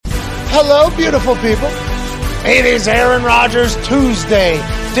Hello, beautiful people. It is Aaron Rodgers Tuesday,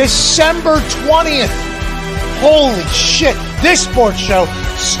 December 20th. Holy shit, this sports show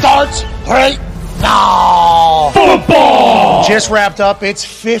starts right now. Football! Just wrapped up its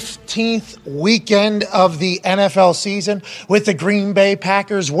 15th weekend of the NFL season with the Green Bay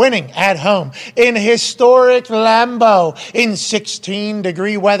Packers winning at home in historic Lambeau in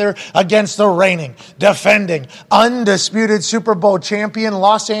 16-degree weather against the reigning, defending, undisputed Super Bowl champion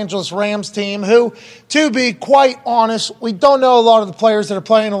Los Angeles Rams team who, to be quite honest, we don't know a lot of the players that are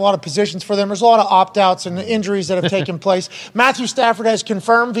playing a lot of positions for them. There's a lot of opt-outs and injuries that have taken place. Matthew Stafford has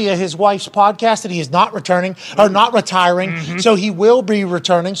confirmed via his wife's podcast that he is not returning or not retiring, so he will be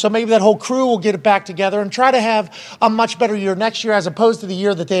returning. So maybe that whole crew will get it back together and try to have a much better year next year as opposed to the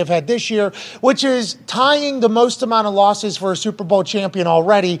year that they have had this year, which is tying the most amount of losses for a Super Bowl champion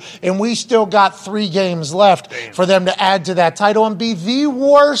already, and we still got 3 games left for them to add to that title and be the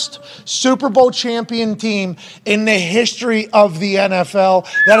worst Super Bowl champion team in the history of the NFL.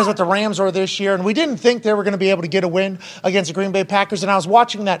 That is what the Rams were this year, and we didn't think they were going to be able to get a win against the Green Bay Packers, and I was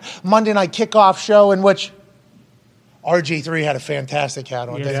watching that Monday night kickoff show in which RG3 had a fantastic hat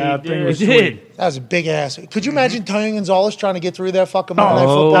on. Yeah, he did. That was a big ass. Could you imagine Tony Gonzalez trying to get through that fucking Monday Night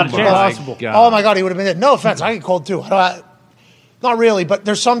Football? Impossible. Oh my God, he would have been dead. No offense, I get cold too. Not really, but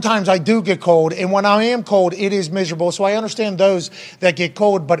there's sometimes I do get cold, and when I am cold, it is miserable. So I understand those that get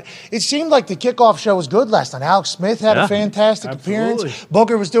cold, but it seemed like the kickoff show was good last night. Alex Smith had a fantastic appearance.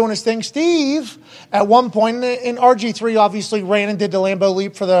 Booger was doing his thing. Steve, at one point, and RG3 obviously ran and did the Lambeau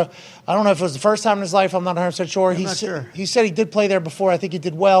leap for the, I don't know if it was the first time in his life. I'm not 100% sure. He said he did play there before. I think he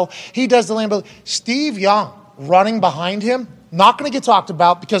did well. He does the Lambeau. Steve Young running behind him. Not going to get talked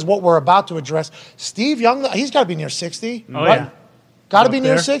about because what we're about to address. Steve Young, he's got to be near 60. Oh, right? yeah. Got to be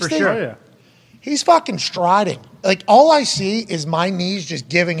near 60? For sure. Yeah. He's fucking striding. Like, all I see is my knees just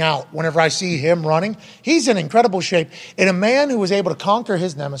giving out whenever I see him running. He's in incredible shape. And a man who was able to conquer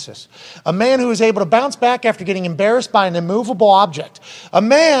his nemesis. A man who was able to bounce back after getting embarrassed by an immovable object. A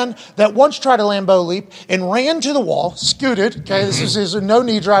man that once tried a Lambeau leap and ran to the wall, scooted. Okay, this is a no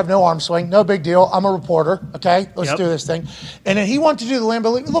knee drive, no arm swing. No big deal. I'm a reporter. Okay, let's do this thing. And then he wanted to do the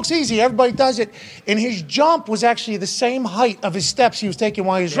Lambeau leap. It looks easy. Everybody does it. And his jump was actually the same height of his steps he was taking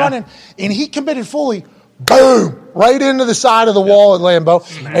while he was running. And he committed fully. Boom! Right into the side of the wall at Lambeau.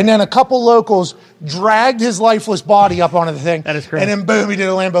 And then a couple locals dragged his lifeless body up onto the thing. That is crazy. And then boom, he did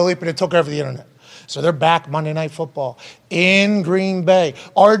a Lambeau leap and it took over the internet. So they're back Monday Night Football in Green Bay.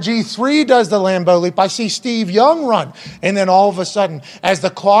 RG3 does the Lambeau leap. I see Steve Young run. And then all of a sudden, as the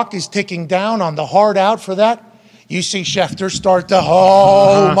clock is ticking down on the hard out for that, you see Schefter start to,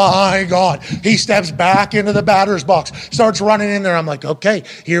 my God. He steps back into the batter's box, starts running in there. I'm like, okay,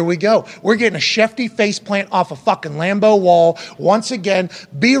 here we go. We're getting a Shefty faceplant off a fucking Lambeau wall. Once again,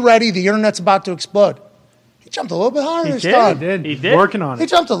 be ready. The internet's about to explode. He jumped a little bit higher this time. He did. Working on He it.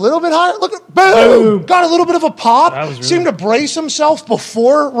 jumped a little bit higher. Look at boom! Got a little bit of a pop. Really Seemed to brace himself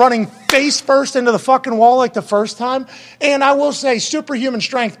before running face first into the fucking wall like the first time. And I will say, superhuman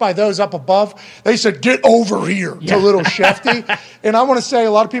strength by those up above. They said, get over here to little Shefty. And I want to say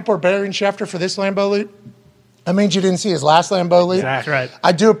a lot of people are burying Schefter for this Lambeau leap. That means you didn't see his last Lambeau leap. That's right.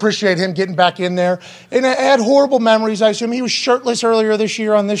 I do appreciate him getting back in there. And I had horrible memories. I assume he was shirtless earlier this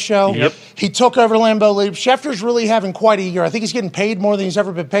year on this show. Yep. He took over Lambeau leap. Schefter's really having quite a year. I think he's getting paid more than he's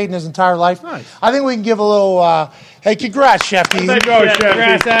ever been paid in his entire life. Nice. I think we can give a little, hey, congrats, Shefty. There you go, Shefty.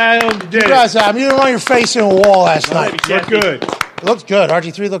 Congrats, Adam. Congrats, Adam. You didn't run your face in a wall last night. Look good. It looked good.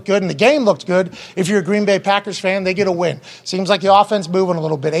 RG3 looked good, and the game looked good. If you're a Green Bay Packers fan, they get a win. Seems like the offense moving a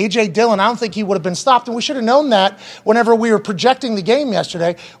little bit. A.J. Dillon, I don't think he would have been stopped, and we should have known that whenever we were projecting the game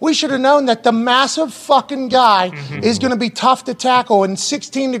yesterday. We should have known that the massive fucking guy is going to be tough to tackle in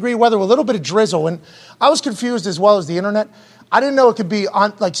 16-degree weather with a little bit of drizzle. And I was confused as well as the internet. I didn't know it could be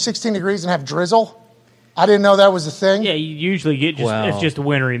on like 16 degrees and have drizzle. I didn't know that was a thing. Yeah, you usually get it's just a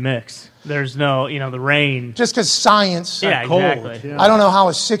wintry mix. There's no, the rain. Just because science. Yeah, cold. exactly. I don't know how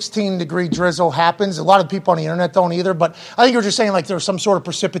a 16-degree drizzle happens. A lot of people on the internet don't either, but I think you're just saying like there was some sort of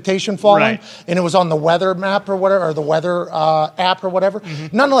precipitation falling, and it was on the weather map or whatever, or the weather app or whatever.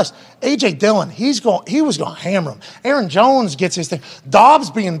 Nonetheless, A.J. Dillon, he was going to hammer him. Aaron Jones gets his thing.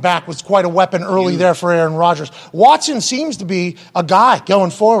 Dobbs being back was quite a weapon early there for Aaron Rodgers. Watson seems to be a guy going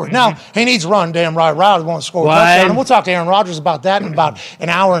forward. Now, he needs to run damn right route. He wants to score a touchdown, and we'll talk to Aaron Rodgers about that in about an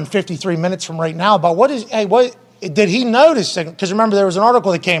hour and 53 minutes from right now about what did he notice? Because remember, there was an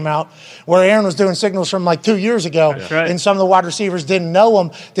article that came out where Aaron was doing signals from like 2 years ago, and some of the wide receivers didn't know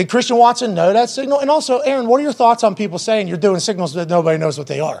him. Did Christian Watson know that signal? And also, Aaron, what are your thoughts on people saying you're doing signals that nobody knows what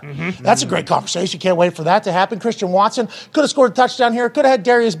they are? That's a great conversation. Can't wait for that to happen. Christian Watson could have scored a touchdown here. Could have had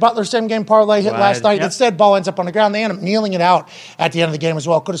Darius Butler same-game parlay hit last night. Instead, ball ends up on the ground. They end up kneeling it out at the end of the game as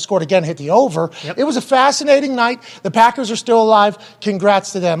well. Could have scored again, hit the over. It was a fascinating night. The Packers are still alive.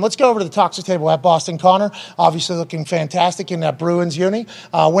 Congrats to them. Let's go over to the toxic table at Boston. Connor, obviously looking fantastic in that Bruins uni.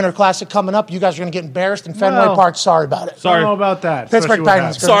 Winter Classic coming up. You guys are going to get embarrassed in Fenway Park. Sorry about it. Sorry. I don't know about that. Pittsburgh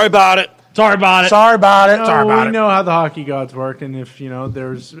Penguins. Sorry about it. Sorry about it. Sorry about it. We know how the hockey gods work, and if,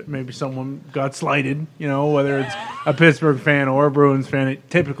 there's maybe someone got slighted, whether it's a Pittsburgh fan or a Bruins fan,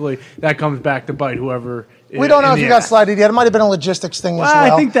 typically that comes back to bite whoever. We don't know if you got slighted yet. It might have been a logistics thing as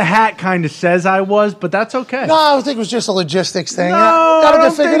well. I think the hat kind of says I was, but that's okay. No, I think it was just a logistics thing. No, got to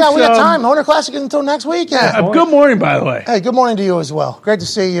get figured out. So. We got time. Winter Classic is until next week. Good morning, by the way. Hey, good morning to you as well. Great to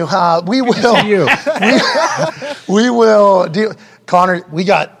see you. We will. Good to see you. we will do. Connor, we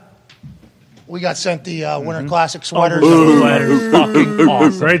got sent the Winter Classic sweaters. Fucking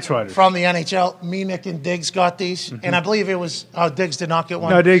awesome. Great sweaters. From the NHL. Me, Nick, and Diggs got these. And I believe it was, Diggs did not get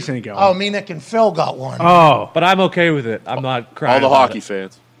one. No, Diggs didn't get one. Me, Nick, and Phil got one. Oh. But I'm okay with it. I'm not crying. All the hockey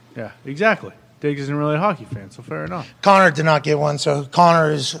fans. Yeah, exactly. Diggs isn't really a hockey fan, so fair enough. Connor did not get one, so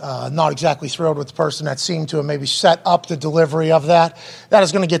Connor is not exactly thrilled with the person that seemed to have maybe set up the delivery of that. That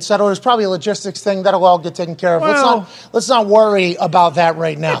is going to get settled. There's probably a logistics thing. That'll all get taken care of. Well, let's not worry about that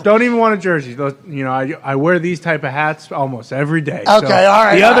right now. Don't even want a jersey. I wear these type of hats almost every day. Okay, so all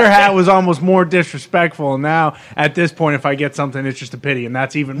right. The other hat was almost more disrespectful, and now at this point, if I get something, it's just a pity, and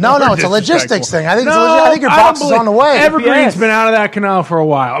that's even more No, it's a logistics thing. I think your box is on the way. Evergreen's been out of that canal for a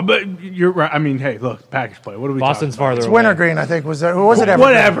while, but you're right. I mean, hey, look, package play. What are we Boston's talking about? farther It's away. wintergreen, I think. Was it Evergreen?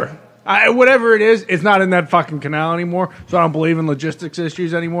 Whatever. Whatever it is, it's not in that fucking canal anymore, so I don't believe in logistics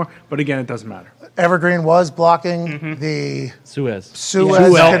issues anymore. But again, it doesn't matter. Evergreen was blocking the Suez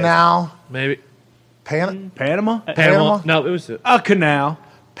Canal. Maybe. Panama? No, it was A canal.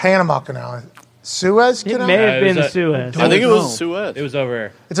 Panama Canal. Suez Canal? It may have been the Suez. I think it was Suez. It was over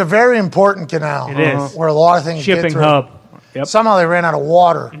there. It's a very important canal. It is. Where a lot of things Shipping get through. hub. Yep. Somehow they ran out of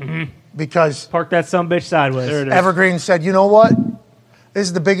water because Park that sumbitch sideways. There it is. Evergreen said, you know what? This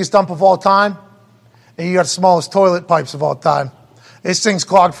is the biggest dump of all time, and you got the smallest toilet pipes of all time. This thing's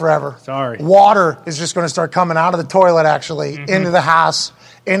clogged forever. Sorry. Water is just going to start coming out of the toilet, actually, into the house,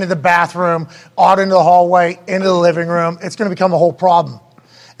 into the bathroom, out into the hallway, into the living room. It's going to become a whole problem.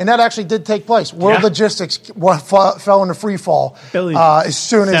 And that actually did take place. World logistics fell into free fall as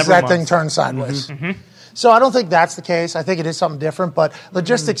soon as that thing turned sideways. So I don't think that's the case. I think it is something different. But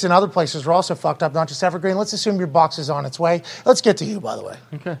logistics in other places are also fucked up, not just Evergreen. Let's assume your box is on its way. Let's get to you, by the way.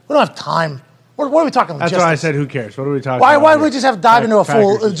 Okay. We don't have time. What are we talking logistics? That's why I said, who cares? What are we talking why, about? Why do we just have to dive into a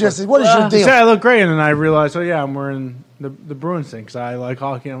full logistics? What is your deal? You said I look great, and then I realized, I'm wearing the Bruins thing because I like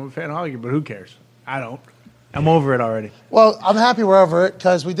hockey and I'm a fan of hockey, but who cares? I don't. I'm over it already. Well, I'm happy we're over it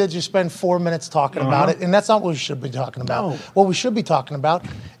because we did just spend 4 minutes talking about it, and that's not what we should be talking about. No. What we should be talking about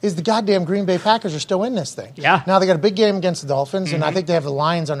is the goddamn Green Bay Packers are still in this thing. Yeah. Now they got a big game against the Dolphins, and I think they have the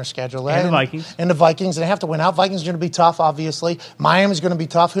Lions on their schedule. And the Vikings. And the Vikings, and they have to win out. Vikings are going to be tough, obviously. Miami's going to be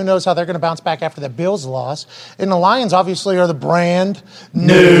tough. Who knows how they're going to bounce back after that Bills loss. And the Lions, obviously, are the brand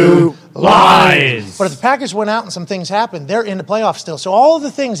new Lions. But if the Packers went out and some things happened, they're in the playoffs still. So all of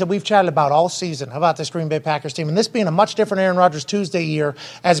the things that we've chatted about all season about this Green Bay Packers team, and this being a much different Aaron Rodgers Tuesday year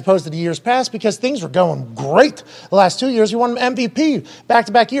as opposed to the years past because things were going great the last 2 years. He won MVP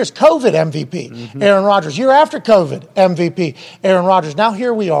back-to-back years. COVID MVP, Aaron Rodgers. Year after COVID, MVP, Aaron Rodgers. Now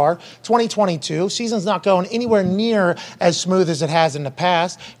here we are, 2022. Season's not going anywhere near as smooth as it has in the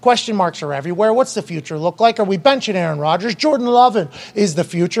past. Question marks are everywhere. What's the future look like? Are we benching Aaron Rodgers? Jordan Love is the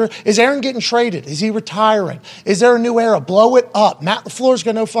future. Is Aaron getting traded? Is he retiring? Is there a new era? Blow it up. Matt LaFleur's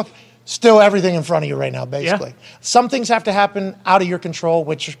got no fuck. Still everything in front of you right now, basically. Yeah. Some things have to happen out of your control,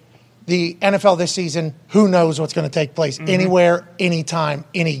 which the NFL this season, who knows what's going to take place anywhere, anytime,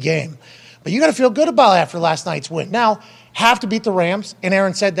 any game. But you got to feel good about it after last night's win. Now, have to beat the Rams, and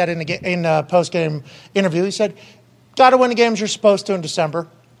Aaron said that in the post-game interview. He said, got to win the games you're supposed to in December.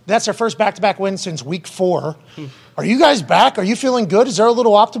 That's our first back-to-back win since week 4. Are you guys back? Are you feeling good? Is there a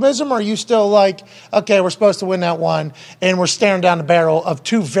little optimism? Or are you still like, okay, we're supposed to win that one, and we're staring down the barrel of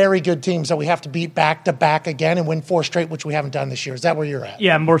 2 very good teams that we have to beat back-to-back again and win 4 straight, which we haven't done this year? Is that where you're at?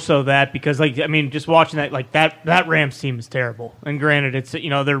 Yeah, more so that because, just watching that Rams team is terrible. And granted, it's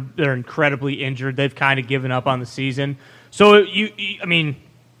they're incredibly injured. They've kind of given up on the season. So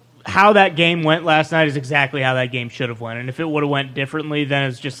how that game went last night is exactly how that game should have went. And if it would have went differently, then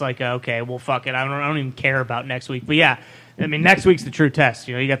it's just like, okay, well, fuck it. I don't even care about next week. But yeah, I mean, next week's the true test.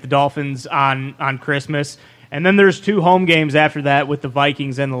 You got the Dolphins on Christmas, and then there's 2 home games after that with the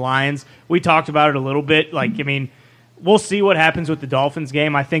Vikings and the Lions. We talked about it a little bit. Like, I mean, we'll see what happens with the Dolphins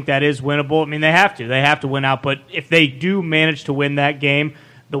game. I think that is winnable. I mean, they have to win out. But if they do manage to win that game,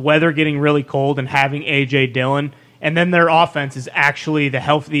 the weather getting really cold and having A.J. Dillon, and then their offense is actually the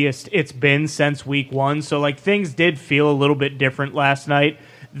healthiest it's been since week 1. So, like, things did feel a little bit different last night.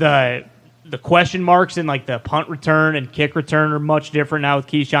 The question marks in, like, the punt return and kick return are much different now with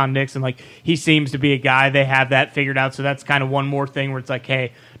Keyshawn Nixon. Like, he seems to be a guy. They have that figured out. So that's kind of one more thing where it's like,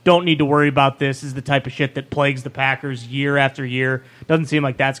 hey, don't need to worry about this. This is the type of shit that plagues the Packers year after year. Doesn't seem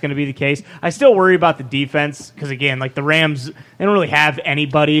like that's going to be the case. I still worry about the defense because, again, like the Rams, they don't really have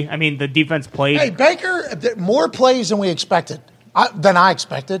anybody. I mean, the defense played. Hey, Baker, more plays than we expected. Than I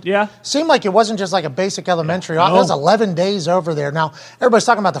expected. Yeah. Seemed like it wasn't just like a basic elementary. It was 11 days over there. Now, everybody's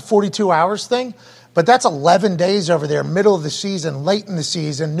talking about the 42 hours thing, but that's 11 days over there, middle of the season, late in the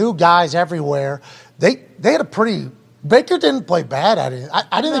season, new guys everywhere. They had a pretty Baker didn't play bad at it.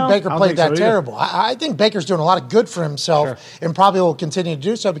 I didn't think Baker played that terrible. I think Baker's doing a lot of good for himself and probably will continue to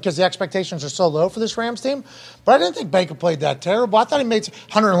do so because the expectations are so low for this Rams team. But I didn't think Baker played that terrible. I thought he made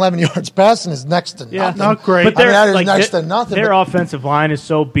 111 yards passing is next to nothing. Yeah, not great. But that is next to nothing. Their offensive line is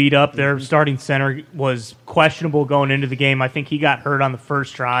so beat up. Their starting center was questionable going into the game. I think he got hurt on the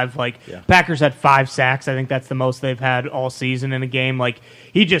first drive. Packers had 5 sacks. I think that's the most they've had all season in a game.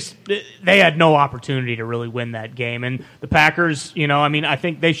 They had no opportunity to really win that game. And the Packers, I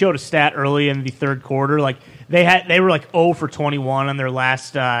think they showed a stat early in the third quarter. They were 0 for 21 on their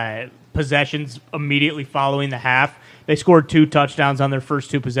last possessions immediately following the half. They scored 2 touchdowns on their first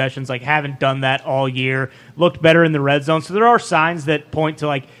 2 possessions. Haven't done that all year. Looked better in the red zone. So there are signs that point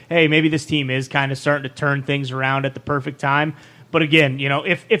to hey, maybe this team is kind of starting to turn things around at the perfect time. But again,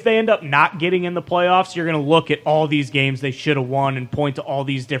 if they end up not getting in the playoffs, you're going to look at all these games they should have won and point to all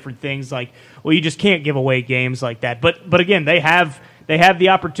these different things. You just can't give away games like that. But again, they have the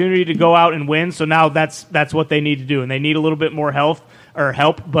opportunity to go out and win. So now that's what they need to do, and they need a little bit more help.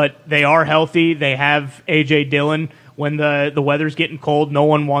 But they are healthy. They have A.J. Dillon. When the weather's getting cold, no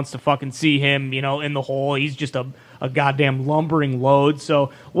one wants to fucking see him, in the hole. He's just a goddamn lumbering load.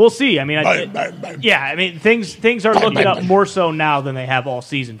 So we'll see. Things are looking up more so now than they have all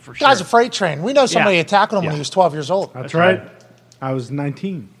season for sure. Guy's a freight train. We know somebody had tackled him when he was 12 years old. That's right. I was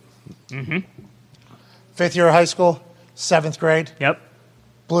 19. Mm-hmm. 5th year of high school, 7th grade. Yep.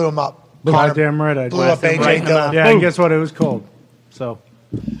 Blew him up. Goddamn right I blew up A.J. Dillon. Yeah, and guess what? It was cold. So.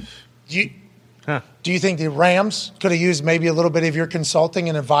 Do you think the Rams could have used maybe a little bit of your consulting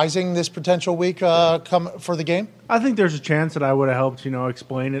and advising this potential week come for the game? I think there's a chance that I would have helped,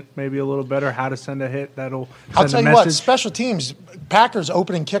 explain it maybe a little better, how to send a hit. That'll send I'll tell a you message. what, special teams, Packers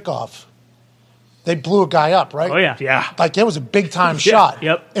opening kickoff, they blew a guy up, right? Oh, yeah. Yeah. It was a big-time shot.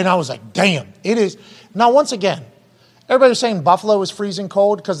 Yep. And I was like, damn, it is. Now, once again, everybody was saying Buffalo was freezing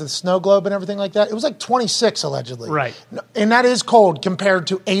cold because of the snow globe and everything like that. It was 26, allegedly. Right. And that is cold compared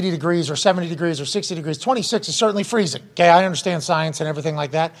to 80 degrees or 70 degrees or 60 degrees. 26 is certainly freezing. Okay, I understand science and everything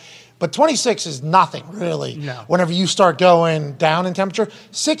like that. But 26 is nothing, really, whenever you start going down in temperature.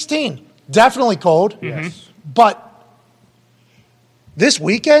 16, definitely cold. Yes. But this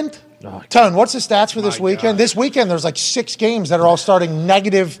weekend, Tone, what's the stats for this weekend? This weekend, there's 6 games that are all starting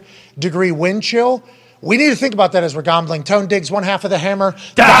negative degree wind chill. We need to think about that as we're gambling. Tone digs one half of the hammer.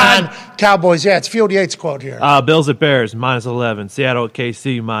 Don! Cowboys, it's Field Yates quote here. Bills at Bears, -11. Seattle at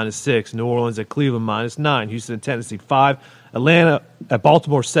KC, -6. New Orleans at Cleveland, -9. Houston at Tennessee, 5. Atlanta at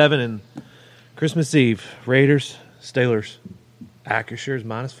Baltimore, 7. And Christmas Eve, Raiders, Steelers, Acrisures,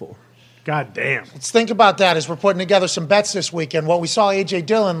 -4. God damn. Let's think about that as we're putting together some bets this weekend. Well, we saw A.J.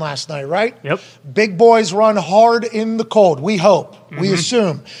 Dillon last night, right? Yep. Big boys run hard in the cold. We hope. We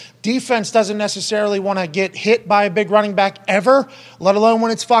assume. Defense doesn't necessarily want to get hit by a big running back ever, let alone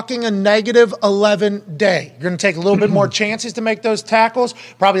when it's fucking a -11 day. You're going to take a little bit more chances to make those tackles,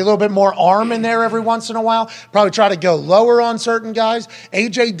 probably a little bit more arm in there every once in a while, probably try to go lower on certain guys.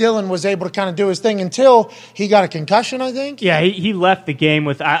 A.J. Dillon was able to kind of do his thing until he got a concussion, I think. Yeah, he left the game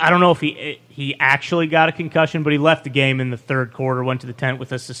with, I don't know if he actually got a concussion, but he left the game in the third quarter, went to the tent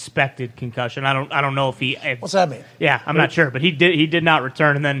with a suspected concussion. I don't know if he. What's that mean? Yeah, I'm not sure, but he did not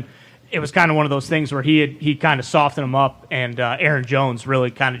return, and then it was kind of one of those things where he kind of softened him up, and Aaron Jones really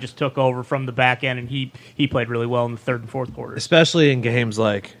kind of just took over from the back end, and he played really well in the third and fourth quarters. Especially in games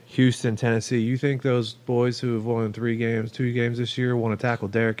like Houston, Tennessee. You think those boys who have won 2 games this year want to tackle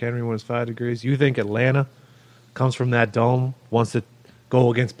Derrick Henry when it's 5 degrees? You think Atlanta comes from that dome, wants to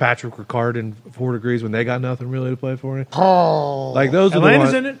goal against Patrick Ricard in 4 degrees when they got nothing really to play for it. Oh. Like those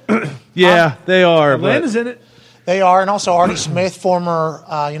Atlanta's are the in ones. it. Yeah, they are. Atlanta's in it. They are, and also Artie Smith, former,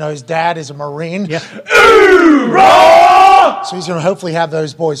 his dad is a Marine. Yeah. So he's going to hopefully have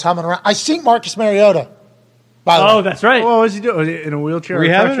those boys humming around. I seen Marcus Mariota, by the way. Oh, that's right. What was he doing? Was he in a wheelchair?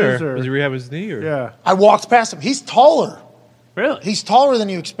 Rehabbing crutches, or was he rehabbing his knee? Or? Yeah. I walked past him. He's taller. Really? He's taller than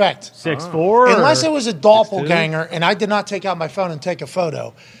you expect. 6'4"? Unless it was a doppelganger, and I did not take out my phone and take a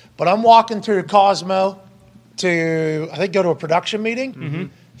photo. But I'm walking through Cosmo to, I think, go to a production meeting. Mm-hmm.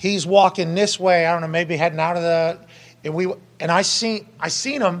 He's walking this way. I don't know, maybe heading out of the. And I seen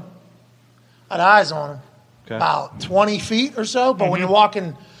him. I had eyes on him, about 20 feet or so. But when you're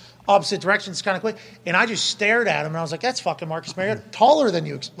walking opposite directions, it's kind of quick. And I just stared at him, and I was like, "That's fucking Marcus Mariota, taller than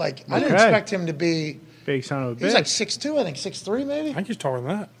you." I didn't expect him to be. Big son of a bitch. He was like 6'2", I think 6'3", maybe. I think he's taller than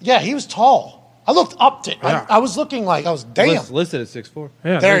that. Yeah, he was tall. I looked up to. Yeah. I was looking like I was damn. Listed at 6'4".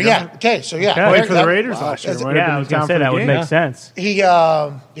 Yeah, There, you go. yeah. Okay, so yeah. Played for the that- Raiders wow. last year. That's- Might have Yeah, been I was going down to say for the that would game. make sense. He,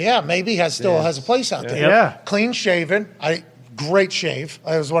 maybe has a place out there. Yeah. Clean shaven. Great shave.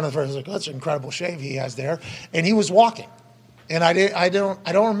 I was one of the first. Like, that's an incredible shave he has there, and he was walking. And I don't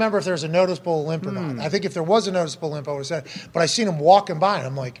remember if there's a noticeable limp or not. I think if there was a noticeable limp, I would have said it. But I seen him walking by, and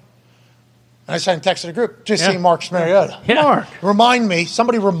I'm like, and I sent a text to the group, just seen Marcus Mariota. Yeah. Mark.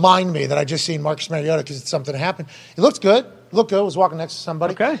 Somebody remind me that I just seen Marcus Mariota because it's something that happened. He looked good. Was walking next to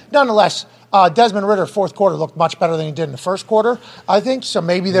somebody. Okay. Nonetheless, Desmond Ridder, fourth quarter, looked much better than he did in the first quarter, I think. So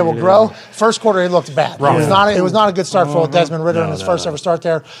maybe they will grow. First quarter, he looked bad. It was not a good start for Desmond Ridder in his first ever start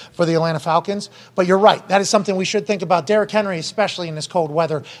there for the Atlanta Falcons. But you're right. That is something we should think about. Derrick Henry, especially in this cold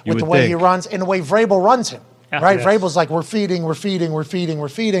weather, with the way he runs and the way Vrabel runs him. Right? Yes. Vrabel's like, we're feeding.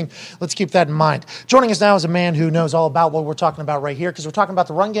 Let's keep that in mind. Joining us now is a man who knows all about what we're talking about right here, because we're talking about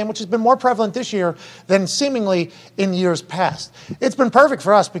the run game, which has been more prevalent this year than seemingly in years past. It's been perfect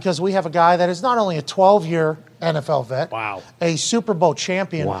for us because we have a guy that is not only a 12-year NFL vet, a Super Bowl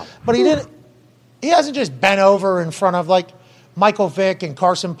champion, but he hasn't just bent over in front of like Michael Vick and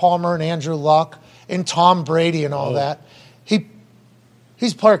Carson Palmer and Andrew Luck and Tom Brady and all that.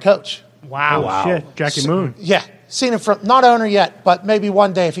 He's player coach. Wow. Shit. Jackie Moon. Yeah. Seen him from, not owner yet, but maybe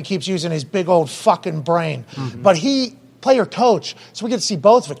one day if he keeps using his big old fucking brain. Mm-hmm. But player coach, so we get to see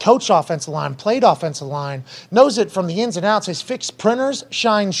both of it. Coach offensive line, played offensive line, knows it from the ins and outs, has fixed printers,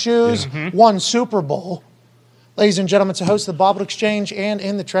 shined shoes, won Super Bowl. Ladies and gentlemen, it's a host of the Bobble Exchange and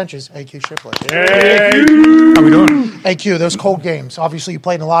In the Trenches, AQ Shipley. How we doing? AQ, those cold games. Obviously, you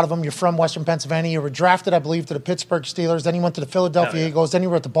played in a lot of them. You're from Western Pennsylvania. You were drafted, I believe, to the Pittsburgh Steelers. Then you went to the Philadelphia Eagles. Then you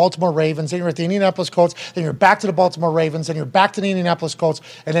were at the Baltimore Ravens. Then you were at the Indianapolis Colts. Then you're back to the Baltimore Ravens. Then you're back to the Indianapolis Colts.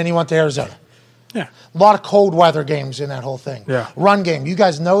 And then you went to Arizona. Yeah. A lot of cold weather games in that whole thing. Yeah. Run game. You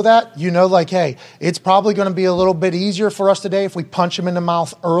guys know that? You know, like, hey, it's probably going to be a little bit easier for us today if we punch them in the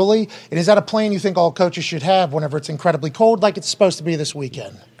mouth early. And is that a plan you think all coaches should have whenever it's incredibly cold like it's supposed to be this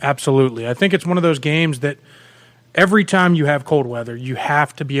weekend? Absolutely. I think it's one of those games that every time you have cold weather, you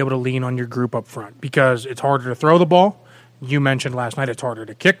have to be able to lean on your group up front because it's harder to throw the ball. You mentioned last night it's harder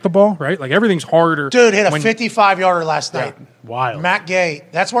to kick the ball, right? Like everything's harder. Dude hit a 55-yarder last night. Yeah, wild. Matt Gay,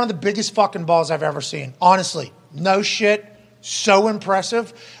 that's one of the biggest fucking balls I've ever seen. Honestly, no shit. So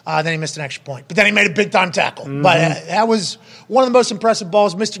impressive. Then he missed an extra point. But then he made a big-time tackle. Mm-hmm. But that was one of the most impressive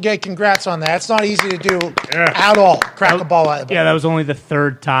balls. Mr. Gay, congrats on that. It's not easy to do at all. Crack a ball out of the ball. Yeah, that was only the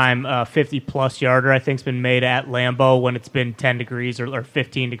third time 50-plus yarder, I think, has been made at Lambeau when it's been 10 degrees or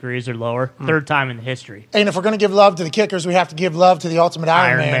 15 degrees or lower. Third time in history. And if we're going to give love to the kickers, we have to give love to the ultimate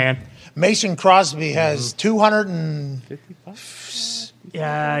Iron Man. Mason Crosby has 250.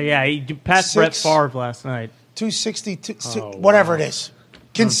 Yeah, he passed Brett Favre last night. 262, whatever it is.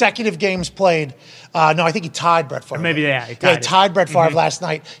 Consecutive games played. No, I think he tied Brett Favre. Maybe, he tied Brett Favre last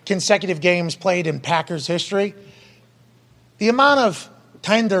night. Consecutive games played in Packers history. The amount of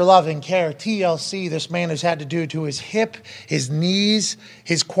tender love and care, TLC, this man has had to do to his hip, his knees,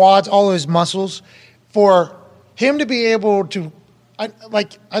 his quads, all of his muscles, for him to be able to, I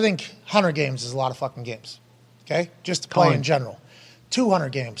think 100 games is a lot of fucking games, okay? Just to play in general. 200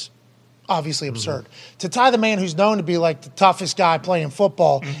 games. Obviously absurd. To tie the man who's known to be like the toughest guy playing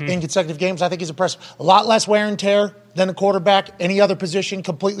football in consecutive games, I think he's impressive. A lot less wear and tear than a quarterback, any other position,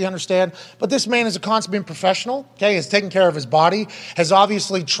 completely understand. But this man is a consummate professional, okay, has taken care of his body, has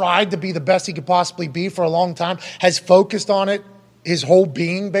obviously tried to be the best he could possibly be for a long time, has focused on it his whole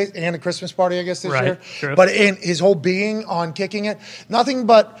being, and a Christmas party, I guess, this year. True. But in his whole being on kicking it, nothing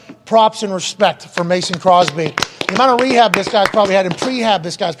but props and respect for Mason Crosby. The amount of rehab this guy's probably had and prehab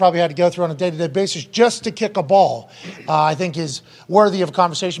this guy's probably had to go through on a day-to-day basis just to kick a ball, I think is worthy of a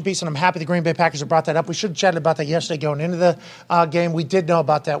conversation piece, and I'm happy the Green Bay Packers have brought that up. We should have chatted about that yesterday going into the game. We did know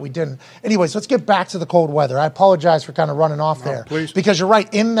about that. We didn't. Anyways, let's get back to the cold weather. I apologize for kind of running off there. Please. Because you're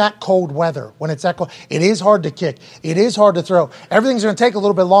right. In that cold weather, when it's that cold, it is hard to kick. It is hard to throw. Everything's going to take a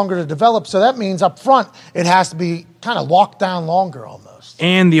little bit longer to develop, so that means up front it has to be kind of locked down longer almost.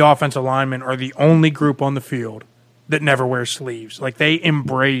 And the offensive linemen are the only group on the field that never wears sleeves. Like, they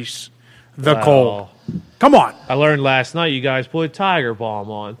embrace the cold. Come on. I learned last night you guys put Tiger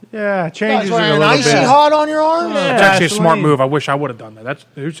Balm on. Yeah, Guys, changes it a wearing little icy bit. hot on your arm? Yeah. It's actually a smart Vaseline. move. I wish I would have done that.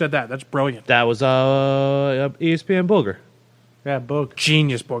 Who said that? That's brilliant. That was ESPN Booger. Yeah, book.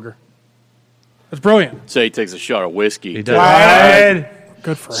 Genius, Booger. That's brilliant. Say he takes a shot of whiskey. He does.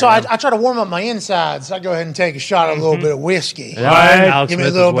 Good for So him. I try to warm up my insides. I go ahead and take a shot of a little bit of whiskey. Alex Give me a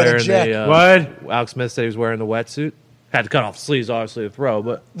Smith little was bit of wearing Jack. What? Alex Smith said he was wearing the wetsuit. Had to cut off the sleeves, obviously, to throw,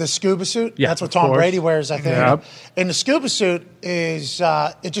 but The scuba suit. Yeah, That's what of Tom course. Brady wears, I think. Yep. And the scuba suit is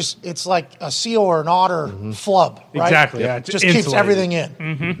it's like a seal or an otter flub, right? Exactly, yeah, it's Just keeps insulated. everything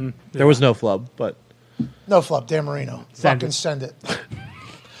in. there was no flub. But No flub. Dan Marino. Send Fucking it. send it.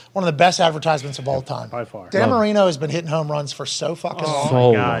 One of the best advertisements of all time. By far. Dan Marino has been hitting home runs for so fucking long.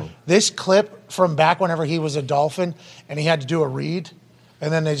 so God. long. This clip from back whenever he was a Dolphin and he had to do a read,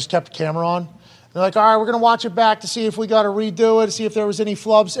 and then they just kept the camera on. They're like, all right, we're going to watch it back to see if we got to redo it, to see if there was any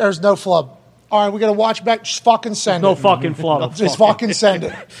flubs. There's no flub. All right, we're going to watch it back. Just fucking send No it. fucking flub. Just fucking send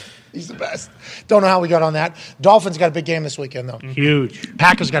it. He's the best. Don't know how we got on that. Dolphins got a big game this weekend, though. Huge.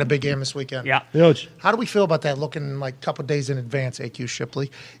 Packers got a big game this weekend. Yeah. Huge. How do we feel about that looking like a couple days in advance, AQ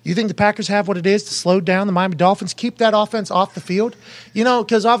Shipley? You think the Packers have what it is to slow down the Miami Dolphins, keep that offense off the field? You know,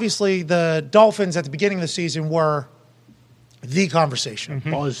 because obviously the Dolphins at the beginning of the season were the conversation.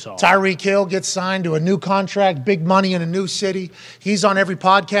 Buzzsaw. Tyreek Hill gets signed to a new contract, big money in a new city. He's on every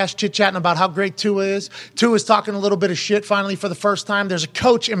podcast chit-chatting about how great Tua is. Tua's talking a little bit of shit finally for the first time. There's a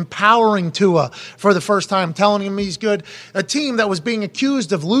coach empowering Tua for the first time, telling him he's good. A team that was being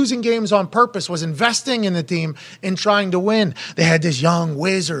accused of losing games on purpose was investing in the team and trying to win. They had this young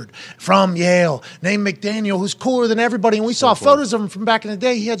wizard from Yale named McDaniel who's cooler than everybody. And we saw photos of him from back in the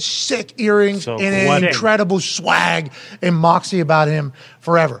day. He had sick earrings So and cool. an incredible swag and moxie about him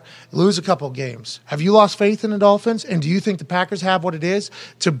forever. Lose a couple of games. Have you lost faith in the Dolphins? And do you think the Packers have what it is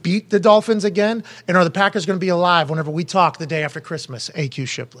to beat the Dolphins again? And are the Packers going to be alive whenever we talk the day after Christmas? AQ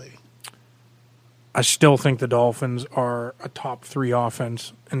Shipley. I still think the Dolphins are a top 3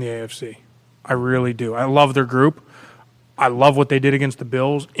 offense in the AFC. I really do. I love their group. I love what they did against the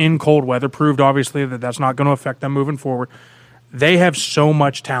Bills in cold weather. Proved, obviously, that that's not going to affect them moving forward. They have so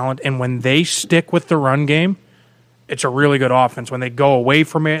much talent, and when they stick with the run game, it's a really good offense. When they go away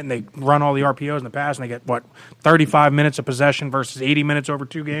from it and they run all the RPOs in the pass and they get, 35 minutes of possession versus 80 minutes over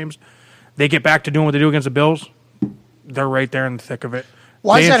 2 games, they get back to doing what they do against the Bills, they're right there in the thick of it.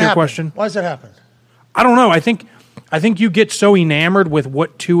 Why To does that answer your happen? question, Why does that happen? I don't know. I think you get so enamored with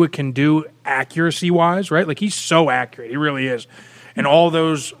what Tua can do accuracy-wise, right? Like, he's so accurate. He really is. And all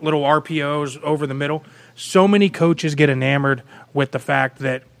those little RPOs over the middle. So many coaches get enamored with the fact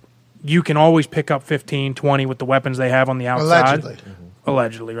that you can always pick up 15, 20 with the weapons they have on the outside.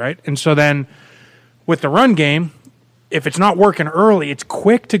 Allegedly, right? And so then with the run game, if it's not working early, it's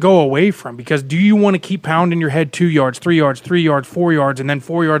quick to go away from, because do you want to keep pounding your head 2 yards, 3 yards, 3 yards, 4 yards, and then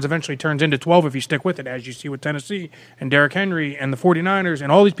 4 yards eventually turns into 12 if you stick with it, as you see with Tennessee and Derrick Henry and the 49ers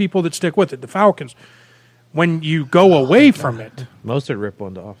and all these people that stick with it, the Falcons. When you go away from it, Mostert ripped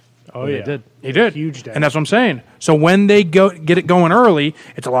one off. Oh, When yeah. They did. he did. Huge day. And that's what I'm saying. So when they get it going early,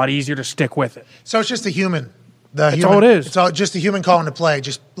 it's a lot easier to stick with it. So it's just a human. That's all it is. It's all just a human calling to play.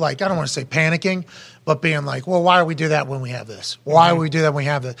 Just like, I don't want to say panicking, but being like, well, why do we do that when we have this? Why do we do that when we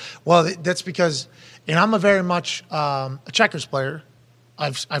have this? Well, that's because, and I'm a very much a checkers player.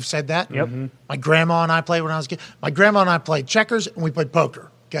 I've said that. Yep. My grandma and I played when I was a kid. My grandma and I played checkers and we played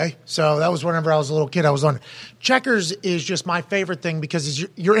poker. Okay, so that was whenever I was a little kid. I was on checkers. Is just my favorite thing because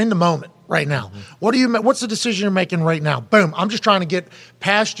you're in the moment right now. What's the decision you're making right now? Boom! I'm just trying to get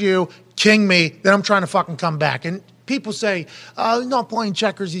past you, king me. Then I'm trying to fucking come back. And people say, he's not playing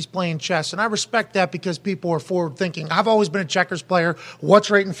checkers, he's playing chess. And I respect that because people are forward thinking. I've always been a checkers player. What's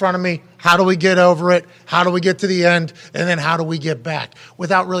right in front of me? How do we get over it? How do we get to the end? And then how do we get back?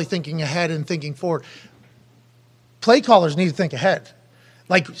 Without really thinking ahead and thinking forward. Play callers need to think ahead.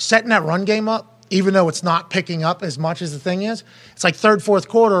 Like setting that run game up, even though it's not picking up as much as the thing is, it's like third, fourth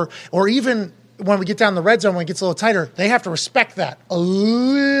quarter, or even when we get down the red zone, when it gets a little tighter, they have to respect that a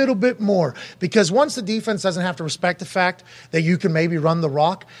little bit more. Because once the defense doesn't have to respect the fact that you can maybe run the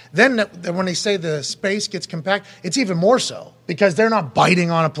rock, then when they say the space gets compact, it's even more so. Because they're not biting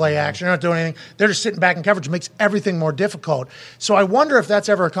on a play action. They're not doing anything. They're just sitting back in coverage. It makes everything more difficult. So I wonder if that's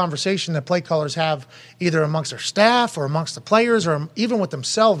ever a conversation that play callers have either amongst their staff or amongst the players or even with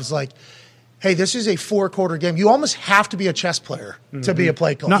themselves, like, hey, this is a 4-quarter game. You almost have to be a chess player to be a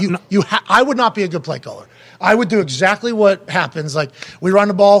play caller. I would not be a good play caller. I would do exactly what happens. Like, we run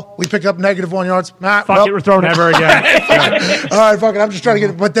the ball, we pick up -1 yards. Fuck it, we're throwing never again. All right, fuck it, I'm just trying to get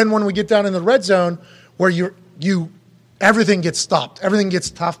it. But then when we get down in the red zone where everything gets stopped. Everything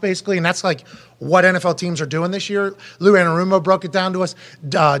gets tough, basically, and that's like what NFL teams are doing this year. Lou Anarumo broke it down to us.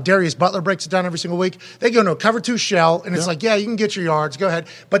 Darius Butler breaks it down every single week. They go into a cover 2 shell, and it's like, yeah, you can get your yards. Go ahead.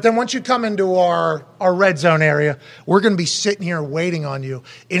 But then once you come into our red zone area, we're going to be sitting here waiting on you.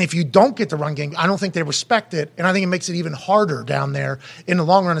 And if you don't get the run game, I don't think they respect it, and I think it makes it even harder down there in the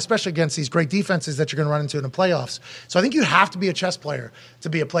long run, especially against these great defenses that you're going to run into in the playoffs. So I think you have to be a chess player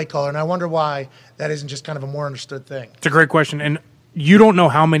to be a play caller, and I wonder why that isn't just kind of a more understood thing. It's a great question, and you don't know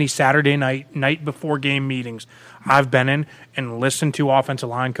how many Saturday night before game meetings I've been in and listened to offensive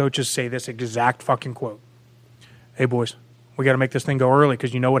line coaches say this exact fucking quote. Hey, boys, we got to make this thing go early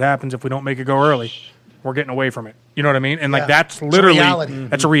because you know what happens if we don't make it go early. We're getting away from it. You know what I mean? And, that's literally –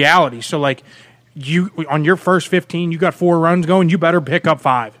 that's a reality. So, like, you on your first 15, you got 4 runs going, you better pick up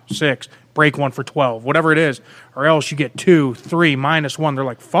 5, 6, break one for 12, whatever it is, or else you get 2, 3, -1. They're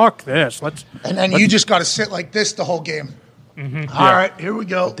like, fuck this. And then you just got to sit like this the whole game. Mm-hmm. All right, here we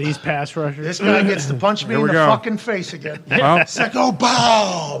go. These pass rushers. This guy gets to punch me in the fucking face again. Second, boom.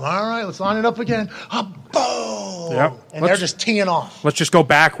 All right, let's line it up again. Boom. Yep. And they're just teeing off. Let's just go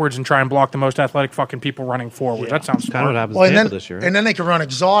backwards and try and block the most athletic fucking people running forward. That sounds kind of what smart. happens to Tampa this year. And then they can run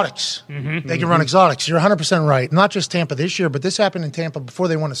exotics. They can run exotics. You're 100% right. Not just Tampa this year, but this happened in Tampa before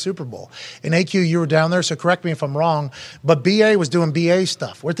they won a Super Bowl. In AQ, you were down there, so correct me if I'm wrong, but BA was doing BA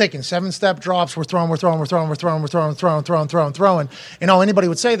stuff. We're taking 7-step drops. We're throwing. And all anybody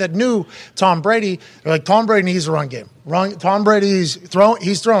would say that knew Tom Brady, they're like, Tom Brady needs a run game. Tom Brady's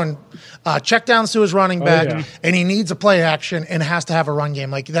throwing check downs to his running back, and he needs a play action and has to have a run game.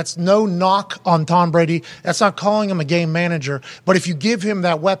 Like, that's no knock on Tom Brady. That's not calling him a game manager. But if you give him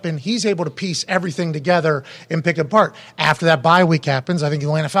that weapon, he's able to piece everything together and pick it apart. After that bye week happens, I think the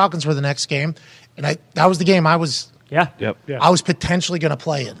Atlanta Falcons were the next game, and that was the game I was I was potentially going to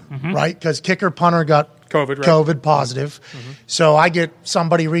play in, right? Because kicker punter got COVID positive. So I get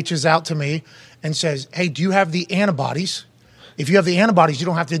somebody reaches out to me and says, hey, do you have the antibodies? If you have the antibodies, you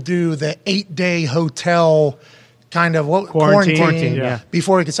don't have to do the 8-day hotel kind of quarantine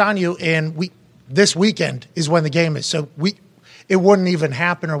before we can sign you. And this weekend is when the game is. So it wouldn't even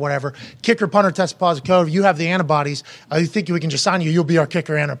happen or whatever. Kicker, punter, test positive COVID. You have the antibodies. I think we can just sign you. You'll be our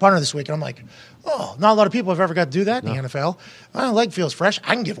kicker and our punter this week. And I'm like, oh, not a lot of people have ever got to do that in the NFL. My leg feels fresh.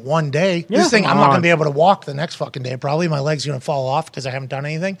 I can give 1 day. This thing, I'm not going to be able to walk the next fucking day. Probably my leg's going to fall off because I haven't done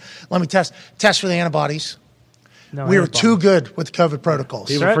anything. Let me test for the antibodies. We were too good with COVID protocols.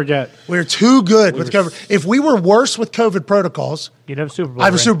 People forget. We were too good with COVID. If we were worse with COVID protocols, you'd have a Super Bowl. I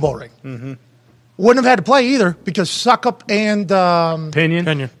have a Super Bowl ring. Mm-hmm. Wouldn't have had to play either because Suckup and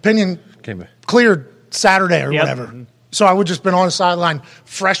Pinion cleared Saturday or whatever. Mm-hmm. So I would just been on the sideline,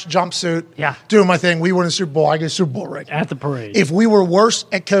 fresh jumpsuit, doing my thing. We win a Super Bowl. I get a Super Bowl ring. At the parade. If we were worse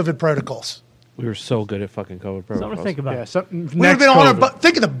at COVID protocols. We were so good at fucking COVID protocols. Something to think about. We would have been on our boat.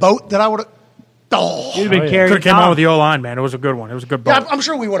 Think of the boat that I would have. Oh, you'd have been carrying. Could have came on with the O-line, man. It was a good one. It was a good boat. Yeah, I'm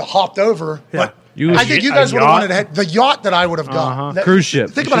sure we would have hopped over. Yeah. But I think you guys would have wanted to have the yacht that I would have got. Cruise ship.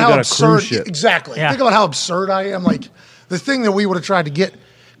 Think about how absurd. Exactly. Yeah. Think about how absurd I am. Like, the thing that we would have tried to get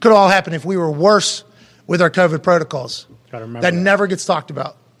could all happen if we were worse with our COVID protocols. That never gets talked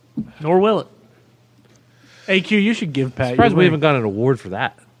about. Nor will it. AQ, you should give Pat. I'm surprised we haven't got an award for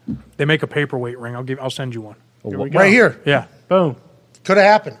that. They make a paperweight ring. I'll send you one. Right here. Yeah. Boom. Could have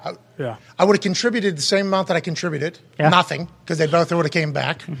happened. I would have contributed the same amount that I contributed. Nothing, because they both would have came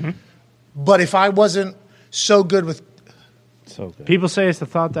back. Mm-hmm. But if I wasn't so good with... People say it's the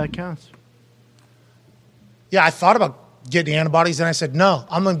thought that counts. Yeah, I thought about getting the antibodies, and I said, no,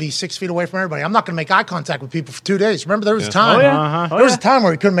 I'm going to be 6 feet away from everybody. I'm not going to make eye contact with people for 2 days. Remember, there was a time. There was a time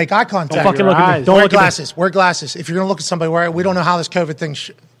where we couldn't make eye contact. Don't fucking look at me. Don't wear glasses. Wear glasses. If you're going to look at somebody, we don't know how this COVID thing...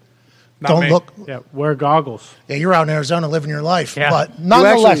 Don't look. Yeah, wear goggles. Yeah, you're out in Arizona living your life. Yeah. But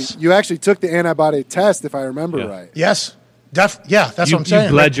nonetheless. You actually took the antibody test, if I remember right. Yes. That's what I'm saying.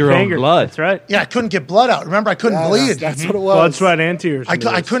 You bled your own blood. That's right. Yeah, I couldn't get blood out. Remember, I couldn't bleed. That's what it was. Blood, sweat, and tears. I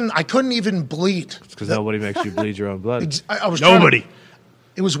couldn't even bleed. It's because nobody makes you bleed your own blood. I was Nobody.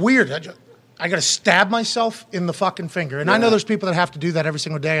 It was weird. I got to stab myself in the fucking finger. And I know there's people that have to do that every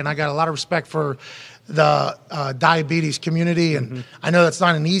single day, and I got a lot of respect for the diabetes community, and I know that's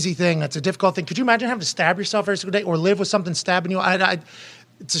not an easy thing. That's a difficult thing. Could you imagine having to stab yourself every single day or live with something stabbing you?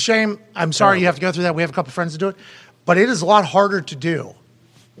 It's a shame. I'm sorry you have to go through that. We have a couple friends that do it. But it is a lot harder to do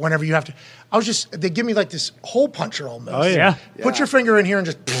whenever you have to. They give me like this hole puncher almost. Oh, yeah. Put your finger in here and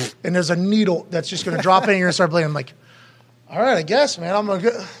just, and there's a needle that's just going to drop in here and start bleeding. I'm like, all right, I guess, man, I'm going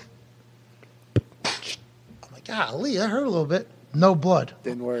to go. I'm like, golly, that hurt a little bit. No blood.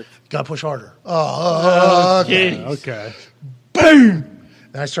 Didn't work. Got to push harder. Okay. Okay. Boom.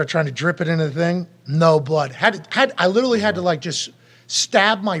 Then I start trying to drip it into the thing. No blood. I literally had to like just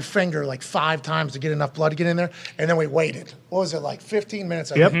stab my finger like 5 times to get enough blood to get in there. And then we waited. What was it, like 15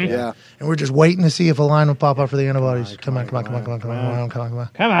 minutes? Yep. Yeah. And we're just waiting to see if a line will pop up for the antibodies. Come on.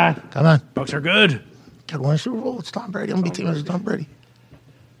 Bucks are good. God, win a Super Bowl. It's Tom Brady. I'm going to be teaming with Tom Brady.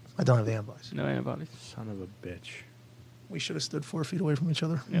 I don't have the antibodies. No antibodies. Son of a bitch. We should have stood 4 feet away from each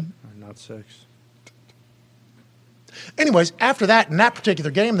other. Yep. Not 6. Anyways, after that, in that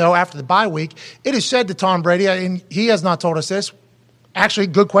particular game, though, after the bye week, it is said to Tom Brady, and he has not told us this. Actually,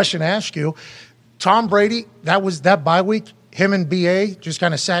 good question to ask you. Tom Brady, that bye week, him and BA just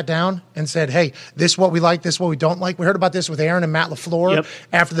kind of sat down and said, hey, this is what we like, this is what we don't like. We heard about this with Aaron and Matt LaFleur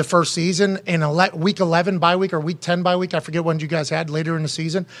after the first season. In week 11 bye week or week 10 bye week, I forget when you guys had later in the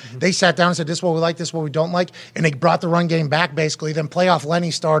season. They sat down and said, this is what we like, this is what we don't like. And they brought the run game back, basically. Then playoff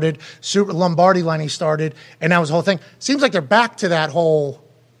Lenny started, Super Lombardi Lenny started, and that was the whole thing. Seems like they're back to that whole,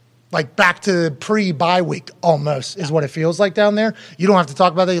 like back to pre-bye week almost is what it feels like down there. You don't have to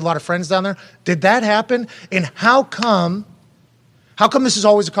talk about that. You have a lot of friends down there. Did that happen? And how come this is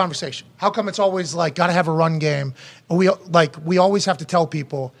always a conversation? How come it's always like, got to have a run game? We always have to tell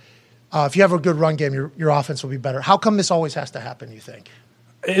people, if you have a good run game, your offense will be better. How come this always has to happen, you think?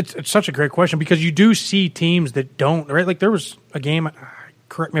 It's such a great question because you do see teams that don't, right? Like there was a game,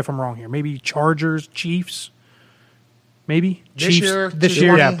 correct me if I'm wrong here, maybe Chargers, Chiefs, maybe? This year,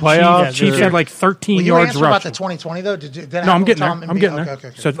 yeah, playoffs. Chiefs had like 13 you yards answer rushing. about the 2020, though? No, I'm getting there. I'm getting there.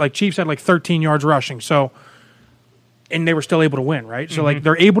 Okay. So like Chiefs had like 13 yards rushing. So, and they were still able to win, right? So like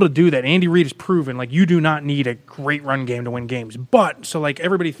they're able to do that. Andy Reid has proven like you do not need a great run game to win games. But so like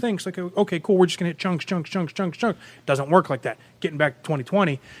everybody thinks like, okay, cool, we're just gonna hit chunks. Doesn't work like that. Getting back to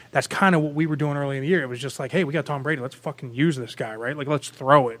 2020, that's kind of what we were doing early in the year. It was just like, hey, we got Tom Brady, let's fucking use this guy, right? Like let's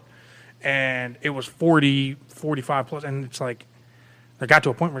throw it. And it was 40, 45 plus, and it's like I got to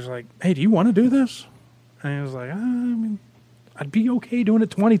a point where it's like, hey, do you want to do this? And I was like, I mean, I'd be okay doing it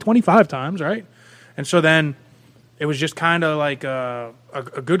 20, 25 times, right? And so then it was just kind of like a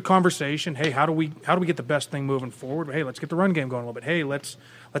good conversation. Hey, how do we get the best thing moving forward? Hey, let's get the run game going a little bit. Hey, let's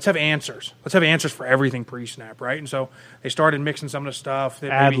have answers. Let's have answers for everything pre-snap, right? And so they started mixing some of the stuff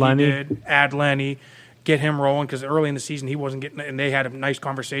that Add Lenny, get him rolling because early in the season he wasn't getting, and they had a nice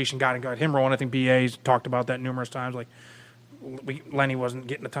conversation, got him rolling. I think BA's talked about that numerous times. Like Lenny wasn't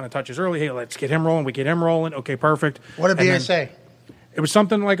getting a ton of touches early. Hey, let's get him rolling. We get him rolling. Okay, perfect. What did BA say? It was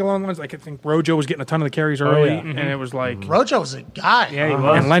something like along the lines, like I think Rojo was getting a ton of the carries early, and it was like Rojo was a guy. Yeah, he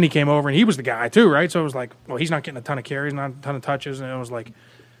was. And Lenny came over, and he was the guy too, right? So it was like, well, he's not getting a ton of carries, not a ton of touches, and it was like,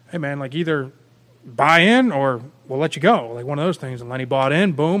 hey man, like either buy in or we'll let you go, like one of those things. And Lenny bought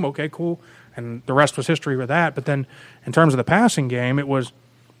in, boom, okay, cool, and the rest was history with that. But then in terms of the passing game, it was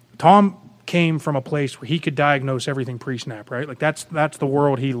Tom came from a place where he could diagnose everything pre-snap, right? Like that's the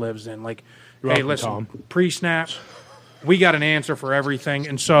world he lives in. Like, hey, listen, pre-snap, we got an answer for everything.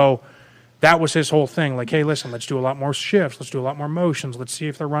 And so that was his whole thing. Like, hey, listen, let's do a lot more shifts. Let's do a lot more motions. Let's see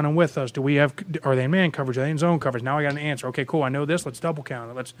if they're running with us. Are they in man coverage? Are they in zone coverage? Now I got an answer. Okay, cool. I know this. Let's double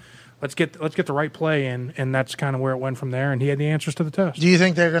count it. Let's get the right play in. And that's kind of where it went from there. And he had the answers to the test. Do you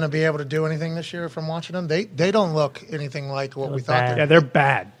think they're going to be able to do anything this year from watching them? They don't look anything like what we thought. Yeah, they're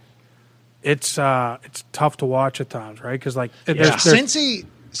bad. It's tough to watch at times, right? Because like since he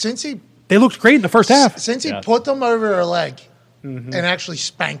they looked great in the first half. Since he put them over their leg and actually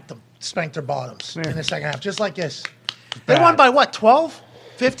spanked their bottoms in the second half, just like this. They won by what, 12,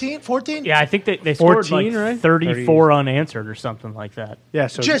 15, 14? Yeah, I think they scored 14, like right? 34 unanswered or something like that. Yeah,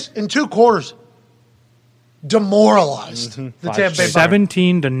 so Just in 2 quarters, demoralized the Tampa Bay Buccaneers.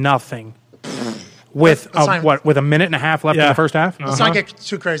 17-0 with a minute and a half left in the first half. Let's not get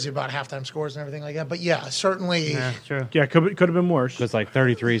too crazy about halftime scores and everything like that, but yeah, certainly. Yeah, true. yeah, could have been worse. It's like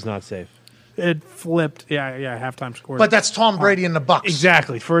 33 is not safe. It flipped. Yeah, halftime scores. But that's Tom Brady and the Bucs.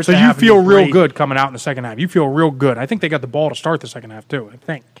 Exactly. First so you half feel was real great. good coming out in the second half. You feel real good. I think they got the ball to start the second half too. I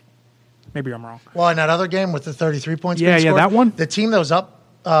think. Maybe I'm wrong. Well, in that other game with the 33 points, Yeah, being scored, that one. The team that was up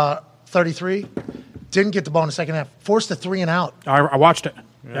 33 didn't get the ball in the second half. Forced a 3 and out. I watched it.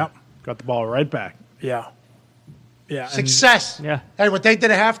 Yep. Got the ball right back. Yeah. Yeah. and- Success. Yeah. Hey, what they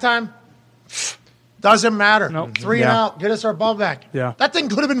did at halftime, doesn't matter. Nope. 3 and out. Get us our ball back. Yeah. That thing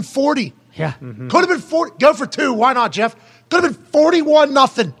could have been 40. Yeah. Could have been 40. Go for 2. Why not, Jeff? Could have been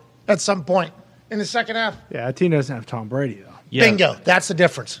 41-0 at some point in the second half. Yeah, that team doesn't have Tom Brady, though. Yeah. Bingo. That's the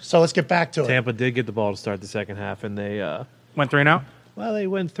difference. So let's get back to it. Tampa did get the ball to start the second half, and they Went 3 and out? they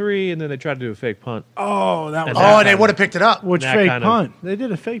went 3, and then they tried to do a fake punt. Oh, that was. Oh, and they would have picked it up. Which That fake kind of- punt? They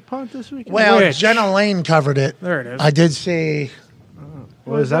did a fake punt this weekend? Well, Which? Jenna Lane covered it. There it is. I did see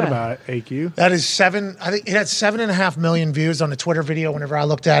what is that about, AQ? that is 7. I think it had 7.5 million views on the Twitter video whenever I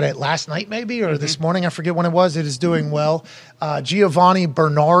looked at it last night, maybe, or this morning. I forget when it was. It is doing well. Giovanni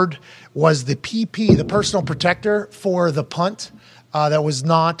Bernard was the PP, the personal protector for the punt. That was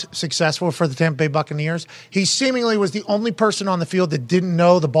not successful for the Tampa Bay Buccaneers. He seemingly was the only person on the field that didn't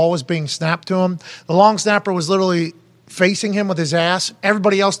know the ball was being snapped to him. The long snapper was literally facing him with his ass.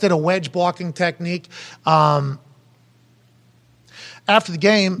 Everybody else did a wedge blocking technique. After the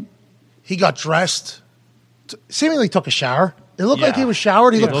game, he got dressed, seemingly took a shower. It looked like he was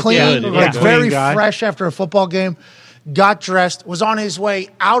showered. He looked looked clean, good. like Yeah. very Clean guy. fresh after a football game. Got dressed, was on his way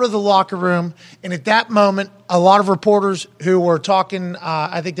out of the locker room, and at that moment, a lot of reporters who were talking,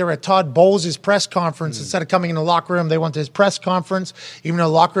 I think they were at Todd Bowles' press conference. Instead of coming in the locker room, they went to his press conference, even though the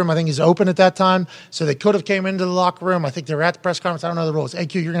locker room, I think, is open at that time. So they could have came into the locker room. I think they were at the press conference. I don't know the rules.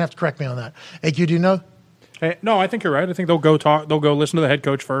 AQ, you're going to have to correct me on that. AQ, do you know? Hey, no, I think you're right. I think they'll go talk. They'll go listen to the head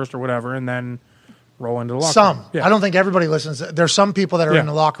coach first or whatever, and then roll into the locker Some. room. Yeah. I don't think everybody listens. There's some people that are Yeah. in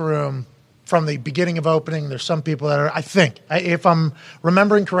the locker room from the beginning of opening. There's some people that are, I think, if I'm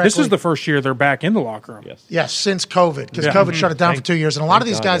remembering correctly. This is the first year they're back in the locker room. Yes. Yes, since COVID, because Yeah. COVID shut it down for 2 years. And a lot of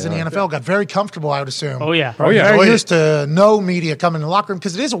these thank guys God, in the yeah. NFL got very comfortable, I would assume. Oh, yeah. Oh, yeah. Very Oh, yeah. used to no media coming in the locker room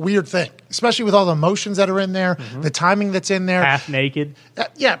because it is a weird thing, especially with all the emotions that are in there, the timing that's in there. Half naked.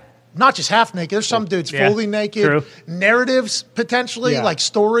 Yeah, not just half naked. There's some dudes Yeah, fully naked. true. Narratives, potentially, Yeah. like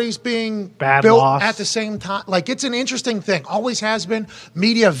stories being Bad built loss. at the same time. Like, it's an interesting thing. Always has been.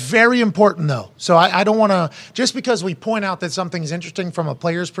 Media, very important, though. So I don't want to, just because we point out that something's interesting from a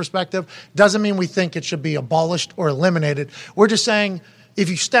player's perspective, doesn't mean we think it should be abolished or eliminated. We're just saying, if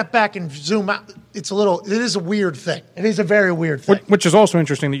you step back and zoom out, it is a weird thing. It is a very weird thing. Which is also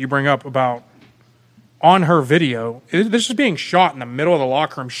interesting that you bring up about on her video. This is being shot in the middle of the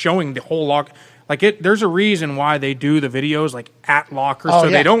locker room, showing the whole locker. Like there's a reason why they do the videos like at lockers, Oh, so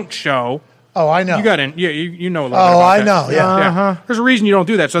yeah. they don't show. Oh, I know. You got in, yeah, you know a little bit Oh, about I that. know, yeah. There's a reason you don't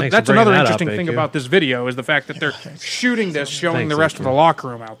do that. So Thanks for that's bringing another that up, interesting thing AQ. about this video is the fact that they're shooting this, showing Thanks, the rest of AQ. the locker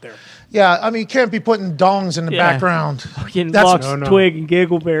room out there. Yeah, I mean, you can't be putting dongs in the Yeah. background. Fucking That's- Lux, no, no. Twig, and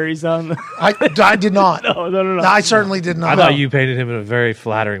Giggleberries on the. I did not. No. I certainly did not. I thought you painted him in a very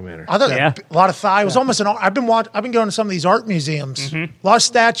flattering manner. I thought Yeah. a lot of thigh. It was almost an art. I've been going to some of these art museums. A lot of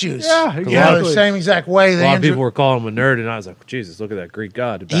statues. Yeah, You know, exactly. the same exact way. A lot of people were calling him a nerd, and I was like, Jesus, look at that Greek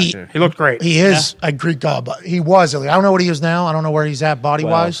god back there. He looked great. He is a Greek god, but he was. I don't know what he is now. I don't know where he's at body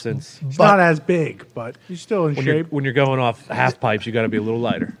Well, wise. since It's But- not as big, but he's still in when you're, shape. when you're going off half pipes, you got to be a little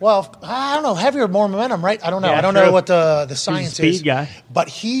lighter. Well, I don't know. Heavier, more momentum, right? I don't know. Yeah, I don't true. know what the science speed is. guy. But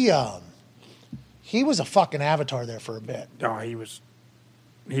he was a fucking avatar there for a bit. Oh, he was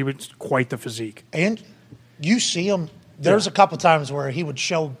quite the physique. And you see him. There's a couple times where he would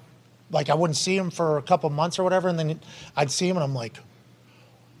show, like I wouldn't see him for a couple months or whatever, and then I'd see him and I'm like,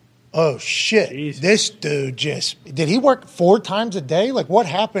 oh shit, Jeez. this dude did he work 4 times a day? Like what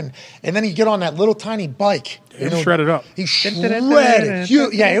happened? And then he'd get on that little tiny bike. He shredded up. He shredded.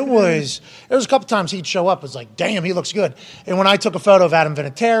 Yeah, it was a couple times he'd show up. It was like, damn, he looks good. And when I took a photo of Adam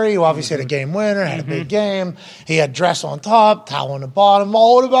Vinatieri, who obviously had a game winner, had a big game, he had dress on top, towel on the bottom,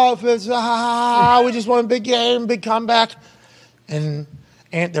 all the outfits. We just won a big game, big comeback. And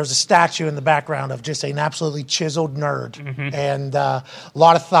there's a statue in the background of just an absolutely chiseled nerd. And a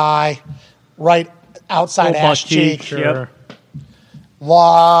lot of thigh, right outside Little ass butt cheek, cheek. sure.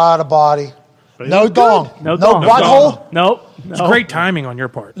 Lot of body. No looked dong. No No dong. butthole. Nope. It's great timing on your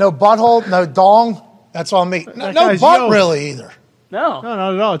part. No butthole, no dong. That's on me. No guy's butt yoked. really either. No. No,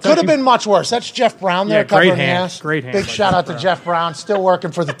 not at all. It's Could have actually- been much worse. That's Jeff Brown there Yeah, great covering the hand. ass. Great hand Big by shout Jeff out to Brown. Jeff Brown, still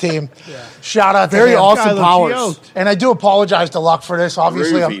working for the team. Shout out to Very him. Guy Austin looks Powers. yoked. And I do apologize to Luck for this.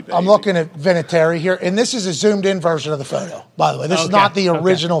 Obviously, Groovy, I'm baby. looking at Vinatieri here, and this is a zoomed-in version of the photo. By the way, this is Okay. not the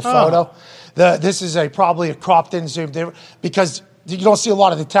original photo. This is probably a cropped-in, zoomed-in because you don't see a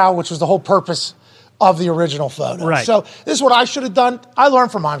lot of the towel, which was the whole purpose of the original photo. Right. So this is what I should have done. I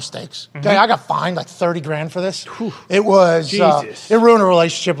learned from my mistakes. Okay, I got fined like $30,000 for this. It was Jesus. it ruined a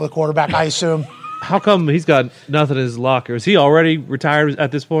relationship with the quarterback, I assume. How come he's got nothing in his locker? Is he already retired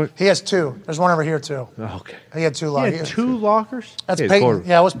at this point? He has 2. There's one over here too. Oh, okay. He had 2 He lockers. had 2 lockers. That's Yeah, Peyton. quarterback.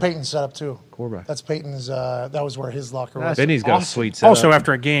 Yeah, it was Peyton's setup too. Quarterback. That's Peyton's. That was where his locker was. Benny's got a sweet setup. Also,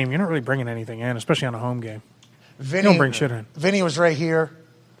 after a game, you're not really bringing anything in, especially on a home game. Vinny, You don't bring shit in. Vinny was right here.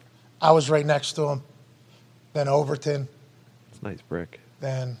 I was right next to him. Then Overton. It's a nice brick.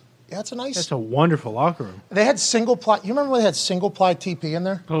 Then it's a nice. That's a wonderful locker room. They had single ply. You remember when they had single ply TP in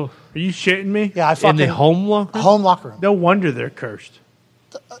there? Oh, are you shitting me? Yeah, I In fucking the home locker? home locker room. No wonder they're cursed.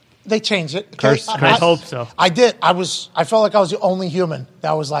 They changed it. Cursed. I hope so. I did. I felt like I was the only human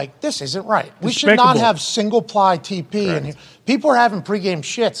that was like, this isn't right. We should not Despicable. have single ply TP in here. People are having pregame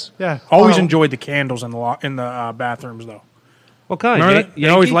shits. Yeah. Always Oh. enjoyed the candles in the bathrooms, though. What kind? Remember that? Yankee? They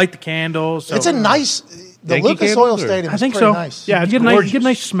always light the candles. So It's a nice. The Yankee Lucas candles, Oil or- Stadium I is think pretty so. nice. Yeah, You it's get gorgeous. a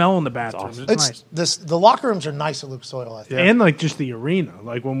nice smell in the bathrooms. It's It's nice. the locker rooms are nice at Lucas Oil. I think. And like just the arena,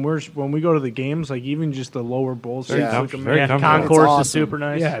 like when we go to the games, like even just the lower bowl seats, Yeah. look Very amazing. comfortable. Concourse awesome. is super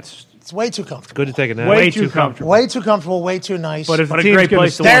nice. Yeah, it's It's way too comfortable. Good to take a nap. way too comfortable. Way too comfortable. Way too nice. But if What the a team's great gonna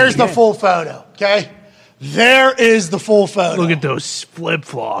place to start- there's the full photo. Okay, there is the full photo. Look at those flip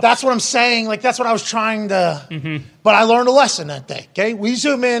flops. That's what I'm saying. Like that's what I was trying to. But I learned a lesson that day. Okay, we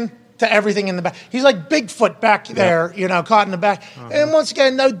zoom in to everything in the back. He's like Bigfoot back there, caught in the back. And once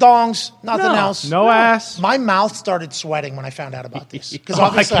again, no dongs, nothing else. no ass. My mouth started sweating when I found out about this because Oh, I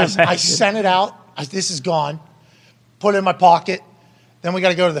obviously can I imagine. sent it out. This is gone. Put it in my pocket. Then we got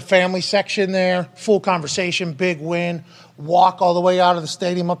to go to the family section there. Full conversation, big win. Walk all the way out of the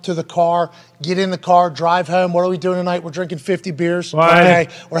stadium up to the car. Get in the car, drive home. What are we doing tonight? We're drinking 50 beers. Right.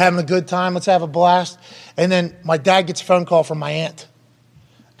 Okay, we're having a good time. Let's have a blast. And then my dad gets a phone call from my aunt.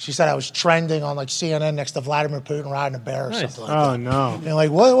 She said I was trending on like CNN next to Vladimir Putin riding a bear or something like that. Oh no. And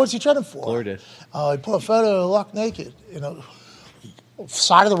like, what's he trending for? Glory did. He put a photo of Luck naked,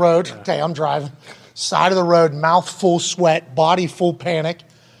 side of the road. Okay, I'm driving. Side of the road, mouth full sweat, body full panic.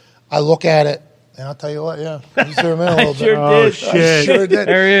 I look at it, and I'll tell you what, yeah, you zoom in a little bit. Sure Oh did. shit. I sure did.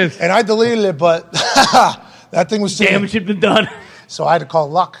 There he is. And I deleted it, but that thing was sitting. Damage had been done. So I had to call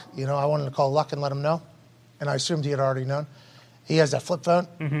Luck. I wanted to call Luck and let him know, and I assumed he had already known. He has that flip phone.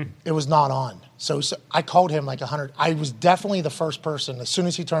 Mm-hmm. It was not on. So I called him like 100. I was definitely the first person, as soon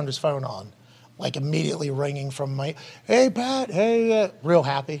as he turned his phone on, like immediately ringing from my, hey, Pat, hey, real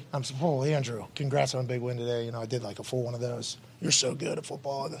happy. I'm saying, oh, Andrew, congrats on a big win today. I did like a full one of those. You're so good at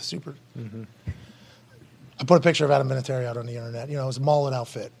football. The super. Mm-hmm. I put a picture of Adam Vinatieri out on the internet. It was a mullet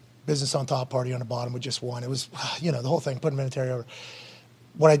outfit. Business on top, party on the bottom with just one. It was, the whole thing, putting Vinatieri over.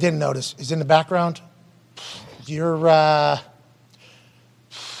 What I didn't notice is in the background, you're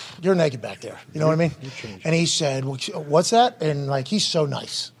naked back there. You know what I mean? And he said, what's that? And like, he's so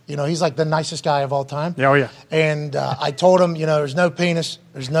nice. He's like the nicest guy of all time. Yeah, oh, yeah. And I told him, there's no penis.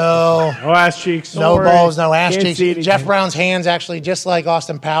 There's no No ass cheeks. no Sorry. balls, no ass Can't cheeks. see it Jeff again. Brown's hands actually, just like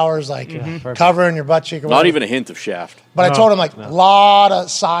Austin Powers, like covering your butt cheek. Or Not whatever. even a hint of shaft. But I told him like a lot of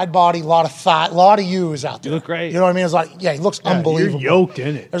side body, a lot of thigh, a lot of you is out there. You look great. You know what I mean? It's like, yeah, he looks unbelievable. You're yoked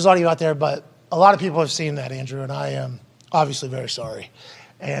in it. There's a lot of you out there, but a lot of people have seen that, Andrew, and I am obviously very sorry.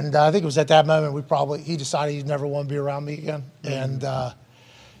 And I think it was at that moment he decided he'd never want to be around me again. And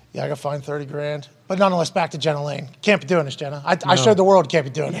I got fined $30,000. But nonetheless, back to Jenna Lane. Can't be doing this, Jenna. I showed the world can't be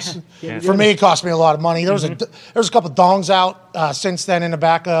doing this. For me, it cost me a lot of money. There was a couple dongs out since then in the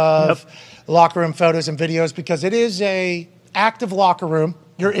back of locker room photos and videos because it is a active locker room.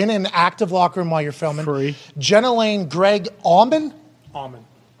 You're in an active locker room while you're filming. Free. Jenna Lane, Greg Allman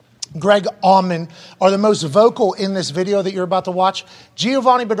are the most vocal in this video that you're about to watch.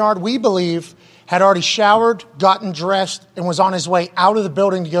 Giovanni Bernard, we believe, had already showered, gotten dressed, and was on his way out of the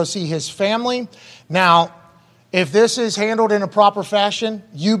building to go see his family. Now, if this is handled in a proper fashion,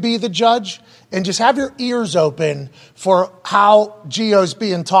 you be the judge, and just have your ears open for how Gio's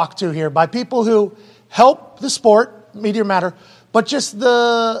being talked to here by people who help the sport, Media Matter, but just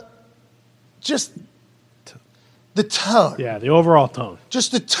the tone. Yeah, the overall tone.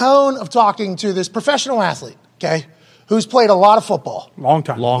 Just the tone of talking to this professional athlete, okay, who's played a lot of football. Long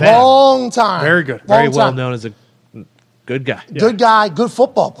time. Long time. Very good. Very Long well time. known as a good guy. Good guy, good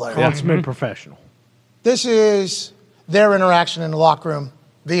football player. Consummate professional. This is their interaction in the locker room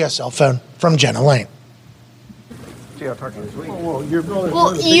via cell phone from Jenna Lane. Well,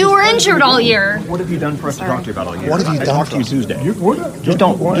 you were injured all year. What have you done for us to talk to you about all year? What have you I done talked for to you us? Tuesday. Just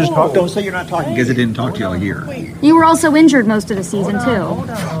don't say you're not talking because I didn't talk to you all year. You were also injured most of the season, too.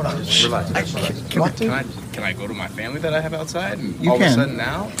 Can I go to my family that I have outside? And You all can. of a sudden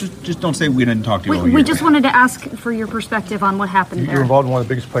now? Just don't say we didn't talk to you all year. We just wanted to ask for your perspective on what happened You're there. involved in one of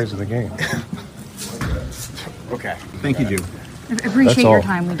the biggest plays of the game. Okay. Thank you, Jew. I appreciate your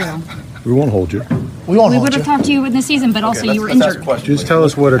time. We do. We won't hold you. We won't We hold would you. have talked to you in the season, but also you were injured. Just tell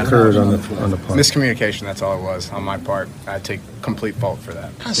us what occurred on the punt. Miscommunication, that's all it was on my part. I take complete fault for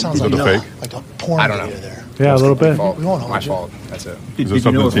that. That sounds Was like it a fake? like a porn I don't know. video there. Yeah, a little bit. Fault. We won't hold My you. fault. That's it. Is this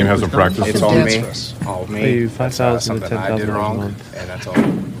something the team hasn't practiced? It's all Dance me. for us. All me. Pay you That's, 5,000 to something I did 10,000 a wrong, month. and that's all.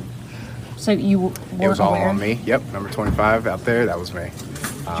 So you It were was all aware. on me. Yep, number 25 out there. That was me.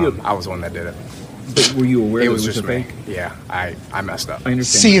 I was the one that did it. But were you aware It that was it was just a me. fake? Yeah, I messed up. I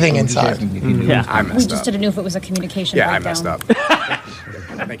understand. Seething I'm just inside. asking if you knew. Yeah. I We messed just up. didn't know if it was a communication Yeah, I breakdown. messed up.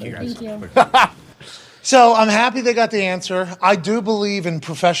 Thank you guys. Thank you. So I'm happy they got the answer. I do believe in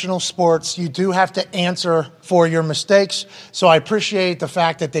professional sports, you do have to answer for your mistakes. So I appreciate the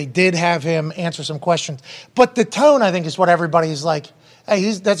fact that they did have him answer some questions. But the tone, I think, is what everybody's like,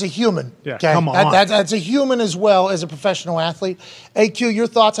 hey, that's a human. Yeah, okay? come on. That's a human as well as a professional athlete. AQ, your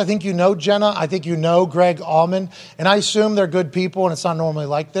thoughts? I think you know Jenna. I think you know Greg Allman. And I assume they're good people, and it's not normally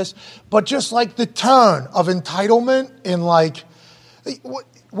like this. But just like the tone of entitlement and like,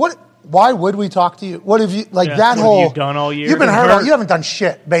 what why would we talk to you? What have you, like Yeah, that what have whole. you done all year? You've been Been hurt. hurt. You haven't done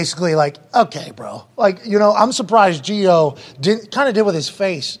shit, basically. Like, okay, bro. Like, you know, I'm surprised Gio did with his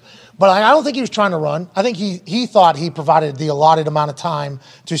face. But I don't think he was trying to run. I think he thought he provided the allotted amount of time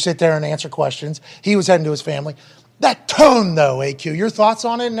to sit there and answer questions. He was heading to his family. That tone, though, AQ, your thoughts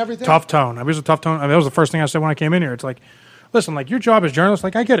on it and everything? Tough tone. It was a tough tone. I mean, that was the first thing I said when I came in here. It's like, listen, like your job as journalists,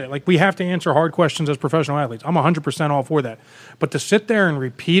 like I get it. Like we have to answer hard questions as professional athletes. I'm 100% all for that. But to sit there and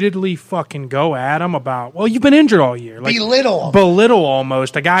repeatedly fucking go at them about, well, you've been injured all year. Like, belittle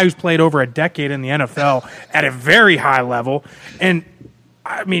almost a guy who's played over a decade in the NFL at a very high level. And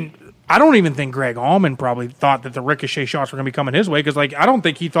I mean, I don't even think Greg Allman probably thought that the ricochet shots were going to be coming his way because, like, I don't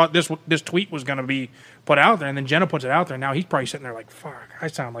think he thought this tweet was going to be put out there. And then Jenna puts it out there. Now he's probably sitting there like, fuck, I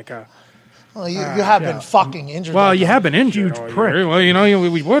sound like a... Well, you have been fucking injured. Well, like you that. have been injured. Huge prick. Well, you know,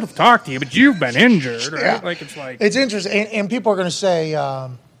 we would have talked to you, but you've been injured, right? Yeah. Like it's like It's interesting, and people are going to say, they're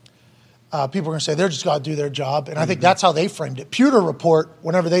just got to do their job, and I think that's how they framed it. Pewter Report,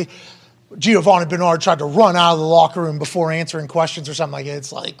 whenever Giovanni Bernard tried to run out of the locker room before answering questions or something like that,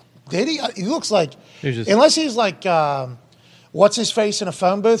 it's like, did he? He looks like, unless he's like, what's his face in a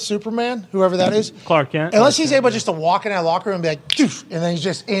phone booth, Superman, whoever that is. Clark Kent. Unless he's able just to walk in that locker room and be like, doof, and then he's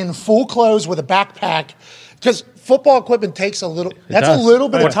just in full clothes with a backpack. Because football equipment takes a little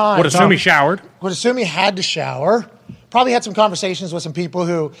bit of time. Would assume he showered. Would assume he had to shower. Probably had some conversations with some people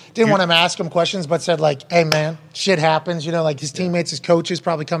who didn't want him to ask him questions, but said like, hey, man, shit happens. You know, like his teammates, his coaches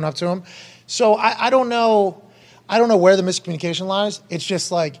probably coming up to him. So I don't know. I don't know where the miscommunication lies. It's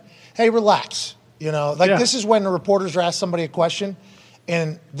just like, hey, relax. You know, like this is when the reporters are asked somebody a question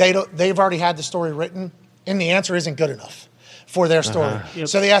and they've already had the story written and the answer isn't good enough for their story.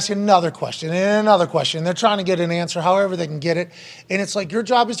 So they ask another question and another question. They're trying to get an answer however they can get it. And it's like your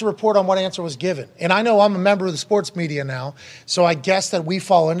job is to report on what answer was given. And I know I'm a member of the sports media now, so I guess that we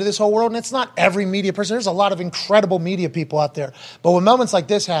fall into this whole world. And it's not every media person. There's a lot of incredible media people out there. But when moments like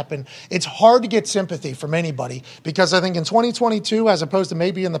this happen, it's hard to get sympathy from anybody because I think in 2022, as opposed to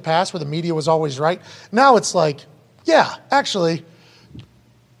maybe in the past where the media was always right, now it's like, yeah, actually,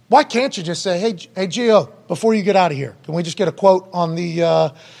 why can't you just say, hey, Gio, before you get out of here, can we just get a quote on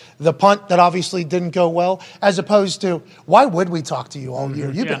the punt that obviously didn't go well, as opposed to, why would we talk to you all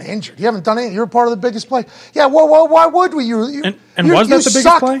year? You've been injured. You haven't done anything. You're part of the biggest play. Yeah, well, why would we? And was that the biggest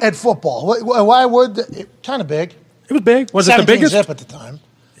suck play? at football. Why would kind of big. It was big. Was it the biggest? Zip at the time.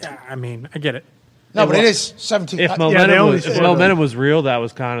 Yeah, I mean, I get it. No, but it is 17. If momentum was real, that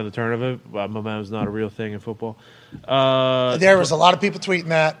was kind of the turn of it. Momentum's not a real thing in football. There was a lot of people tweeting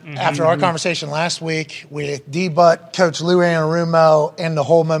that after our conversation last week with D-Butt, Coach Lou Anarumo, and the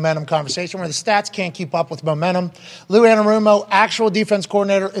whole momentum conversation where the stats can't keep up with momentum. Lou Anarumo, actual defense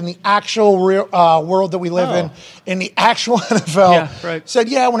coordinator in the actual real, world that we live in the actual NFL, said,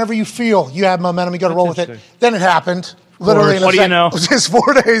 whenever you feel you have momentum, you got to roll with it. Then it happened. Literally, in what do you know? It was just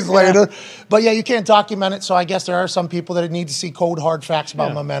 4 days later. But, you can't document it, so I guess there are some people that need to see cold, hard facts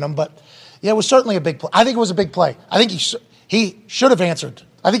about momentum. But, it was certainly a big play. I think it was a big play. I think he should have answered.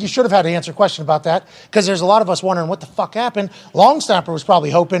 I think he should have had to answer a question about that because there's a lot of us wondering what the fuck happened. Long snapper was probably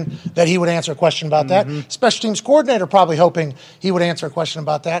hoping that he would answer a question about that. Special teams coordinator probably hoping he would answer a question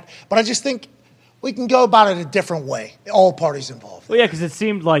about that. But I just think we can go about it a different way, all parties involved. Well, yeah, because it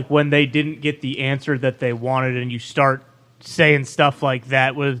seemed like when they didn't get the answer that they wanted and you start saying stuff like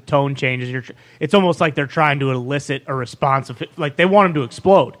that with tone changes, it's almost like they're trying to elicit a response of it. Like they want him to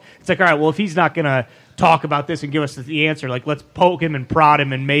explode. It's like, all right, well, if he's not going to talk about this and give us the answer, like let's poke him and prod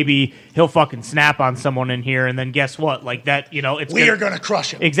him and maybe he'll fucking snap on someone in here and then guess what? Like that, we are going to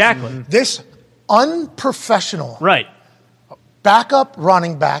crush him. Exactly. This unprofessional. Right. backup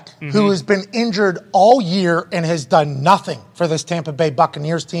running back who has been injured all year and has done nothing for this Tampa Bay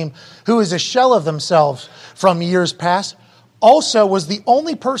Buccaneers team, who is a shell of themselves from years past, also was the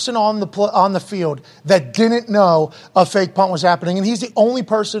only person on the field that didn't know a fake punt was happening, and he's the only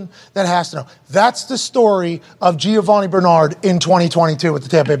person that has to know. That's the story of Giovanni Bernard in 2022 with the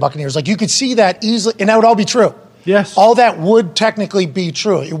Tampa Bay Buccaneers. Like, you could see that easily, and that would all be true. Yes. All that would technically be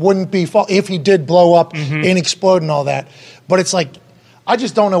true. It wouldn't be if he did blow up and explode and all that. But it's like, I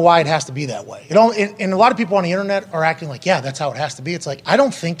just don't know why it has to be that way. And a lot of people on the internet are acting like, yeah, that's how it has to be. It's like, I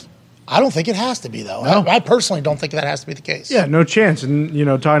don't think it has to be, though. No. I personally don't think that has to be the case. Yeah, no chance. And,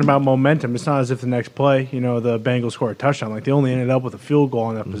 talking about momentum, it's not as if the next play, the Bengals score a touchdown. Like, they only ended up with a field goal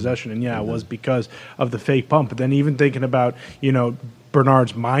on that possession. And, it was because of the fake pump. But then even thinking about,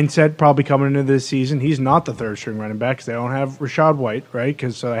 Bernard's mindset probably coming into this season, he's not the third-string running back because they don't have Rachaad White, right,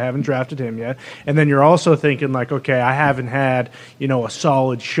 because I haven't drafted him yet. And then you're also thinking, like, okay, I haven't had, a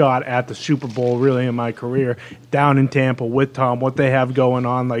solid shot at the Super Bowl really in my career down in Tampa with Tom, what they have going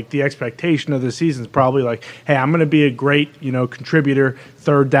on. Like, the expectation of the season is probably like, hey, I'm going to be a great, contributor,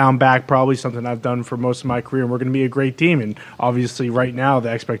 third down back, probably something I've done for most of my career, and we're going to be a great team. And obviously right now the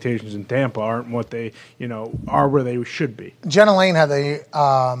expectations in Tampa aren't what they, are where they should be. Jenna Lane had the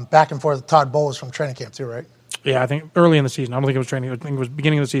back and forth with Todd Bowles from training camp too, right? Yeah, I think early in the season. I don't think it was training. I think it was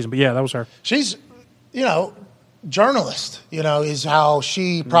beginning of the season. But yeah, that was her. She's, journalist, is how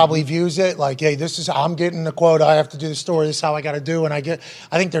she probably views it. Like, hey, I'm getting the quote. I have to do the story. This is how I got to do. And I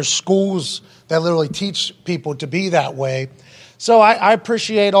think there's schools that literally teach people to be that way. So I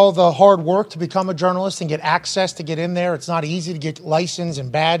appreciate all the hard work to become a journalist and get access to get in there. It's not easy to get licensed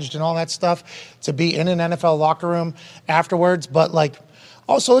and badged and all that stuff to be in an NFL locker room afterwards. But, like,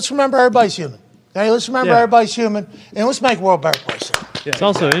 also let's remember everybody's human. Okay, let's remember everybody's human, and let's make the world a better place. Yeah, it's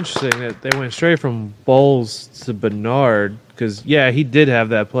also interesting that they went straight from Bowles to Bernard because, he did have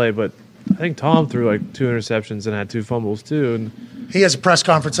that play, but I think Tom threw like 2 interceptions and had 2 fumbles too. And he has a press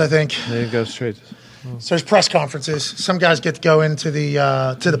conference, I think. They didn't go straight. So there's press conferences. Some guys get to go into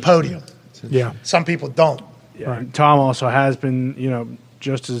the podium. Yeah. Some people don't. Yeah. Right. Tom also has been,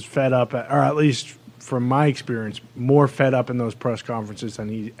 just as fed up, or at least from my experience, more fed up in those press conferences than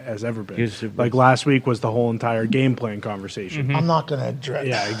he has ever been. Like last week was the whole entire game plan conversation. I'm not going to address.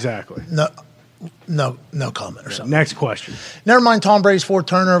 Yeah, exactly. No comment or something. Next question. Never mind Tom Brady's 4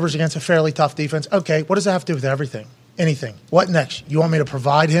 turnovers against a fairly tough defense. Okay, what does that have to do with everything? Anything. What next? You want me to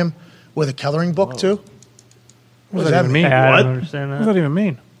provide him with a coloring book too? What does that even mean? I don't understand that. What does that even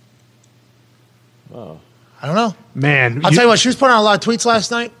mean? I don't know. Man. I'll tell you what, she was putting out a lot of tweets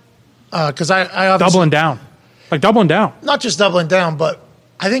last night. Because I obviously doubling down, not just doubling down, but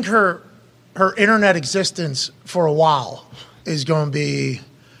I think her internet existence for a while is going to be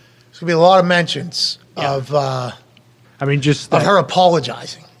a lot of mentions of her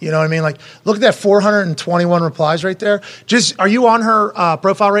apologizing. You know what I mean? Like, look at that 421 replies right there. Are you on her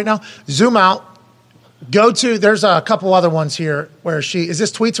profile right now? Zoom out. Go to. There's a couple other ones here where is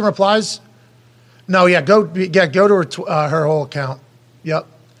this tweets and replies? No, go to her whole account. Yep.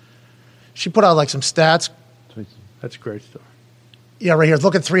 She put out like some stats. That's a great stuff. Yeah, right here.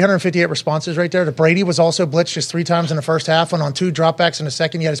 Look at 358 responses right there. The Brady was also blitzed just 3 times in the first half, went on 2 dropbacks in the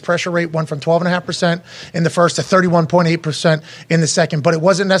second. Yet his pressure rate went from 12.5% in the first to 31.8% in the second. But it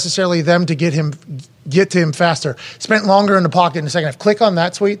wasn't necessarily them to get to him faster. Spent longer in the pocket in the second half. Click on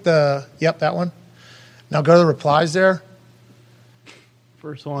that tweet. That one. Now go to the replies there.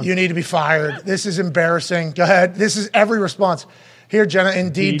 First one. You need to be fired. This is embarrassing. Go ahead. This is every response. Here, Jenna,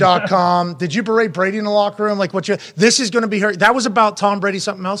 Indeed.com. Did you berate Brady in the locker room? This is going to be her. That was about Tom Brady,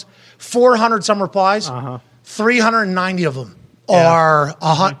 something else. 400 some replies. 390 of them are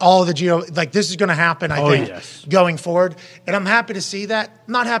all the this is going to happen, I think, going forward. And I'm happy to see that.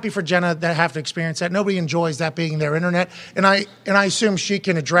 I'm not happy for Jenna that have to experience that. Nobody enjoys that being their internet. And I assume she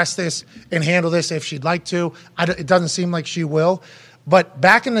can address this and handle this if she'd like to. It doesn't seem like she will. But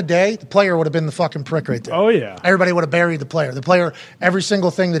back in the day, the player would have been the fucking prick right there. Oh, yeah. Everybody would have buried the player. The player, every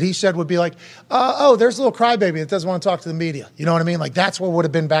single thing that he said would be like, there's a little crybaby that doesn't want to talk to the media. You know what I mean? Like, that's what would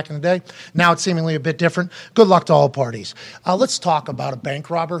have been back in the day. Now it's seemingly a bit different. Good luck to all parties. Let's talk about a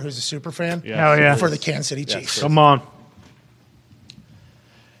bank robber who's a super fan for the Kansas City Chiefs. Come on.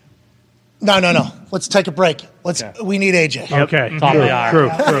 No. Let's take a break. We need AJ. Okay. True.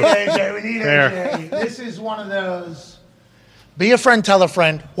 We need AJ. This is one of those... Be a friend, tell a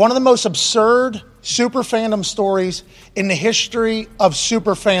friend. One of the most absurd super fandom stories in the history of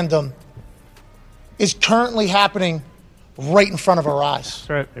super fandom is currently happening right in front of our eyes. That's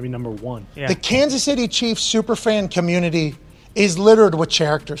right. Maybe number 1. Yeah. The Kansas City Chiefs super fan community is littered with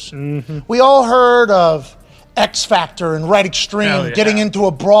characters. Mm-hmm. We all heard of X Factor and Red Extreme, getting into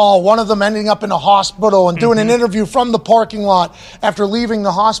a brawl, one of them ending up in a hospital and doing an interview from the parking lot after leaving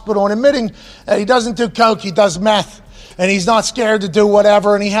the hospital and admitting that he doesn't do coke, he does meth. And he's not scared to do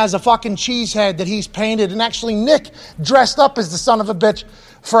whatever, and he has a fucking cheese head that he's painted. And actually, Nick dressed up as the son of a bitch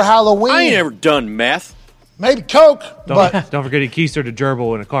for Halloween. I ain't ever done meth. Maybe coke, but Don't forget he keistered a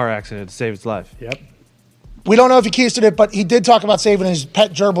gerbil in a car accident to save his life. Yep. we don't know if he keistered it, but he did talk about saving his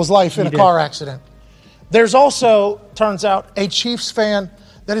pet gerbil's life in a car accident. There's also, turns out, a Chiefs fan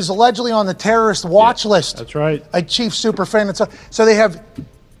that is allegedly on the terrorist watch list. That's right. A Chiefs super fan. So they have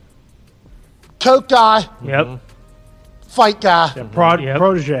coke guy, fight guy,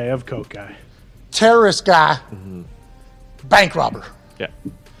 protege of coke guy, terrorist guy, bank robber. Yeah.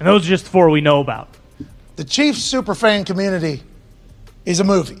 And those are just 4 we know about. The Chiefs superfan community is a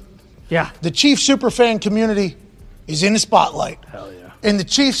movie. Yeah. The Chiefs superfan community is in the spotlight. Hell yeah. And the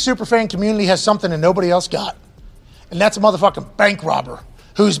Chiefs superfan community has something that nobody else got. And that's a motherfucking bank robber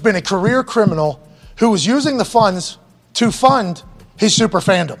who's been a career criminal who was using the funds to fund his super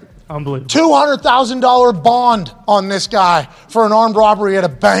fandom. Unbelievable. $200,000 bond on this guy for an armed robbery at a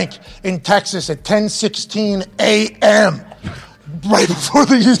bank in Texas at 10:16 a.m. right before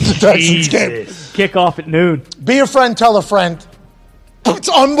the Houston Texans game. Kickoff at noon. Be a friend, tell a friend. It's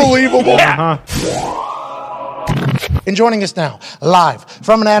unbelievable. And joining us now, live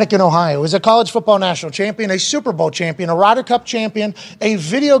from an attic in Ohio, is a college football national champion, a Super Bowl champion, a Ryder Cup champion, a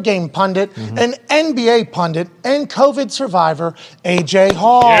video game pundit, an NBA pundit, and COVID survivor, AJ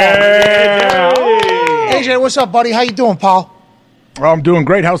Hall. AJ, what's up, buddy? How you doing, pal? Well, I'm doing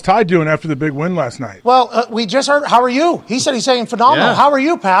great. How's Ty doing after the big win last night? Well, we just heard, how are you? He said he's saying phenomenal. Yeah. How are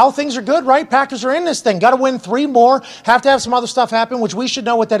you, pal? Things are good, right? Packers are in this thing. Got to win 3 more. Have to have some other stuff happen, which we should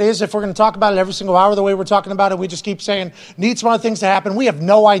know what that is if we're going to talk about it every single hour the way we're talking about it. We just keep saying, need some other things to happen. We have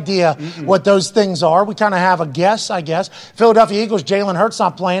no idea what those things are. We kind of have a guess, I guess. Philadelphia Eagles, Jalen Hurts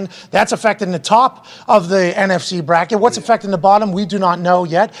not playing. That's affecting the top of the NFC bracket. What's affecting the bottom? We do not know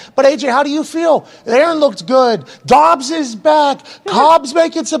yet. But, AJ, how do you feel? Aaron looked good. Dobbs is back. Cobb's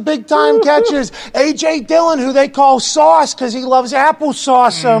making some big-time catches. A.J. Dillon, who they call Sauce because he loves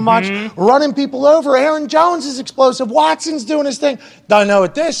applesauce so much, running people over. Aaron Jones is explosive. Watson's doing his thing. Don't know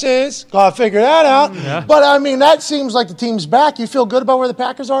what this is. Got to figure that out. But, I mean, that seems like the team's back. You feel good about where the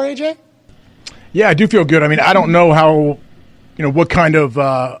Packers are, A.J.? Yeah, I do feel good. I mean, I don't know how, what kind of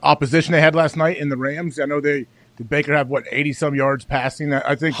opposition they had last night in the Rams. I know did Baker have, 80-some yards passing?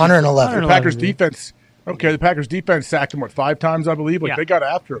 I think 111. The Packers defense. Okay, the Packers defense sacked him, 5 times, I believe? They got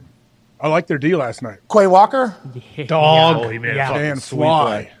after him. I liked their D last night. Quay Walker? Dog. And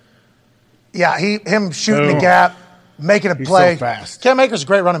fly. Yeah, him shooting the gap, making a He's play. so fast. Cam Akers, a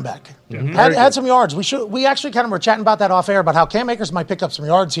great running back. Had some yards. We actually kind of were chatting about that off air about how Cam Akers might pick up some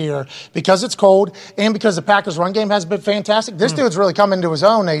yards here because it's cold and because the Packers' run game has been fantastic. This dude's really come into his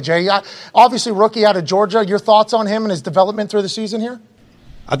own, AJ. Obviously, rookie out of Georgia. Your thoughts on him and his development through the season here?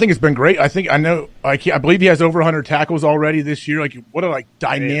 I think it's been great. I believe he has over 100 tackles already this year. What a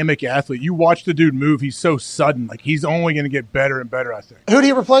dynamic athlete. You watch the dude move. He's so sudden. He's only going to get better and better, I think. Who do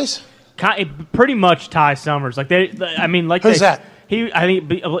you replace? Pretty much Ty Summers. Who's that?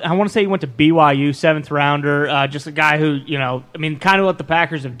 I want to say he went to BYU, 7th rounder. Just a guy who, kind of what the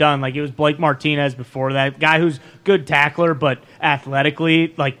Packers have done. It was Blake Martinez before that. Guy who's good tackler, but athletically,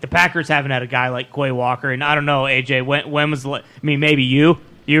 the Packers haven't had a guy like Quay Walker. And I don't know, AJ, when was maybe you?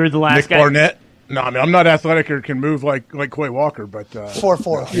 You were the last guy. Nick Barnett. No, I'm not athletic or can move like Quay Walker, but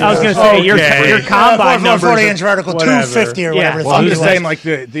 4'4". I was going to say your combine numbers. 40-inch vertical, 250 or whatever. Well, I'm just saying,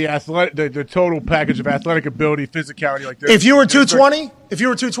 the athletic, the total package of athletic ability, physicality, like this. If you were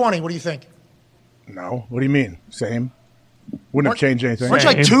 220, what do you think? No, what do you mean? Same. Wouldn't have changed anything. Weren't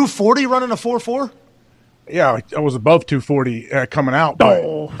you 240 running a 4'4"? Yeah, I was above 240 coming out. But, I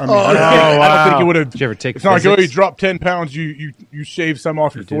don't think you would have. Did you ever take It's not like you drop 10 pounds, you shave some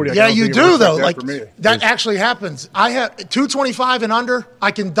off your 40. Yeah, you do though. That actually happens. I have 225 and under,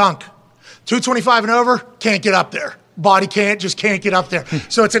 I can dunk. 225 and over, can't get up there. Body can't get up there.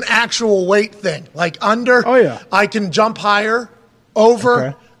 So it's an actual weight thing. Under, I can jump higher.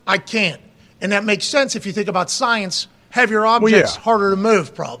 Over, I can't. And that makes sense if you think about science. Heavier objects, harder to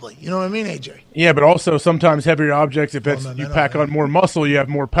move, probably. You know what I mean, AJ? Yeah, but also sometimes heavier objects, if you pack on more muscle, you have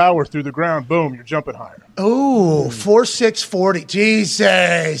more power through the ground. Boom, you're jumping higher. Ooh, 4.640.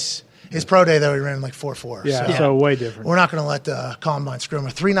 Jesus. His pro day, though, he ran 4.4. Yeah, so way different. We're not going to let the combine screw him.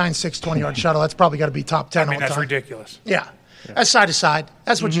 A 3.96 20-yard shuttle, that's probably got to be top 10 all the time. That's ridiculous. Yeah. That's side to side.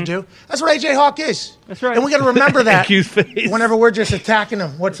 That's what you do. That's what AJ Hawk is. That's right. And we got to remember that Cute face. whenever we're just attacking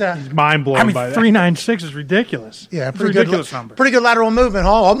him. What's that? Mind blown I mean, by that. 396 is ridiculous. Yeah, It's a pretty ridiculous good. number. Pretty good lateral movement,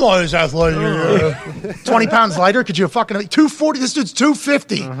 huh? I'm not as athletic. 20 pounds lighter. Could you fucking 240? This dude's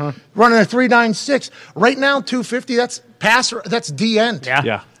 250, running a 396. Right now, 250. That's passer. That's D end.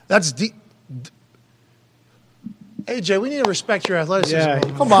 Yeah. That's D. AJ, we need to respect your athleticism. Yeah,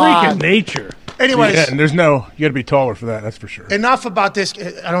 Come freak on. of nature. Anyways, Yeah, and you got to be taller for that. That's for sure. enough about this.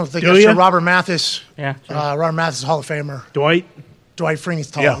 I don't think Do that's ya? true. Robert Mathis. Yeah, true. Robert Mathis is a Hall of Famer. Dwight. Dwight Freeney's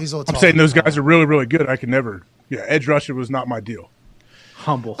tall. Yeah, He's a little I'm tall. saying those guys are really, really good. I could never. Yeah, edge rusher was not my deal.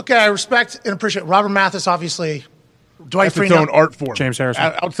 Humble. Okay, I respect and appreciate Robert Mathis, obviously. Dwight That's its own Freeney. art form. James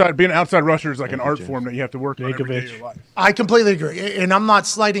Harrison. Being an outside rusher is like an art form that you have to work on every day of your life. I completely agree. And I'm not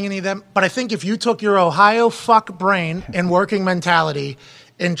slighting any of them, but I think if you took your Ohio fuck brain and working mentality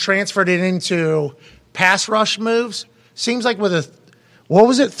and transferred it into pass rush moves, seems like with a, what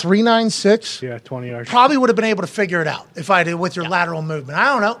was it, 396? Yeah, 20 yards. Probably would have been able to figure it out if I did with your lateral movement. I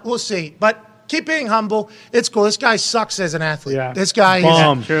don't know. We'll see. But keep being humble. It's cool. This guy sucks as an athlete. Yeah. This guy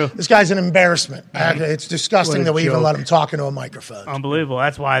Bum. is True. This guy's an embarrassment. It's disgusting What a that we even joke. let him talk into a microphone. Unbelievable.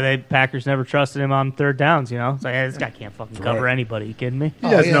 That's why Packers never trusted him on third downs. You know, it's like, hey, this guy can't fucking cover anybody. You kidding me? He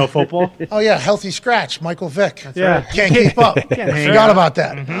doesn't yeah. know football. Oh, yeah, healthy scratch, Michael Vick. Yeah. Can't keep up. Forgot about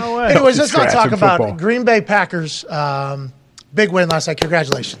that. No way. Anyways, let's not Scratch talk in about football. Green Bay Packers. Big win last night.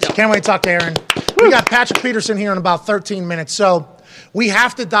 Congratulations. Can't wait to talk to Aaron. We got Patrick Peterson here in about 13 minutes. So we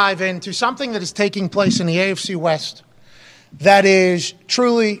have to dive into something that is taking place in the AFC West that is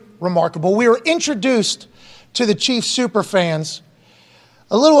truly remarkable. We were introduced to the Chiefs superfans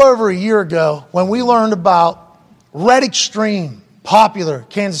a little over a year ago when we learned about Red Extreme, popular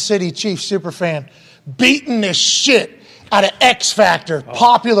Kansas City Chiefs superfan, beating the shit out of X Factor,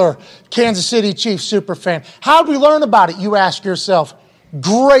 popular Kansas City Chiefs superfan. How did we learn about it, you ask yourself?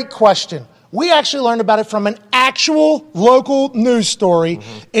 Great question. We actually learned about it from an actual local news story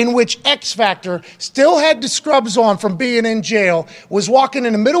in which X Factor still had the scrubs on from being in jail, was walking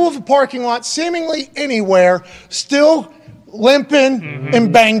in the middle of a parking lot, seemingly anywhere, still limping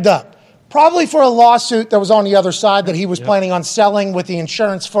and banged up. Probably for a lawsuit that was on the other side that he was planning on selling with the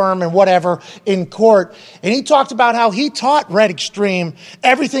insurance firm and whatever in court. And he talked about how he taught Red Extreme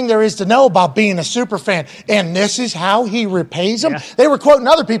everything there is to know about being a super fan. And this is how he repays them. They were quoting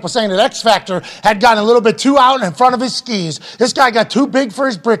other people saying that X Factor had gotten a little bit too out in front of his skis. This guy got too big for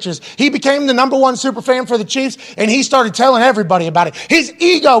his britches. He became the number one super fan for the Chiefs, and he started telling everybody about it. His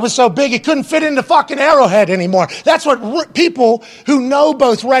ego was so big it couldn't fit into fucking Arrowhead anymore. That's what people who know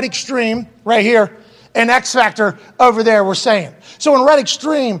both Red Extreme right here and X Factor over there were saying. So when Red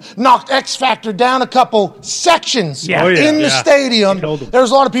Extreme knocked X Factor down a couple sections in the stadium, there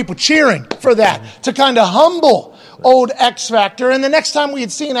was a lot of people cheering for that to kind of humble old X Factor. And the next time we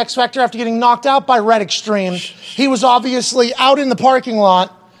had seen X Factor after getting knocked out by Red Extreme, he was obviously out in the parking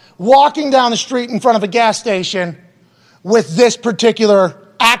lot, walking down the street in front of a gas station with this particular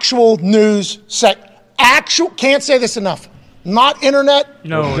actual news can't say this enough. Not internet.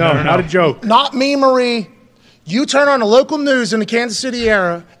 No, not a joke. Not memery. You turn on the local news in the Kansas City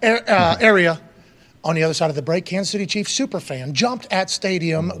area. On the other side of the break, Kansas City Chiefs superfan jumped at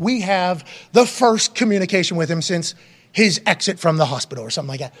stadium. We have the first communication with him since his exit from the hospital or something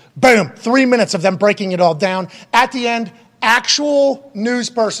like that. Boom. 3 minutes of them breaking it all down. At the end, actual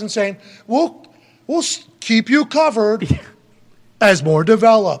news person saying, we'll keep you covered as more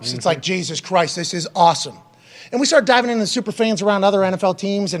develops. It's like, Jesus Christ, this is awesome. And we start diving into the super fans around other NFL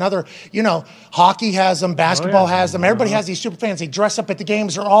teams and other, hockey has them, basketball has them. Everybody has these super fans. They dress up at the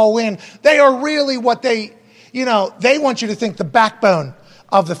games. They're all in. They are really what they want you to think the backbone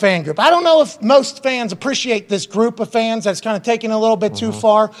of the fan group. I don't know if most fans appreciate this group of fans that's kind of taken a little bit too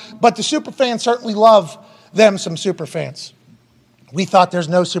far, but the super fans certainly love them some super fans. We thought there's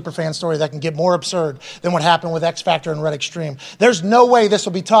no superfan story that can get more absurd than what happened with X Factor and Red Extreme. There's no way this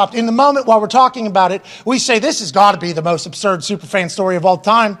will be topped. In the moment while we're talking about it, we say this has got to be the most absurd superfan story of all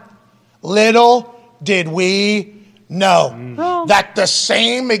time. Little did we know that the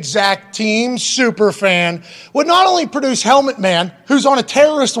same exact team superfan would not only produce Helmet Man, who's on a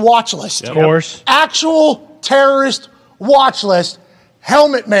terrorist watch list. Of course. Actual terrorist watch list.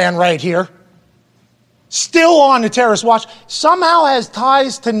 Helmet Man right here. Still on the terrorist watch, somehow has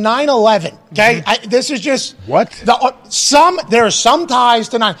ties to 9/11. Okay, this is just what there are some ties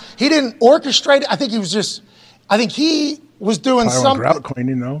to 9. He didn't orchestrate it. I think he was doing something. Grout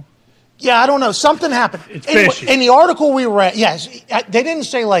cleaning, though. Yeah, I don't know. Something happened. Anyway, in the article we read, yes, they didn't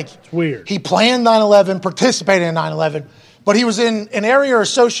say like it's weird. He planned 9/11, participated in 9/11. but he was in an area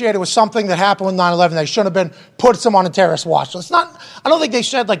associated with something that happened with 9/11. They shouldn't have been puts him on a terrorist watch. So it's not. I don't think they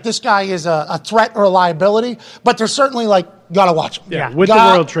said like this guy is a threat or a liability, but they're certainly like gotta watch him. Yeah, with the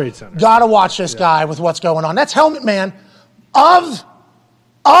World Trade Center. Gotta watch this guy with what's going on. That's Helmet Man of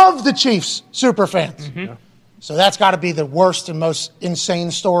the Chiefs super fans. Yeah. So that's got to be the worst and most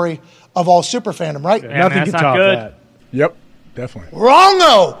insane story of all super fandom, right? Yeah, nothing can top that. Yep, definitely.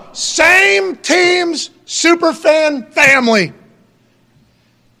 Wrong-o. Same team's super fan family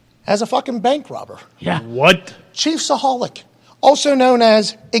as a fucking bank robber. Yeah. What? Chiefsaholic, also known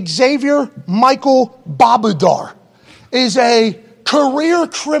as Xavier Michael Babudar, is a career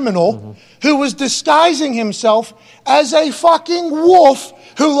criminal who was disguising himself as a fucking wolf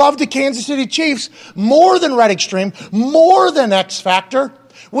who loved the Kansas City Chiefs more than Red Extreme, more than X Factor,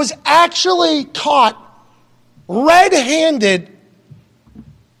 was actually caught red-handed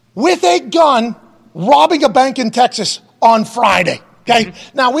with a gun robbing a bank in Texas on Friday. Okay.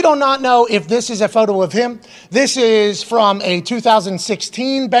 Now, we do not know if this is a photo of him. This is from a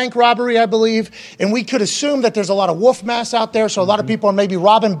 2016 bank robbery, I believe. And we could assume that there's a lot of wolf masks out there. So a lot of people are maybe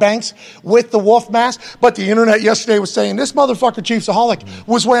robbing banks with the wolf mask. But the internet yesterday was saying this motherfucker Chiefsaholic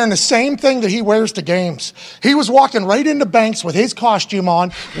was wearing the same thing that he wears to games. He was walking right into banks with his costume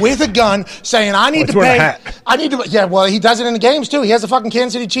on, with a gun, saying, I need to pay. I need to. Yeah, well, he does it in the games too. He has a fucking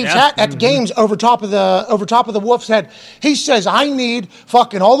Kansas City Chiefs hat at the games over top of the wolf's head. He says, I need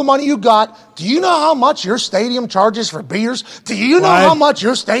fucking all the money you got. Do you know how much your stadium charges for beers? Do you know how much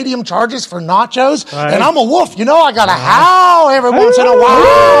your stadium charges for nachos? And I'm a wolf. You know I got to howl every once in a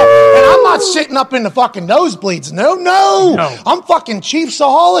while. And I'm not sitting up in the fucking nosebleeds. No. I'm fucking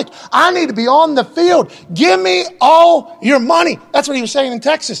Chiefsaholic. I need to be on the field. Give me all your money. That's what he was saying in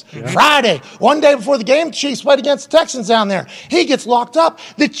Texas. Friday, one day before the game, the Chiefs played against the Texans down there. He gets locked up.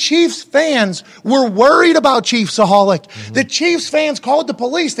 The Chiefs fans were worried about Chiefsaholic. The Chiefs fans called the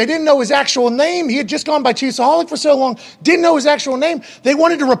police. They didn't know his actual name. He had just gone by Chiefsaholic for so long. Didn't know his actual name. They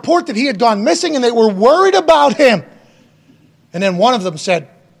wanted to report that he had gone missing, and they were worried about him. And then one of them said,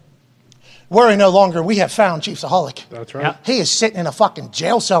 worry no longer. We have found Chiefsaholic. That's right. He is sitting in a fucking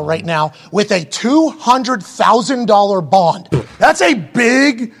jail cell right now with a $200,000 bond. That's a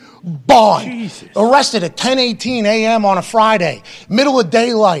big bond. Jesus. Arrested at 10:18 a.m. on a Friday, middle of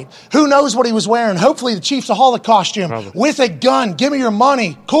daylight. Who knows what he was wearing? Hopefully the Chiefsaholic costume with a gun. Give me your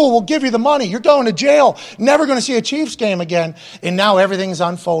money. Cool, we'll give you the money. You're going to jail. Never going to see a Chiefs game again. And now everything's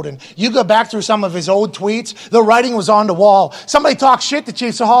unfolding. You go back through some of his old tweets. The writing was on the wall. Somebody talked shit to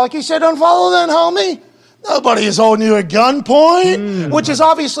Chiefsaholic. He said, unfollow then, homie. Nobody is holding you at gunpoint, which is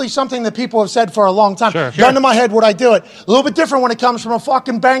obviously something that people have said for a long time. Gun to my head, would I do it? A little bit different when it comes from a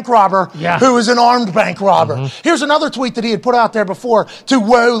fucking bank robber who is an armed bank robber. Here's another tweet that he had put out there before to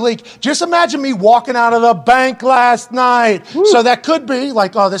Woe Leak. Just imagine me walking out of the bank last night. So that could be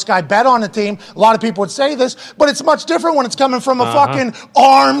like, oh, this guy bet on the team. A lot of people would say this, but it's much different when it's coming from a fucking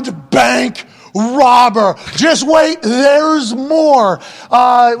armed bank robber. Just wait, there's more.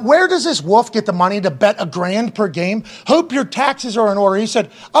 Where does this wolf get the money to bet $1,000 per game? Hope your taxes are in order. He said,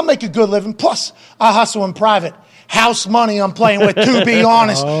 I'll make a good living. Plus, I hustle in private. House money I'm playing with, to be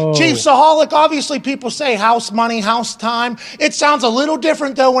honest. Chiefsaholic, obviously people say house money, house time. It sounds a little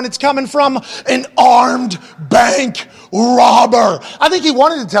different, though, when it's coming from an armed bank robber. I think he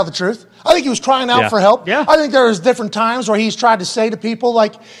wanted to tell the truth. I think he was crying out for help. I think there was different times where he's tried to say to people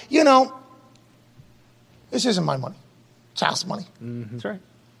like, you know, this isn't my money. It's house money. That's right.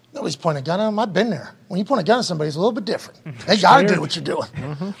 Nobody's pointing a gun at him. I've been there. When you point a gun at somebody, it's a little bit different. They got to do what you're doing.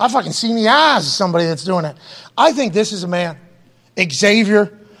 I fucking seen the eyes of somebody that's doing it. I think this is a man,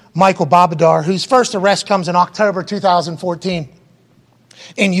 Xavier Michael Babudar, whose first arrest comes in October 2014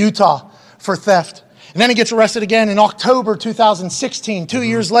 in Utah for theft. And then he gets arrested again in October 2016, 2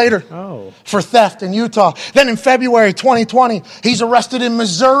 years later, for theft in Utah. Then in February 2020, he's arrested in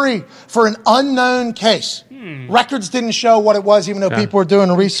Missouri for an unknown case. Records didn't show what it was, even though people were doing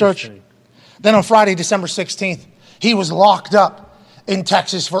the research. Then on Friday, December 16th, he was locked up in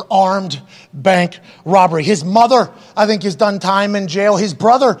Texas for armed bank robbery. His mother, I think, has done time in jail. His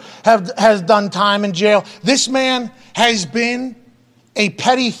brother has done time in jail. This man has been a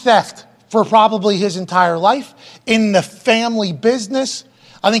petty theft for probably his entire life in the family business.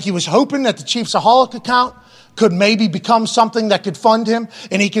 I think he was hoping that the Chiefsaholic account could maybe become something that could fund him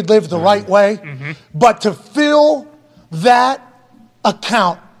and he could live the right way. But to fill that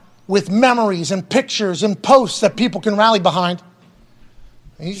account with memories and pictures and posts that people can rally behind,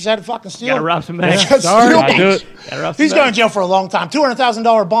 He just had to fucking steal. Got to them. rob some banks. He's going to jail for a long time.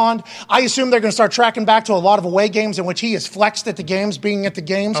 $200,000 bond. I assume they're going to start tracking back to a lot of away games in which he is flexed at the games, being at the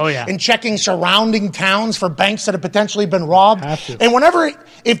games, and checking surrounding towns for banks that have potentially been robbed. And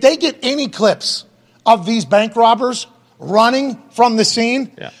if they get any clips of these bank robbers running from the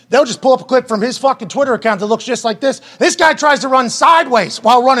scene, they'll just pull up a clip from his fucking Twitter account that looks just like this. This guy tries to run sideways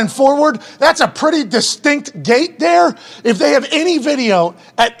while running forward. That's a pretty distinct gait there. If they have any video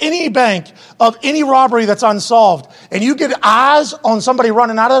at any bank of any robbery that's unsolved, and you get eyes on somebody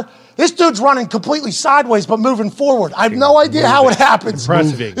running out of this dude's running completely sideways but moving forward. I have no idea how it happens.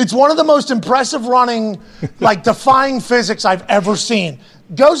 It's one of the most impressive running, defying physics I've ever seen.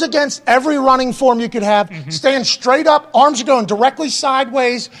 Goes against every running form you could have. Stands straight up, arms are going directly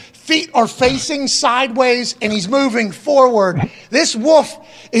sideways, feet are facing sideways, and he's moving forward. This wolf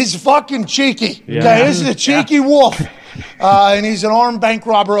is fucking cheeky. Okay, this is a cheeky wolf. And he's an armed bank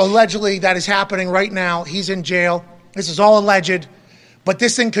robber, allegedly. That is happening right now. He's in jail. This is all alleged. But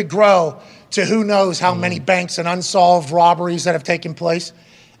this thing could grow to who knows how many banks and unsolved robberies that have taken place.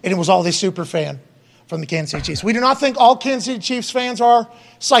 And it was all this super fan from the Kansas City Chiefs. We do not think all Kansas City Chiefs fans are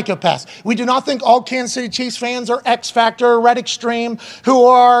psychopaths. We do not think all Kansas City Chiefs fans are X Factor, Red Extreme, who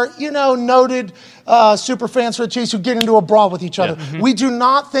are, noted super fans for the Chiefs who get into a brawl with each other. We do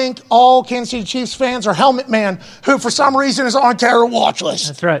not think all Kansas City Chiefs fans are Helmet Man, who for some reason is on terror watch list.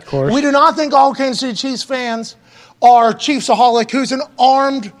 That's right, of course. We do not think all Kansas City Chiefs fans are Chiefsaholic, who's an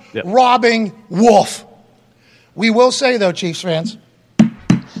armed, robbing wolf. We will say, though, Chiefs fans,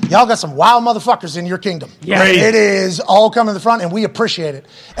 y'all got some wild motherfuckers in your kingdom. Yeah. It is all coming to the front, and we appreciate it.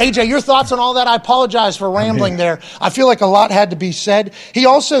 AJ, your thoughts on all that? I apologize for rambling there. I feel like a lot had to be said. He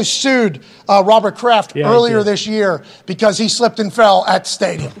also sued Robert Kraft earlier this year because he slipped and fell at the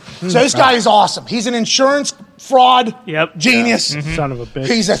stadium. So this guy is awesome. He's an insurance fraud genius. Son of a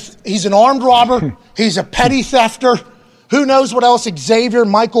bitch. He's an armed robber. He's a petty thefter. Who knows what else Xavier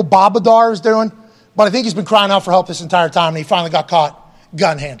Michael Babadar is doing? But I think he's been crying out for help this entire time, and he finally got caught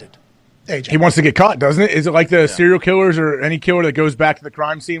gun-handed. AJ. He wants to get caught, doesn't it? Is it like the serial killers or any killer that goes back to the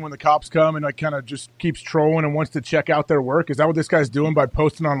crime scene when the cops come and kind of just keeps trolling and wants to check out their work? Is that what this guy's doing by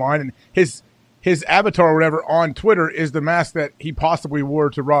posting online? And his avatar or whatever on Twitter is the mask that he possibly wore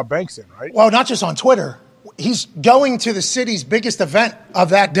to rob banks in, right? Well, not just on Twitter. He's going to the city's biggest event of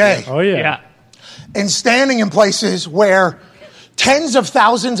that day. Oh, yeah. And standing in places where tens of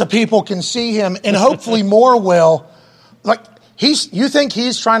thousands of people can see him, and hopefully more will. You think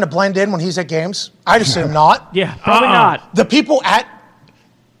he's trying to blend in when he's at games? I'd assume not. Yeah, probably not. The people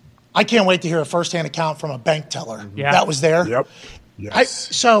I can't wait to hear a firsthand account from a bank teller that was there. Yep.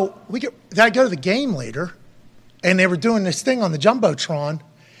 Yes. I go to the game later, and they were doing this thing on the Jumbotron,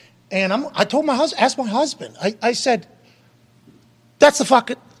 and I told asked my husband, I said, that's the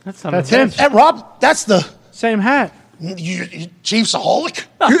fucking... That's him. Rob, that's the... Same hat. Chiefsaholic?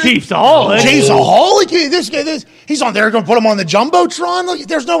 Chiefsaholic. Chiefsaholic? He's on there going to put him on the Jumbotron?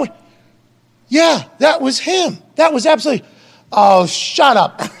 There's no way. Yeah, that was him. That was absolutely... Oh, shut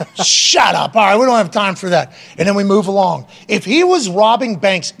up. Shut up. All right, we don't have time for that. And then we move along. If he was robbing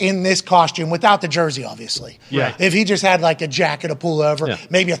banks in this costume, without the jersey, obviously. Yeah. If he just had a jacket, a pullover,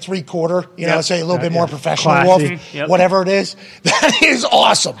 maybe a 3/4, say a little bit more professional wolf, whatever it is, that is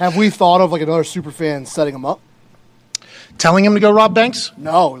awesome. Have we thought of another super fan setting him up? Telling him to go rob banks?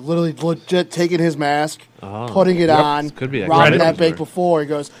 No, literally legit taking his mask, putting it on, could be robbing that bank before. He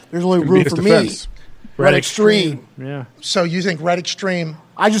goes, there's only room for me. Red Extreme. Yeah. So you think Red Extreme?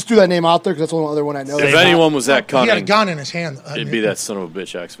 I just threw that name out there because that's the only other one I know. If anyone was that cunning, he had a gun in his hand. It'd be that son of a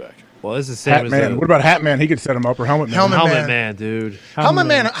bitch X Factor. Well, it's the same Hat as Man. What about Hat Man? He could set him up, or Helmet Man. Helmet Man, dude. Helmet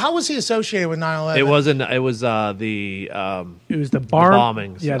Man. How was he associated with 9/11? It wasn't. It was the. It was the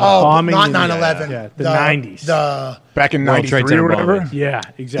bombings. Yeah, the bombings. Not 9/11. Yeah, the 90s. Back in '93 or whatever. Yeah,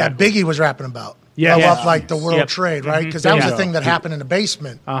 exactly. That Biggie was rapping about. Yeah, up the World Trade, right? Because that was the thing that happened in the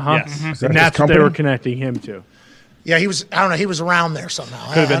basement. Yes. And that's what they were connecting him to. Yeah, he was. I don't know. He was around there somehow.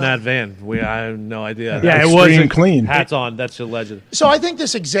 Could have been that van. I have no idea. Yeah, it wasn't clean. Hats on. That's a legend. So I think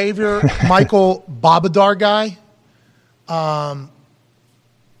this Xavier Michael Babadar guy.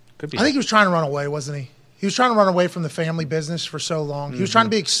 Could be. I think he was trying to run away, wasn't he? He was trying to run away from the family business for so long. He was trying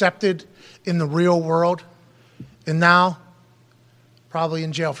to be accepted in the real world, and now probably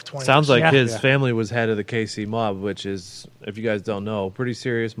in jail for 20 years. Sounds like his family was head of the KC mob, which is, if you guys don't know, pretty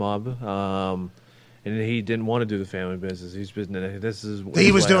serious mob. and he didn't want to do the family business. He's been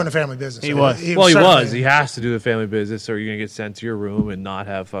he was doing the family business. He was. He was. He has to do the family business, or you're gonna get sent to your room and not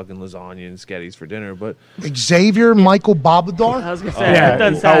have fucking lasagna and sketties for dinner. But Xavier Michael Bobadar. I was gonna say that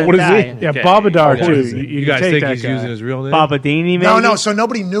doesn't sound what is he? Italian. Yeah, Okay. Bobadar, too. You guys take think that he's guy. using his real name? Babadini, maybe? No, so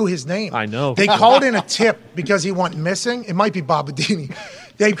nobody knew his name. I know. They called in a tip because he went missing. It might be Babadini.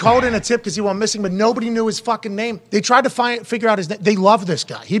 They called in a tip because he went missing, but nobody knew his fucking name. They tried to figure out his name. They love this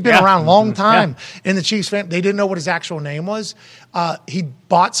guy. He'd been around a long time in the Chiefs family. They didn't know what his actual name was. He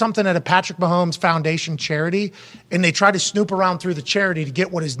bought something at a Patrick Mahomes Foundation charity, and they tried to snoop around through the charity to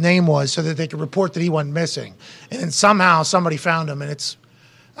get what his name was so that they could report that he went missing. And then somehow somebody found him, and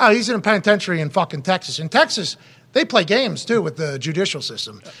he's in a penitentiary in fucking Texas. In Texas, they play games, too, with the judicial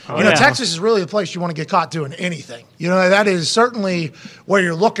system. Texas is really the place you want to get caught doing anything. That is certainly where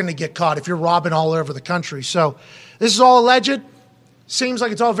you're looking to get caught if you're robbing all over the country. So this is all alleged. Seems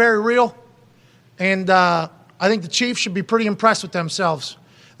like it's all very real. And I think the Chiefs should be pretty impressed with themselves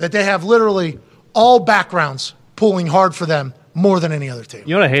that they have literally all backgrounds pulling hard for them more than any other team.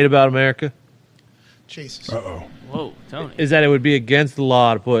 You know what I hate about America? Jesus. Uh-oh. Whoa, Tony. Is that it would be against the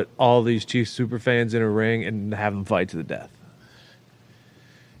law to put all these Chiefs super fans in a ring and have them fight to the death.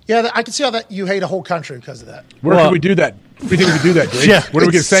 Yeah, I can see how that you hate a whole country because of that. Where can we do that? We think we can do that, Jake? Yeah. Where do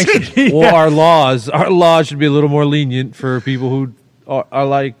we get sanctioned? Well, our laws should be a little more lenient for people who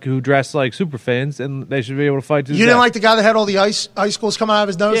who dress like super fans, and they should be able to fight to the You death. didn't like the guy that had all the icicles coming out of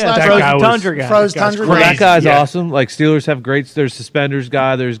his nose Yeah, last that night? guy was- Tundra guy. Froze That guy's Tundra Well, guy? that guy's Yeah. awesome. Like Steelers have greats. There's suspenders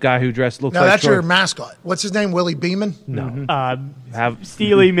guy. There's guy who dressed looks No, like that's your Troy. mascot. What's his name? Willie Beeman? No, Have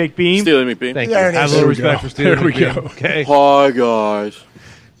Steely McBeam. Steely McBean. thank There you. it Have is. a little There we respect go. for Steely There we McBeam. go. Okay, Hi, guys.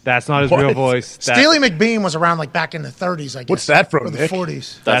 that's not his What? real voice. Steely McBeam was around like back in the 30s, I guess. What's that from, Or the Nick?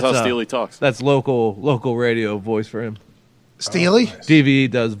 40s. That's how That's, Steely talks. That's local radio voice for him. Steely? DVE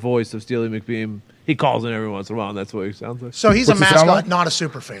does voice of Steely McBeam. He calls in every once in a while, and that's what he sounds like. So he's What's a he sound mascot, like? not a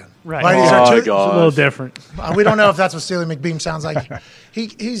super fan. Right. These are Oh, two- God. It's a little different. we don't know if that's what Steely McBeam sounds like.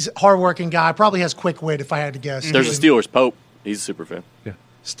 He's a hardworking guy. Probably has quick wit, if I had to guess. There's a Steelers Pope. He's a super fan.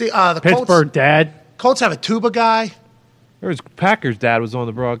 The Pittsburgh dad. Colts have a tuba guy. There was Packers' dad was on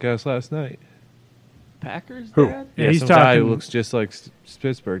the broadcast last night. Packers? Who? Dad? Yeah, he's some guy talking. who looks just like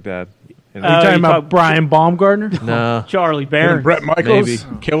Pittsburgh dad. And Are you talking you about talk- Brian Baumgartner? no, Charlie And Barron. Brett Michaels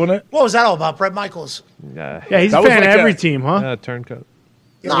Maybe. killing it. What was that all about? Brett Michaels. Yeah, he's a That was fan of like every a- team, huh? turncoat.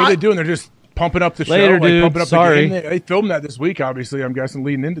 What are they doing? They're just pumping up the Later, show, dude. pumping up Sorry. the game. They filmed that this week, obviously. I'm guessing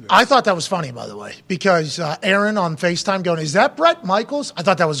leading into this. I thought that was funny, by the way, because Aaron on FaceTime going, "Is that Brett Michaels?" I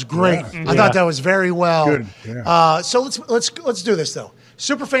thought that was great. I thought that was very well. Good, yeah. So let's do this though.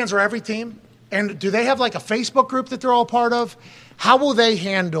 Super fans are every team, and do they have like a Facebook group that they're all part of? How will they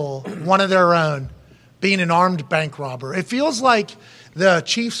handle one of their own being an armed bank robber? It feels like the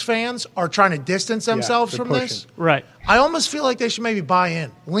Chiefs fans are trying to distance themselves they're from pushing. this. Right. I almost feel like they should maybe buy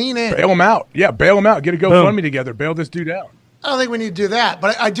in, lean in. Bail him out. Yeah, bail him out. Get a GoFundMe together. Bail this dude out. I don't think we need to do that,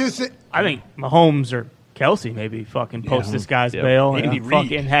 but I do think. I think Mahomes or Kelsey maybe fucking post this guy's bail Andy and Reid.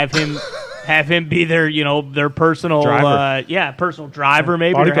 fucking have him be their personal Driver. personal driver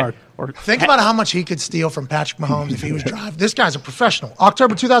maybe Bodyguard. or Think about how much he could steal from Patrick Mahomes if he was driving. This guy's a professional.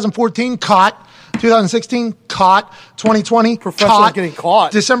 October 2014, caught. 2016, caught. 2020, Professional caught. getting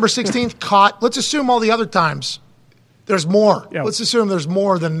caught. December 16th, caught. Let's assume all the other times there's more. Yeah. Let's assume there's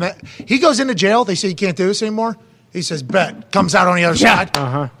more than that. He goes into jail. They say you can't do this anymore. He says, bet. Comes out on the other side.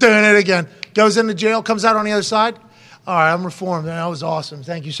 Doing it again. Goes into jail, comes out on the other side. All right, I'm reformed. That was awesome.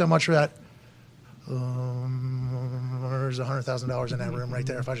 Thank you so much for that. There's $100,000 in that room right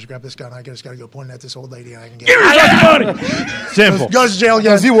there. If I just grab this gun, I just got to go point at this old lady and I can get it. Simple. Goes to jail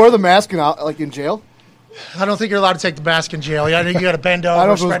again. Does he wear the mask in jail? I don't think you're allowed to take the mask in jail. I think you got to bend over. I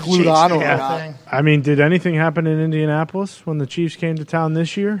don't know spread if it was the glued cheeks, on or yeah, not. thing. I mean, did anything happen in Indianapolis when the Chiefs came to town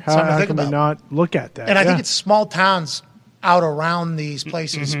this year? How, Something to how think can we about. not look at that? And I think Yeah. it's small towns out around these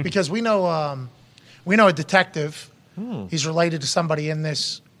places because we know a detective. He's related to somebody in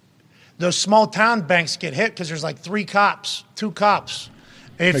this. Those small town banks get hit because there's like two cops.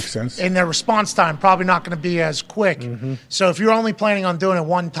 Makes sense. And their response time probably not going to be as quick. So if you're only planning on doing it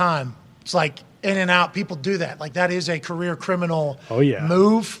one time, it's like in and out. People do that. Like that is a career criminal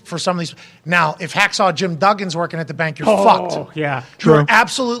move for some of these. Now, if Hacksaw Jim Duggan's working at the bank, you're fucked. Oh, yeah. You're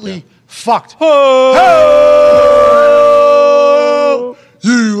absolutely fucked.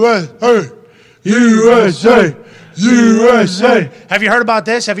 USA! USA! USA! Have you heard about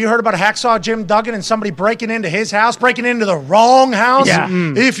this? Have you heard about Hacksaw Jim Duggan and somebody breaking into his house, breaking into the wrong house,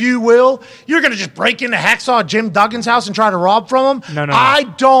 if you will? You're going to just break into Hacksaw Jim Duggan's house and try to rob from him? No. I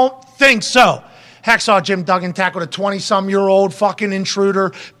don't think so. Hacksaw Jim Duggan tackled a 20-some-year-old fucking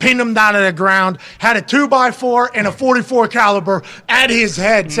intruder, pinned him down to the ground, had a 2x4 and a 44 caliber at his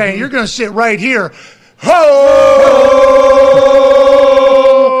head, saying, "You're going to sit right here."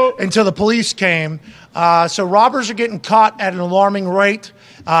 Ho! Until the police came. So robbers are getting caught at an alarming rate.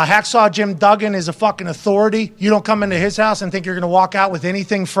 Hacksaw Jim Duggan is a fucking authority. You don't come into his house and think you're going to walk out with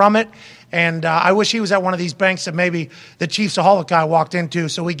anything from it. And I wish he was at one of these banks that maybe the Chiefsaholic guy walked into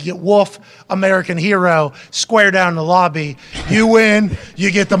so we could get Wolf, American Hero, square down the lobby. You win, you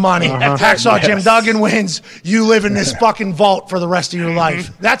get the money. Hacksaw Jim Duggan wins, you live in this fucking vault for the rest of your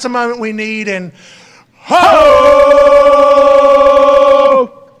life. That's a moment we need, and ho!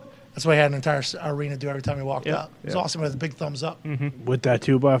 That's what I had an entire arena do every time he walked out. It was awesome with a big thumbs up. With that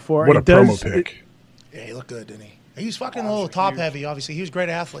 2x4. What a promo pick. Yeah, he looked good, didn't he? He was fucking a little top heavy, obviously. He was a great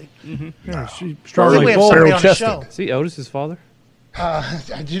athlete. Yeah, Strong like we have somebody on the show. See Otis's father?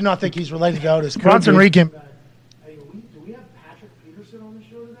 I do not think he's related to Otis. Bronson Regan. Do we have Patrick Peterson on the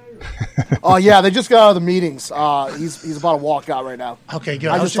show today? Oh, yeah, they just got out of the meetings. He's about to walk out right now. Okay, good.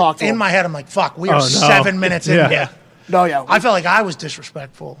 I just talked to in him. my head, I'm like, fuck, we are 7 minutes in. Yeah. No, yeah. I felt like I was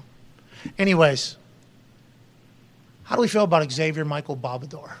disrespectful. Anyways, how do we feel about Xavier Michael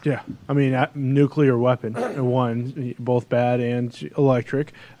Bobador? Yeah, I mean, nuclear weapon, one, both bad and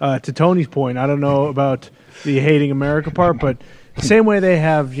electric. To Tony's point, I don't know about the hating America part, but same way they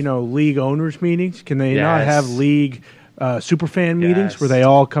have, league owners meetings, can they not have league superfan meetings where they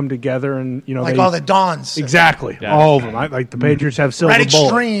all come together and, like all the Dons. Exactly, all of them. Like the Patriots have Silver Red Bullet.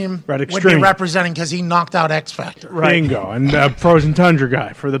 Extreme Red would Extreme. be representing because he knocked out X Factor. Bingo. And Frozen Tundra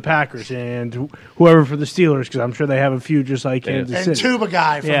guy for the Packers and whoever for the Steelers, because I'm sure they have a few just like Kansas And City. Tuba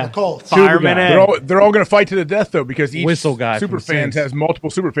guy from the Colts. Fireman. They're all going to fight to the death, though, because each Whistle guy super from the fan Saints. has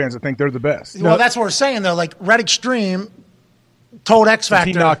multiple super fans that think they're the best. Well, that's what we're saying, though. Like, Red Extreme told X He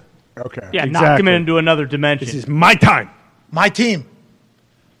Factor, knocked. Okay. Yeah, knock him into another dimension. This is my time. my team.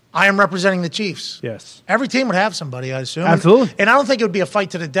 I am representing the Chiefs. Yes. Every team would have somebody, I assume. Absolutely. And I don't think it would be a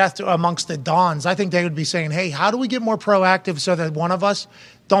fight to the death amongst the Dons. I think they would be saying, hey, how do we get more proactive so that one of us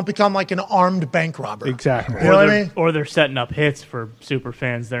don't become like an armed bank robber? Exactly. You know what I mean? Or they're setting up hits for super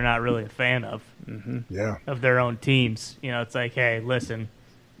fans they're not really a fan of. Yeah. Of their own teams. It's like, hey, listen,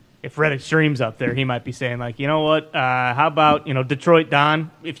 if Red Extreme's up there, he might be saying, like, you know what, how about, Detroit Don,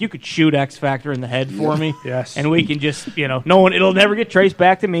 if you could shoot X Factor in the head for me, Yes. and we can just, it'll never get traced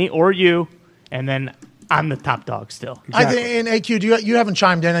back to me or you, and then I'm the top dog still. I think, and AQ, you haven't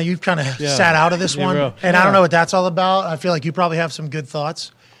chimed in. You've kind of sat out of this one, bro. and I don't know what that's all about. I feel like you probably have some good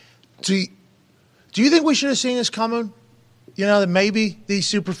thoughts. Do you think we should have seen this coming? That maybe these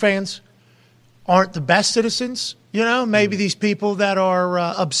super fans aren't the best citizens. Maybe these people that are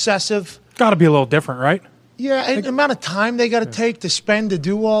obsessive. Got to be a little different, right? Yeah, and the amount of time they got to take to spend to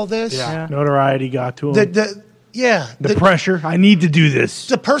do all this. Yeah. Notoriety got to him. The pressure. I need to do this.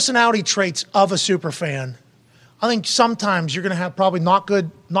 The personality traits of a super fan. I think sometimes you're going to have probably not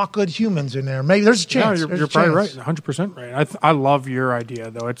good humans in there. Maybe there's a chance. No, you're probably right. 100% right. I love your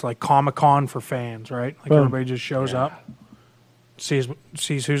idea, though. It's like Comic-Con for fans, right? Like everybody just shows up. Sees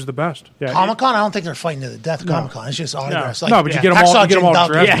who's the best. Yeah. Comic-Con, I don't think they're fighting to the death. Comic-Con, it's just autographs. No, but you get them all. You get them all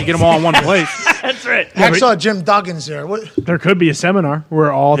dressed. You get them all in one place. That's right. Hacksaw Jim Duggan's there. There could be a seminar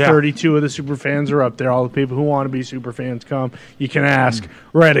where all Yeah. 32 of the super fans are up there. All the people who want to be super fans come. You can ask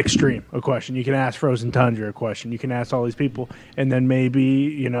Red Extreme a question. You can ask Frozen Tundra a question. You can ask all these people, and then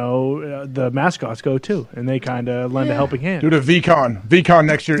maybe the mascots go too, and they kind of lend a helping hand. Do the VCon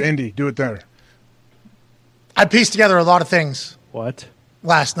next year, Indy. Do it there. I pieced together a lot of things What?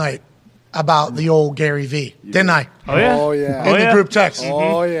 last night about the old Gary V. Didn't I? Oh, yeah? Oh, yeah. In the group text.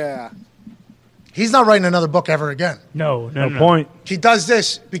 Oh, yeah. He's not writing another book ever again. No Point. He does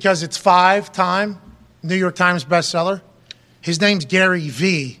this because it's 5-time New York Times bestseller. His name's Gary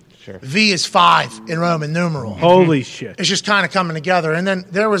V. Sure. V is 5 in Roman numeral. Holy shit. It's just kind of coming together. And then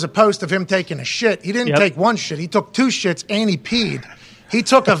there was a post of him taking a shit. He didn't take one shit. He took 2 shits and he peed. He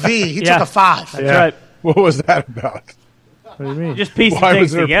took a V. He took a 5. That's right. What was that about? What do you mean? Just piecing Why things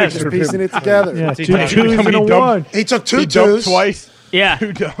was there a together. picture of Piecing him? it together. Yeah, He 2 dumped- twos and a dumped- 1. He took 2 He dumped twos. twice. Yeah.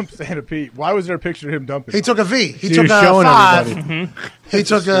 2 dumps and a pee. Why was there a picture of him dumping? He took a V. He He took was a showing 5. everybody. He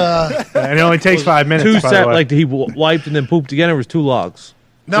took a... And it only takes 5 minutes. Two by the set way. like he wiped and then pooped again. It was 2 logs.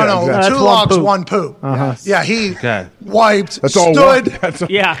 No, Yeah, exactly. 2 That's logs, one 1 poop. Yeah, he Okay. wiped, That's all. stood, That's all.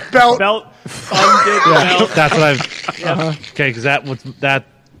 Yeah. Belt. Undid belt. That's what I've. Okay, because that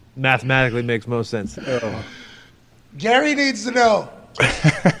mathematically makes most sense. Gary needs to know.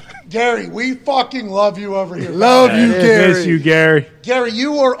 Gary, we fucking love you over here. Love you, Gary. Miss you, Gary. Gary,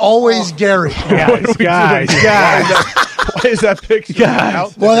 you are always Gary. Guys. Why is that picture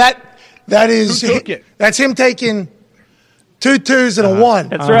out there? Well, That is, Who took it? That's him taking 2 2s and a 1.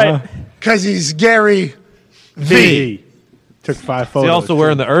 That's right. Because he's Gary V. Took 5 Is photos. he also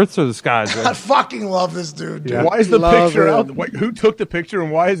wearing the Earths or the skies? I fucking love this dude. Yeah. Why is the Love picture him. out? Who took the picture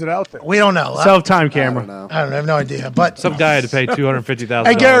and why is it out there? We don't know. Self-time camera. I have no idea. But Some guy had to pay $250,000.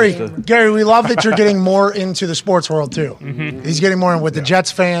 hey, Gary, we love that you're getting more into the sports world too. He's getting more in with the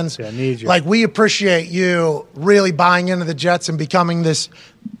Jets fans. Yeah, need you. Like, we appreciate you really buying into the Jets and becoming this,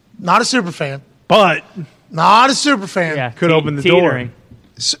 not a super fan, But not a super fan. Yeah, could open the door. teetering.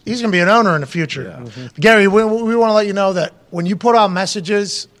 He's going to be an owner in the future. Gary, we want to let you know that when you put out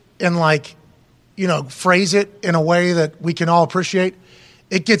messages and, like, you know, phrase it in a way that we can all appreciate,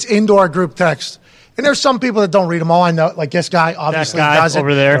 it gets into our group text. And there's some people that don't read them all. I know, like this guy obviously guy doesn't.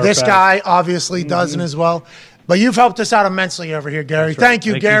 over there. This guy obviously doesn't as well. But you've helped us out immensely over here, Gary. Thank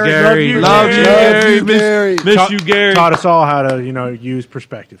you, Gary. Love you, Gary. Gary. Miss you, Gary. Taught us all how to, use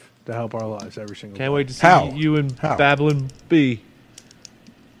perspective to help our lives every single day. Can't wait to see How? you and How? Babylon B.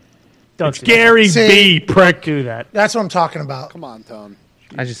 Don't It's Gary See- B. Prick. do that. That's what I'm talking about. Come on, Tone.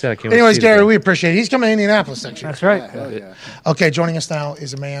 I just said I can't Anyways, wait to see Gary, it. we appreciate it. He's coming to Indianapolis next year. That's right. Hell yeah. Okay, joining us now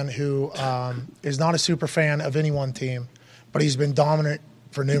is a man who is not a super fan of any one team, but he's been dominant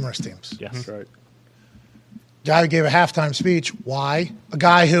for numerous teams. Yes. That's right. Guy who gave a halftime speech. Why? A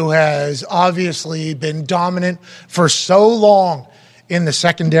guy who has obviously been dominant for so long in the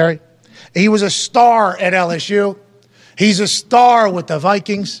secondary. He was a star at LSU. He's a star with the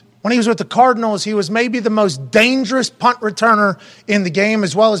Vikings. When he was with the Cardinals, he was maybe the most dangerous punt returner in the game,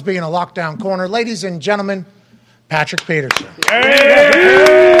 as well as being a lockdown corner. Ladies and gentlemen, Patrick Peterson.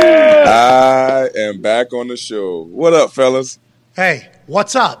 I am back on the show. What up, fellas? Hey,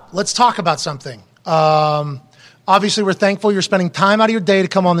 what's up? Let's talk about something. Obviously, we're thankful you're spending time out of your day to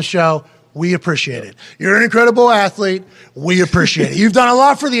come on the show. We appreciate it. You're an incredible athlete. We appreciate it. You've done a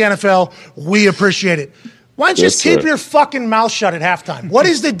lot for the NFL. We appreciate it. Why don't you Yes, just keep sir. your fucking mouth shut at halftime? What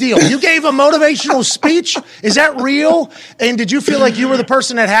is the deal? You gave a motivational speech? Is that real? And did you feel like you were the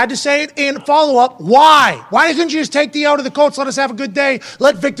person that had to say it? And follow up, why? Why couldn't you just take the L to the Colts, let us have a good day,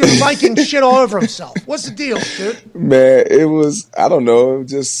 let Victor the Viking shit all over himself? What's the deal, dude? Man, it was, I don't know, it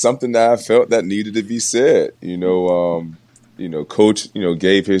was just something that I felt that needed to be said. Coach,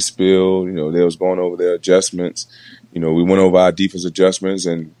 gave his spiel, they was going over their adjustments. We went over our defense adjustments,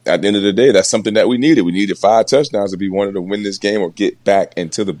 and at the end of the day, that's something that we needed. We needed 5 touchdowns if we wanted to win this game or get back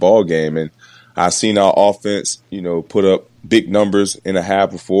into the ball game. And I seen our offense, put up big numbers in a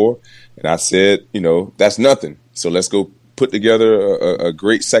half before, and I said, that's nothing. So let's go put together a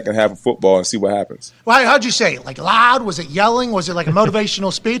great second half of football and see what happens. Well, how'd you say it? Like loud? Was it yelling? Was it like a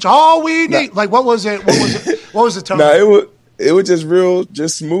motivational speech? All we need. Like, what was it? What was the tone? No, it was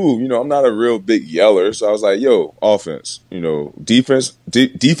just smooth. I'm not a real big yeller, so I was like, yo, offense,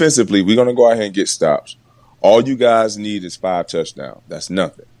 defensively, we're going to go out here and get stops. All you guys need is 5 touchdowns. That's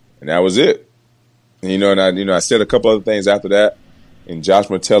nothing. And that was it. And, I said a couple other things after that, and Josh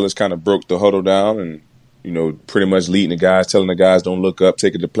Metellus kind of broke the huddle down and, pretty much leading the guys, telling the guys don't look up,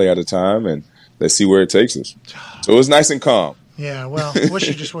 take it a play at a time, and let's see where it takes us. So it was nice and calm. Yeah, well, wish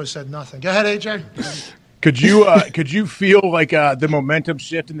you just would have said nothing. Go ahead, AJ. Could you feel like the momentum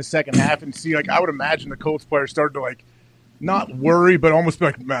shift in the second half and see, like, I would imagine the Colts players started to, like, not worry, but almost be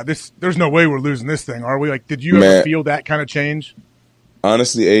like, man, there's no way we're losing this thing, are we? Like, did you ever feel that kind of change?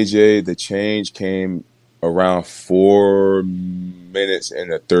 Honestly, AJ, the change came around 4 minutes in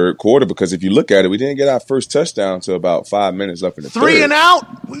the third quarter, because if you look at it, we didn't get our first touchdown until about 5 minutes left in the third. 3 and out?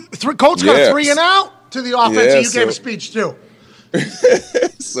 Colts got a 3 and out to the offense, and you gave a speech too.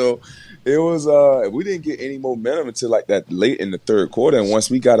 So it was we didn't get any momentum until like that late in the third quarter, and once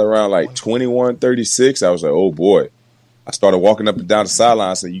we got around like 21-36, I was like, oh boy. I started walking up and down the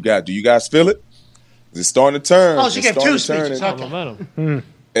sideline saying, do you guys feel it? It's starting to turn. Oh, so you gave 2 speeches. Okay.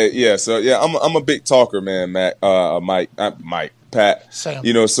 I'm a big talker, man, Pat.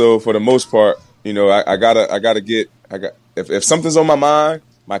 Sam. So for the most part, I gotta get if something's on my mind,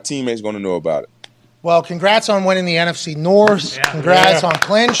 my teammates gonna know about it. Well, congrats on winning the NFC North. Yeah. Congrats on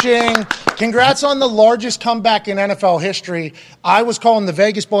clinching. Congrats on the largest comeback in NFL history. I was calling the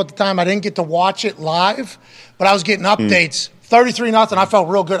Vegas Bowl at the time. I didn't get to watch it live, but I was getting updates. 33-0. I felt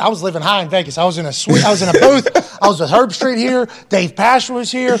real good. I was living high in Vegas. I was in a suite. I was in a booth. I was with Herb Street here. Dave Pash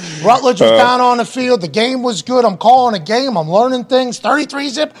was here. Rutledge was down on the field. The game was good. I'm calling a game. I'm learning things.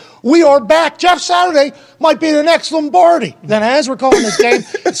 33-zip. We are back. Jeff Saturday might be the next Lombardi. Then as we're calling this game,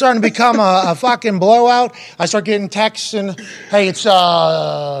 it's starting to become a fucking blowout. I start getting texts and, hey, it's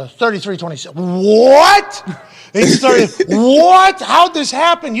 33-27. What? He started, what? How'd this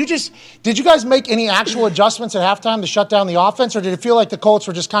happen? Did you guys make any actual adjustments at halftime to shut down the offense, or did it feel like the Colts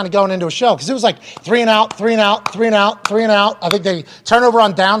were just kind of going into a show? Because it was like 3 and out, 3 and out, 3 and out, 3 and out. I think they turnover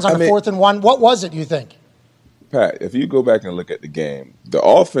on downs on the 4th and 1. What was it, you think? Pat, if you go back and look at the game, the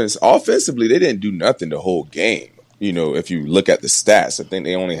offensively, they didn't do nothing the whole game. If you look at the stats, I think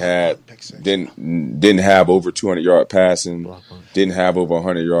they only didn't have over 200-yard passing, didn't have over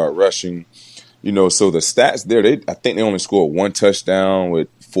 100-yard rushing. So the stats there, I think they only scored 1 touchdown with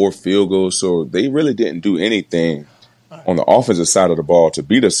 4 field goals. So they really didn't do anything on the offensive side of the ball to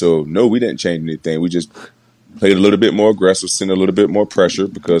beat us. So no, we didn't change anything. We just played a little bit more aggressive, sent a little bit more pressure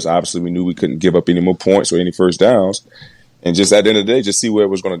because obviously we knew we couldn't give up any more points or any first downs. And just at the end of the day, just see where it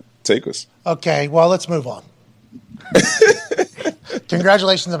was going to take us. Okay, well, let's move on.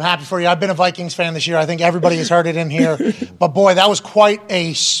 Congratulations, I'm happy for you. I've been a Vikings fan this year. I think everybody has heard it in here. But, boy, that was quite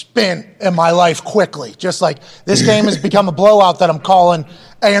a spin in my life quickly. Just like this game has become a blowout that I'm calling,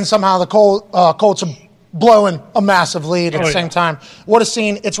 and somehow the Colts are blowing a massive lead at the same time. What a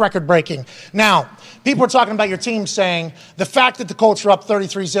scene. It's record-breaking. Now, people are talking about your team saying the fact that the Colts were up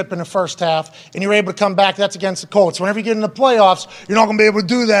 33-zip in the first half and you're able to come back, that's against the Colts. Whenever you get in the playoffs, you're not going to be able to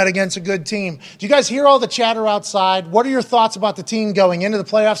do that against a good team. Do you guys hear all the chatter outside? What are your thoughts about the team going into the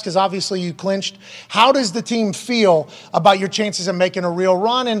playoffs? Because obviously you clinched. How does the team feel about your chances of making a real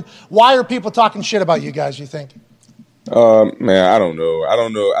run? And why are people talking shit about you guys, you think? Man, I don't know.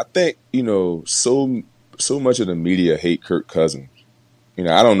 I think, so much of the media hate Kirk Cousins.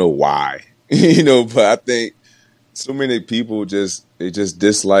 I don't know why. But I think so many people just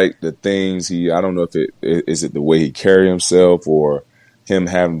dislike the things I don't know if is it the way he carry himself or him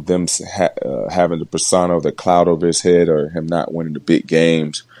having having the persona of the cloud over his head or him not winning the big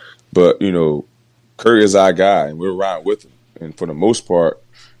games. But, Kirk is our guy and we're riding with him. And for the most part,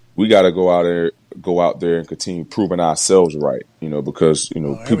 we got to go out there and continue proving ourselves right, because,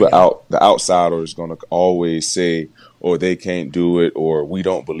 the outsider is going to always say, or they can't do it, or we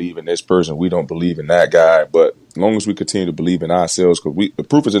don't believe in this person, we don't believe in that guy. But as long as we continue to believe in ourselves, because the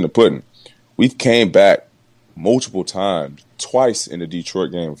proof is in the pudding. We've came back multiple times, twice in the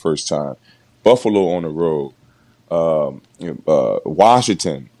Detroit game first time, Buffalo on the road,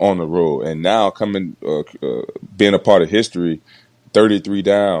 Washington on the road, and now coming, being a part of history, 33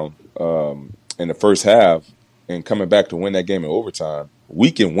 down in the first half and coming back to win that game in overtime.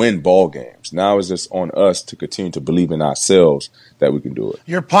 We can win ball games. Now it's just on us to continue to believe in ourselves that we can do it.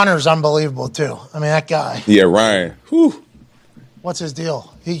 Your punter's unbelievable, too. I mean, that guy. Yeah, Ryan. Whew. What's his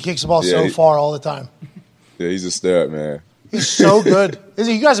deal? He kicks the ball so far all the time. Yeah, he's a stud, man. He's so good.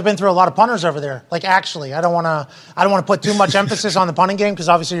 You guys have been through a lot of punters over there. Like, actually, I don't want to put too much emphasis on the punting game because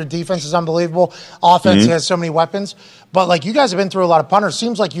obviously your defense is unbelievable. Offense has so many weapons. But, like, you guys have been through a lot of punters.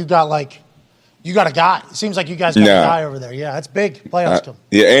 Seems like you got a guy. It seems like you guys got a guy over there. Yeah, that's big. Playoffs to him.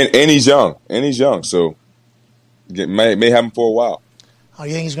 Yeah, and he's young. So may have him for a while. Oh,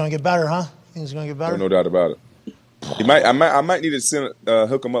 you think he's going to get better, huh? Think he's going to get better? No doubt about it. I might need to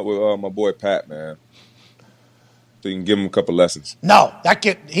hook him up with my boy Pat, man. So you can give him a couple lessons. No, that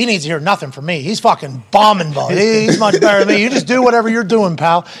kid, he needs to hear nothing from me. He's fucking bombing ball. He's much better than me. You just do whatever you're doing,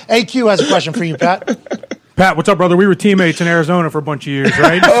 pal. AQ has a question for you, Pat. Pat, what's up, brother? We were teammates in Arizona for a bunch of years,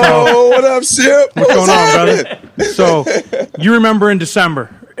 right? What up, Ship? What's going on, brother? So you remember in December,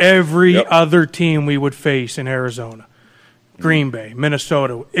 every other team we would face in Arizona, Green Bay,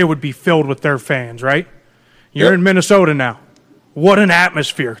 Minnesota, it would be filled with their fans, right? You're in Minnesota now. What an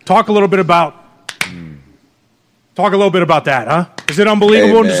atmosphere. Talk a little bit about that, huh? Is it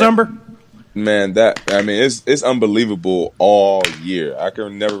unbelievable in December? Man, it's unbelievable all year.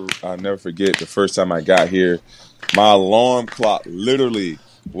 I'll never forget the first time I got here. My alarm clock literally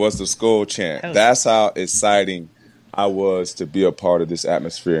was the Skull chant. That's how exciting I was to be a part of this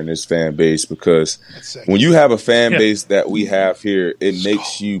atmosphere and this fan base, because when you have a fan base that we have here, it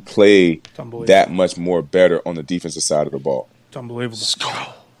makes you play that much more better on the defensive side of the ball. It's unbelievable.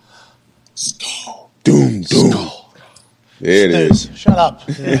 Skull. Doom. There it is. Shut up.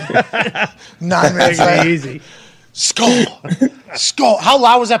 9 minutes later. Easy. Skull. How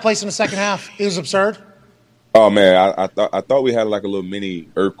loud was that place in the second half? It was absurd. Oh man, I thought we had like a little mini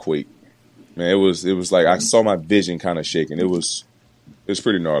earthquake. Man, it was like I saw my vision kind of shaking. It was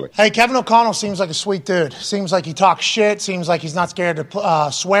pretty gnarly. Hey, Kevin O'Connell seems like a sweet dude. Seems like he talks shit. Seems like he's not scared to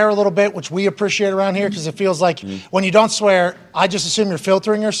swear a little bit, which we appreciate around here, because it feels like when you don't swear, I just assume you're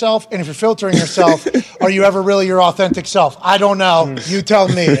filtering yourself. And if you're filtering yourself, are you ever really your authentic self? I don't know. You tell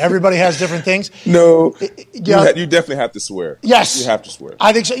me. Everybody has different things. No, you definitely have to swear. Yes. You have to swear.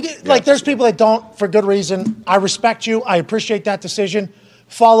 I think so. Like, there's people that don't for good reason. I respect you. I appreciate that decision.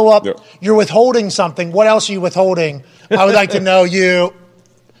 Follow up. Yep. You're withholding something. What else are you withholding? I would like to know you.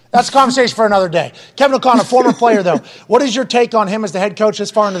 That's a conversation for another day. Kevin O'Connell, former player, though. What is your take on him as the head coach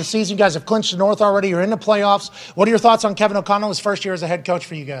this far into the season? You guys have clinched the North already. You're in the playoffs. What are your thoughts on Kevin O'Connell, his first year as a head coach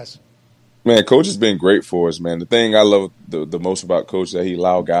for you guys? Man, Coach has been great for us, man. The thing I love the most about Coach is that he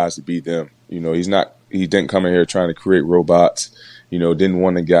allowed guys to be them. You know, he didn't come in here trying to create robots. You know, didn't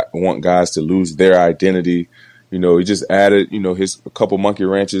want guys to lose their identity. You know, he just added, a couple monkey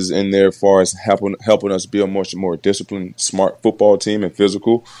wrenches in there as far as helping us be a much more disciplined, smart football team and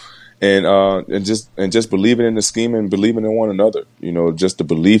physical, and just believing in the scheme and believing in one another. You know, just the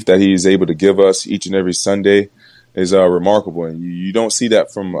belief that he's able to give us each and every Sunday is remarkable, and you don't see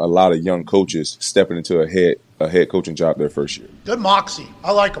that from a lot of young coaches stepping into a head coaching job their first year. Good moxie.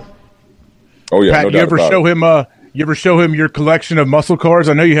 I like him. Oh yeah, Pat, no you doubt ever about show it. him? You ever show him your collection of muscle cars?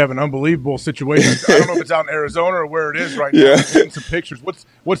 I know you have an unbelievable situation. I don't know if it's out in Arizona or where it is right now. Yeah. I'm getting some pictures.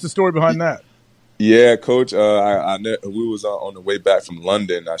 What's the story behind that? Yeah, Coach. We was on the way back from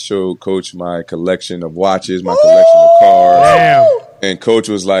London. I showed Coach my collection of watches, my collection of cars. Damn. And Coach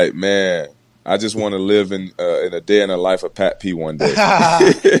was like, "Man, I just want to live in a day in the life of Pat P one day."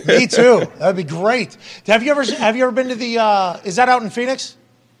 Me too. That'd be great. Have you ever been to the? Is that out in Phoenix?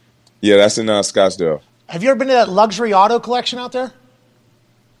 Yeah, that's in Scottsdale. Have you ever been to that luxury auto collection out there?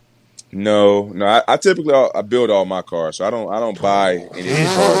 No. I typically build all my cars, so I don't buy any of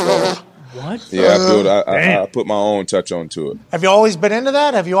these cars. What? Yeah, I put my own touch onto it. Have you always been into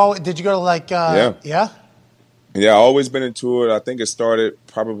that? Did you go to like? Yeah. Yeah. Yeah, I've always been into it. I think it started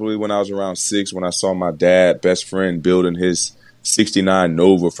probably when I was around 6 when I saw my dad, best friend, building his 69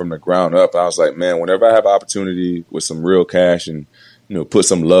 Nova from the ground up. I was like, man, whenever I have an opportunity with some real cash and put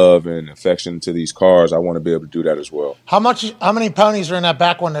some love and affection to these cars, I want to be able to do that as well. How many ponies are in that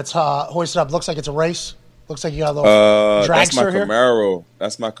back one that's hoisted up? Looks like it's a race. Looks like you got a little dragster here. Camaro.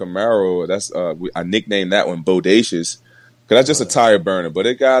 That's my Camaro. That's I nicknamed that one Bodacious because that's just a tire burner. But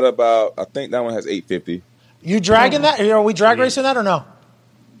it got about, I think that one has 850. You dragging that? Are we drag racing that or no?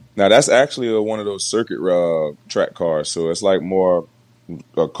 Now that's actually one of those circuit track cars. So it's like more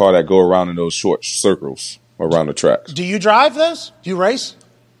a car that go around in those short circles around the tracks. Do you drive those? Do you race?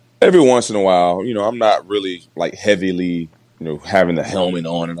 Every once in a while. I'm not really like heavily, having the helmet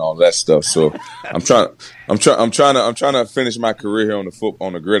on and all that stuff. So I'm trying to finish my career here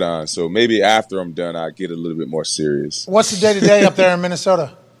on the gridiron. So maybe after I'm done, I get a little bit more serious. What's the day to day up there in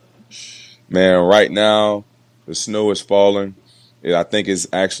Minnesota? Man, right now the snow is falling. I think it's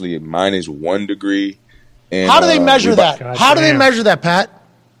actually -1 degree. And how do they measure that? How do they measure that, Pat?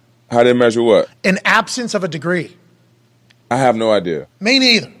 How do they measure what? An absence of a degree. I have no idea. Me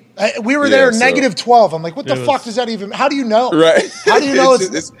neither. We were there -12. I'm like, what the fuck does that even? How do you know? Right. How do you know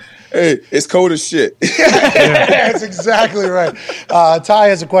it's cold as shit. That's exactly right. Ty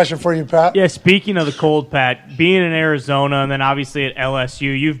has a question for you, Pat. Yeah, speaking of the cold, Pat, being in Arizona and then obviously at LSU,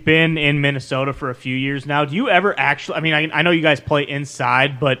 you've been in Minnesota for a few years now. Do you ever actually, I know you guys play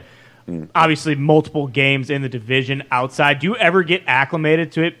inside, but obviously multiple games in the division outside. Do you ever get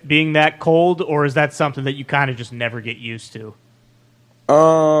acclimated to it being that cold, or is that something that you kind of just never get used to?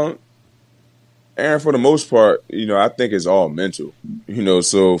 Aaron, for the most part, I think it's all mental.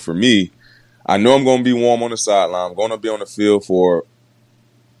 So for me, I know I'm going to be warm on the sideline. I'm going to be on the field for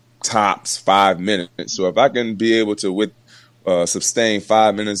tops 5 minutes. So if I can be able to sustain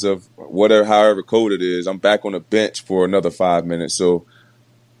 5 minutes of however cold it is, I'm back on the bench for another 5 minutes. So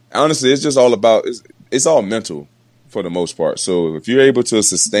honestly, it's just all about it's all mental for the most part. So if you're able to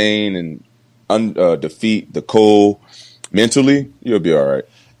sustain and defeat the cold mentally, you'll be all right.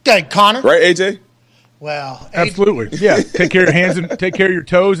 Okay, Connor. Right, AJ? Well, absolutely. Yeah. Take care of your hands and take care of your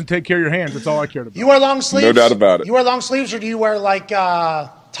toes and take care of your hands. That's all I cared about. You wear long sleeves? No doubt about it. You wear long sleeves, or do you wear like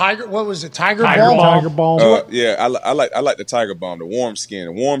tiger? What was it? Tiger balm. Yeah, I like the tiger balm, the warm skin.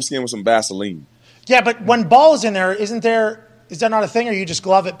 The warm skin with some Vaseline. Yeah, but when ball is in there, is that not a thing, or you just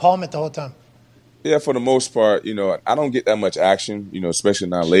glove it, palm it the whole time? Yeah, for the most part, I don't get that much action, especially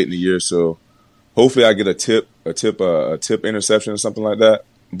now late in the year. So hopefully I get a tip interception or something like that.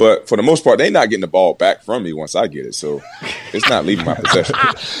 But for the most part, they're not getting the ball back from me once I get it, so it's not leaving my possession.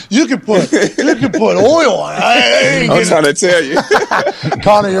 You can put oil on it. I'm trying to tell you.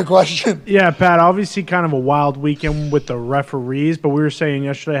 Connor, your question. Yeah, Pat, obviously kind of a wild weekend with the referees, but we were saying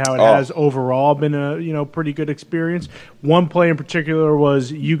yesterday how it has overall been a pretty good experience. One play in particular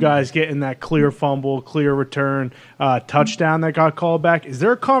was you guys getting that clear fumble, clear return, touchdown that got called back. Is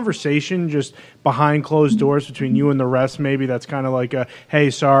there a conversation just behind closed doors between you and the rest, maybe that's kind of like a,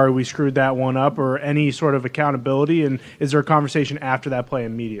 hey, sorry, we screwed that one up, or any sort of accountability? And is there a conversation after that play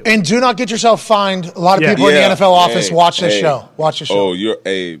immediately? And do not get yourself fined. A lot of people in the NFL office watch this show. Watch the show. Oh, you're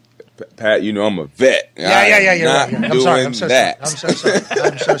Pat, I'm a vet. Yeah. I'm sorry. I'm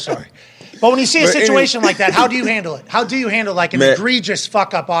so sorry. But when you see a situation like that, how do you handle it? How do you handle like an egregious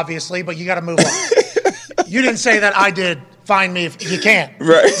fuck up, obviously, but you got to move on? You didn't say that I did. Find me if you can't.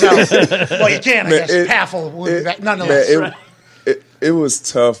 Right. So, well, you can, I guess. Paffle would be back. Nonetheless. It was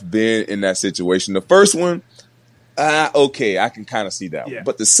tough being in that situation. The first one, okay, I can kind of see that one.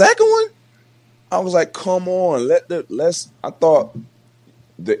 But the second one, I was like, come on, I thought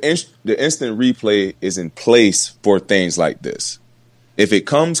the instant replay is in place for things like this. If it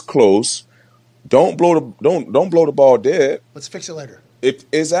comes close, don't blow the ball dead. Let's fix it later.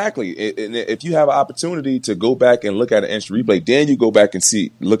 If you have an opportunity to go back and look at an instant replay, then you go back and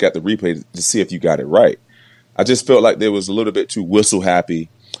look at the replay to see if you got it right. I just felt like there was a little bit too whistle happy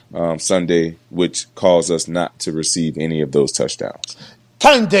Sunday, which caused us not to receive any of those touchdowns.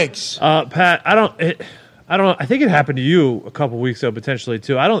 10 digs. Pat, I don't know. I think it happened to you a couple weeks ago potentially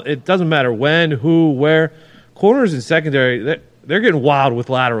too. It doesn't matter when, who, where. Corners and secondary, they're getting wild with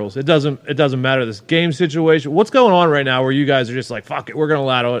laterals. It doesn't matter this game situation. What's going on right now where you guys are just like, fuck it, we're going to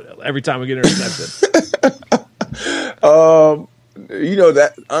lateral it every time we get intercepted?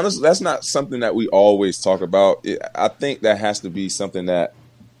 That honestly, that's not something that we always talk about. I think that has to be something that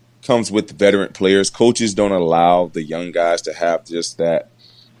comes with veteran players. Coaches don't allow the young guys to have just that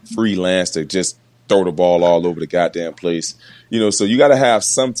freelance to just throw the ball all over the goddamn place. So you got to have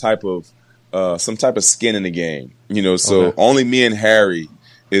some type of skin in the game. Only me and Harry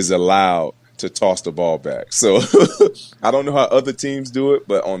is allowed to toss the ball back. So I don't know how other teams do it,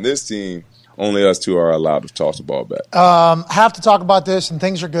 but on this team, only us two are allowed to toss the ball back. Have to talk about this, and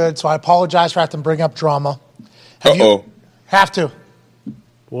things are good, so I apologize for having to bring up drama. Have to.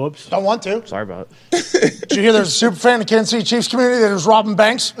 Whoops. Don't want to. Sorry about it. Did you hear there's a super fan in the Kansas City Chiefs community that was robbing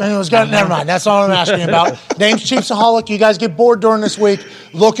banks? And it was never mind. That's all I'm asking about. Name's Chiefsaholic. You guys get bored during this week.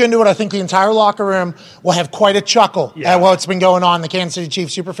 Look into it. I think the entire locker room will have quite a chuckle at what's been going on in the Kansas City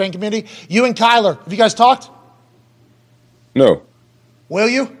Chiefs super fan community. You and Kyler, have you guys talked? No. Will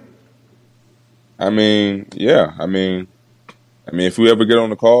you? Yeah. If we ever get on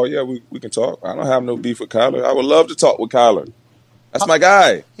the call, we can talk. I don't have no beef with Kyler. I would love to talk with Kyler. That's my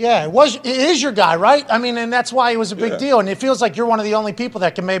guy. Yeah, it is your guy, right? And that's why it was a big deal. And it feels like you're one of the only people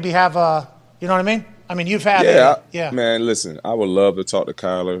that can maybe have you know what I mean? You've had it. Man, listen, I would love to talk to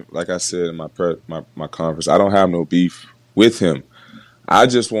Kyler. Like I said in my conference, I don't have no beef with him. I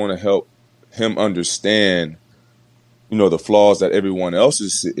just want to help him understand, the flaws that everyone else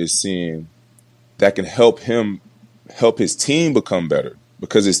is seeing that can help his team become better,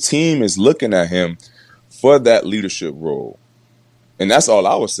 because his team is looking at him for that leadership role. And that's all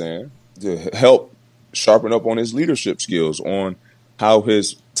I was saying, to help sharpen up on his leadership skills, on how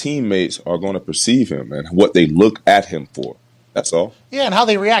his teammates are going to perceive him and what they look at him for. That's all. Yeah, and how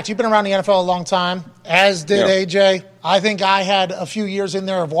they react. You've been around the NFL a long time, as did AJ. I think I had a few years in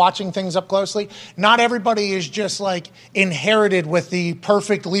there of watching things up closely. Not everybody is just inherited with the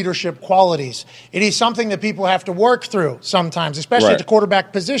perfect leadership qualities. It is something that people have to work through sometimes, especially at the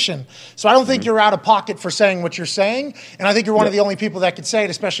quarterback position. So I don't think you're out of pocket for saying what you're saying, and I think you're one of the only people that could say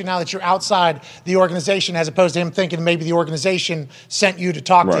it, especially now that you're outside the organization, as opposed to him thinking maybe the organization sent you to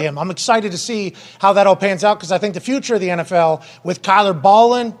talk to him. I'm excited to see how that all pans out, because I think the future of the NFL with Kyler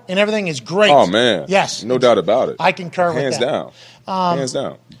balling and everything is great. Oh, man. Yes. No doubt about it. I concur with that. Hands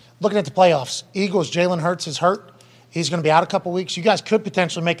down. Looking at the playoffs, Eagles, Jalen Hurts is hurt. He's going to be out a couple weeks. You guys could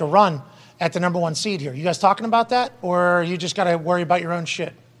potentially make a run at the number 1 seed here. You guys talking about that, or you just got to worry about your own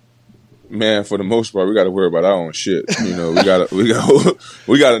shit? Man, for the most part, we got to worry about our own shit. We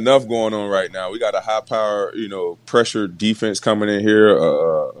got enough going on right now. We got a high power, pressure defense coming in here.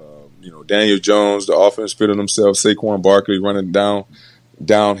 Daniel Jones, the offense fitting themselves. Saquon Barkley running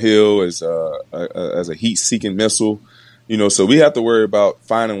downhill as a heat-seeking missile. So we have to worry about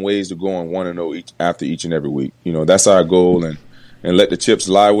finding ways to go on 1-0 after each and every week. That's our goal, and let the chips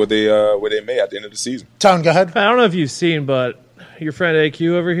lie where they may at the end of the season. Tone, go ahead. I don't know if you've seen, but your friend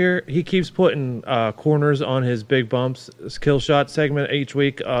AQ over here, he keeps putting corners on his big bumps, kill shot segment each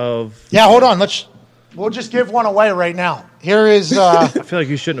week of. Yeah, hold on. We'll just give one away right now. Here is. I feel like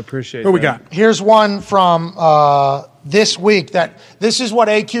you shouldn't appreciate. Who we got? Here's one from this week. This is what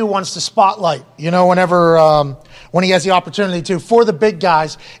AQ wants to spotlight. Whenever when he has the opportunity to, for the big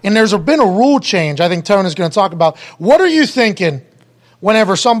guys. And there's been a rule change. I think Tone is going to talk about. What are you thinking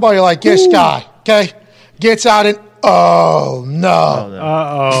whenever somebody like this guy, gets out Oh, no.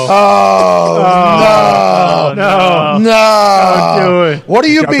 No. Don't do it. What are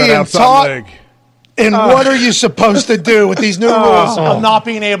you Got that being outside taught? leg. And what are you supposed to do with these new rules of not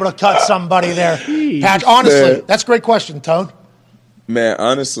being able to cut somebody there? Patch, honestly, that's a great question, Tone. Man,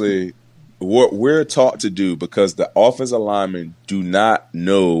 honestly, what we're taught to do, because the offensive linemen do not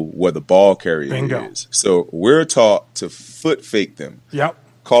know where the ball carrier is. So we're taught to foot fake them. Yep.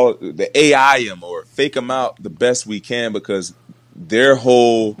 Call it the AI them or fake them out the best we can, because their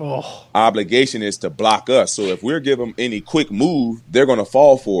whole obligation is to block us. So if we're giving them any quick move, they're going to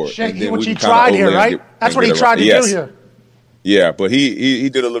fall for it. What he tried here, right? That's what he tried to do here. Yeah, but he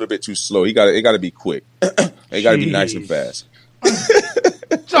did a little bit too slow. It got to be quick. It got to be nice and fast.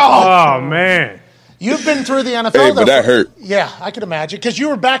 Oh, man. You've been through the NFL, though. But that hurt. Yeah, I could imagine. Because you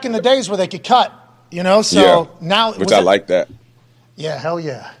were back in the days where they could cut, So now. Which I like that. Yeah, hell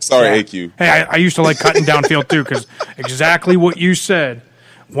yeah. Sorry, AQ. Hey, I used to like cutting downfield too, because exactly what you said.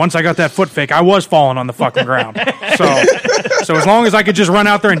 Once I got that foot fake, I was falling on the fucking ground. So as long as I could just run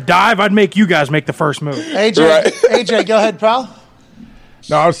out there and dive, I'd make you guys make the first move. AJ, go ahead, pal.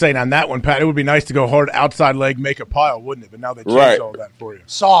 No, I was saying on that one, Pat, it would be nice to go hard outside leg, make a pile, wouldn't it? But now they changed all that for you.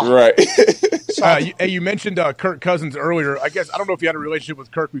 Soft. Right. You mentioned Kirk Cousins earlier. I guess I don't know if you had a relationship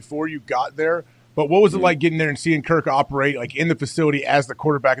with Kirk before you got there, but what was it like getting there and seeing Kirk operate like in the facility as the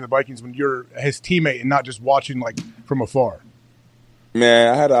quarterback of the Vikings when you're his teammate and not just watching like from afar?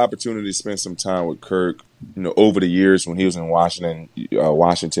 Man, I had the opportunity to spend some time with Kirk, over the years when he was in Washington,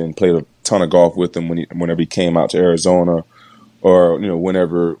 played a ton of golf with him whenever he came out to Arizona, or,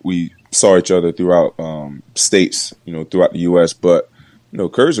 whenever we saw each other throughout states, throughout the U.S. But,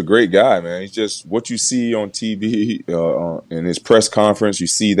 Kurt's a great guy, man. He's just what you see on TV in his press conference. You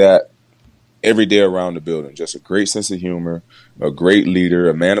see that every day around the building. Just a great sense of humor, a great leader,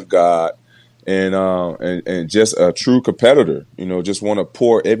 a man of God, and just a true competitor. Just want to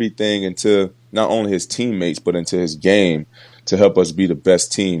pour everything into not only his teammates but into his game to help us be the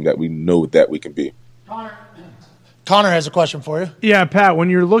best team that we know that we can be. Connor has a question for you. Yeah, Pat, when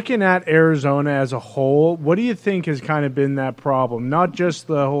you're looking at Arizona as a whole, what do you think has kind of been that problem? Not just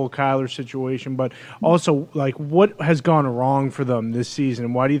the whole Kyler situation, but also, like, what has gone wrong for them this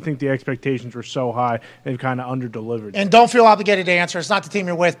season? Why do you think the expectations were so high they've kind of underdelivered? And don't feel obligated to answer. It's not the team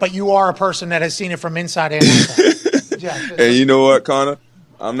you're with, but you are a person that has seen it from inside and outside. And you know what, Connor?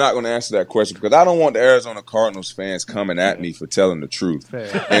 I'm not going to answer that question because I don't want the Arizona Cardinals fans coming at me for telling the truth.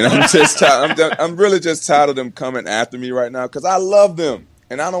 Fair. And I'm just I'm really just tired of them coming after me right now because I love them.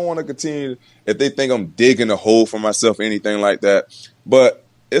 And I don't want to continue if they think I'm digging a hole for myself or anything like that. But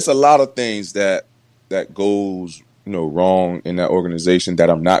it's a lot of things that goes wrong in that organization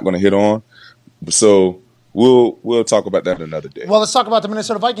that I'm not going to hit on. So we'll talk about that another day. Well, let's talk about the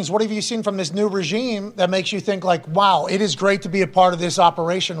Minnesota Vikings. What have you seen from this new regime that makes you think like, wow, it is great to be a part of this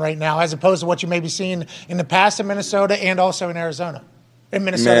operation right now, as opposed to what you may be seeing in the past in Minnesota and also in Arizona, in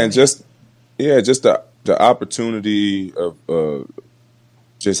Minnesota? Man, just the opportunity of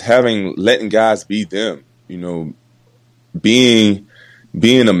just letting guys be them. Being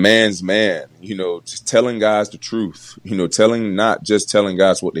a man's man. Just telling guys the truth. Not just telling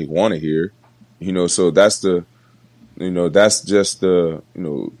guys what they want to hear. So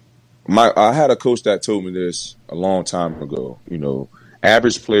I had a coach that told me this a long time ago.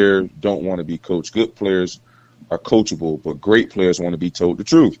 Average players don't want to be coached. Good players are coachable, but great players want to be told the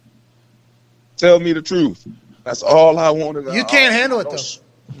truth. Tell me the truth. That's all I want to know. You can't handle it,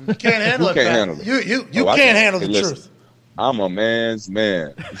 though. You can't handle it. You can't handle it. You can't handle the truth. I'm a man's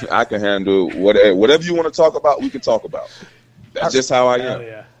man. I can handle whatever you want to talk about, we can talk about. That's just how I am.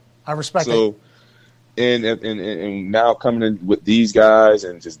 Yeah. I respect it. And now coming in with these guys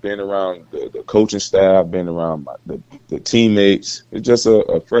and just being around the coaching staff, being around the teammates, it's just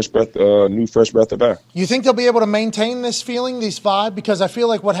a fresh breath, new fresh breath of air. You think they'll be able to maintain this feeling, these vibe? Because I feel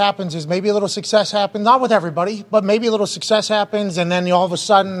like what happens is maybe a little success happens, not with everybody, but maybe a little success happens, and then all of a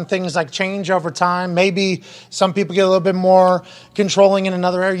sudden things like change over time. Maybe some people get a little bit more controlling in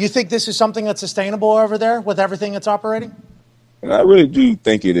another area. You think this is something that's sustainable over there with everything that's operating? And I really do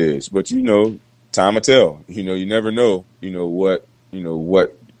think it is, but time will tell. You never know.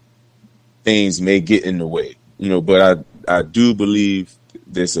 What things may get in the way. But I do believe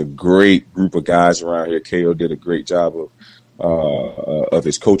there's a great group of guys around here. KO did a great job of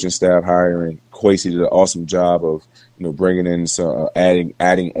his coaching staff hiring. Kwesi did an awesome job of bringing in some adding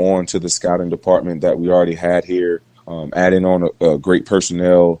on to the scouting department that we already had here. adding on a great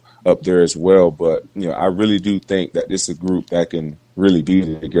personnel up there as well. But, I really do think that this is a group that can really be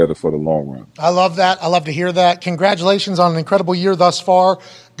together for the long run. I love that. I love to hear that. Congratulations on an incredible year thus far.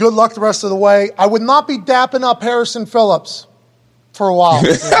 Good luck the rest of the way. I would not be dapping up Harrison Phillips for a while.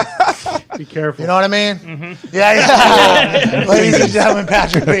 Be careful. You know what I mean? Mm-hmm. Yeah. Ladies and gentlemen,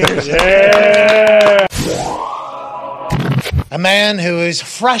 Patrick Peterson. Yeah. A man who is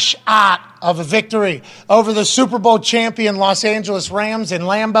fresh out of a victory over the Super Bowl champion Los Angeles Rams in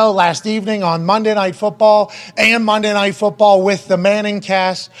Lambeau last evening on Monday Night Football and Monday Night Football with the Manning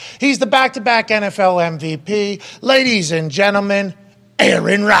cast. He's the back-to-back NFL MVP. Ladies and gentlemen,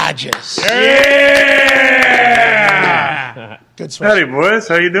 Aaron Rodgers. Yeah! Good sweatshirt. Howdy, boys.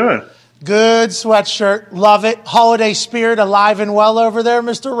 How you doing? Good sweatshirt. Love it. Holiday spirit alive and well over there,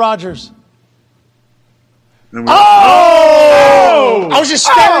 Mr. Rodgers. Oh! I was just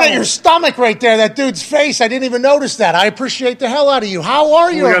staring at your stomach right there, that dude's face. I didn't even notice that. I appreciate the hell out of you. How are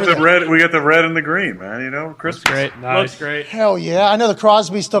you? We got the red. We got the red and the green, man. Christmas. Great. Nice. Great. Hell yeah! I know the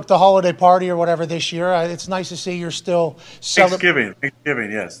Crosbys took the holiday party or whatever this year. It's nice to see you're still Thanksgiving.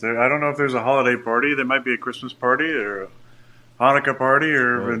 Yes. I don't know if there's a holiday party. There might be a Christmas party or a Hanukkah party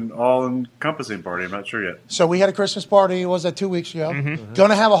or an all-encompassing party. I'm not sure yet. So we had a Christmas party, was that 2 weeks ago? Mm-hmm.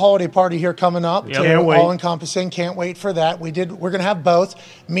 Going to have a holiday party here coming up. Yep. Can't wait. All-encompassing. Can't wait for that. We're going to have both.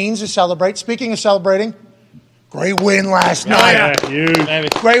 Means to celebrate. Speaking of celebrating, great win last night. Yeah,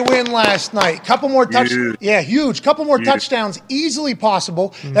 huge. Great win last night. Couple more Huge. huge. Couple more touchdowns, easily possible.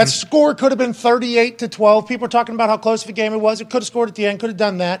 Mm-hmm. That score could have been 38-12. People are talking about how close of a game it was. It could have scored at the end. Could have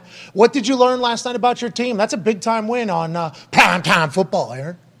done that. What did you learn last night about your team? That's a big time win on primetime football,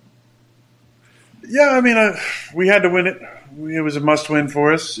 Aaron. Yeah, I mean, we had to win it. It was a must-win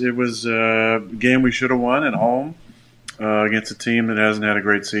for us. It was a game we should have won at home against a team that hasn't had a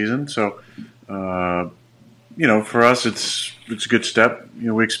great season. So. For us, it's a good step.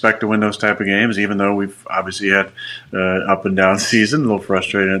 We expect to win those type of games, even though we've obviously had up and down season, a little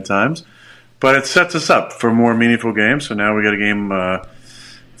frustrating at times. But it sets us up for more meaningful games. So now we got a game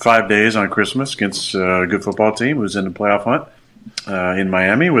 5 days on Christmas against a good football team who's in the playoff hunt in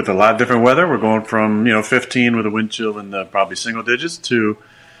Miami with a lot of different weather. We're going from 15 with a wind chill in the probably single digits to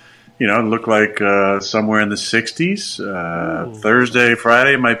look like somewhere in the 60s. Thursday,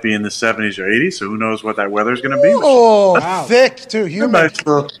 Friday might be in the 70s or 80s, so who knows what that weather's going to be. Oh, wow. Thick, too. Humid.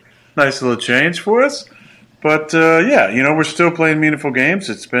 Nice little change for us. But, we're still playing meaningful games.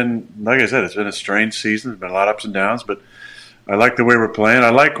 It's been, like I said, it's been a strange season. There's been a lot of ups and downs, but I like the way we're playing. I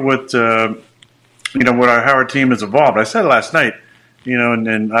like what, how our team has evolved. I said last night,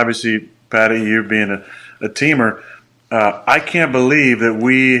 and obviously, Patty, you being a teamer, I can't believe that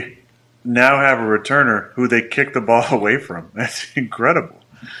we now have a returner who they kick the ball away from. That's incredible.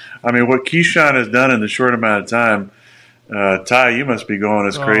 I mean, what Keyshawn has done in the short amount of time, Ty, you must be going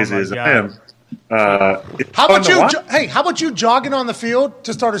as crazy as I am. How about you jogging on the field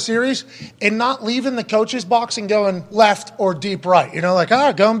to start a series and not leaving the coach's box and going left or deep right?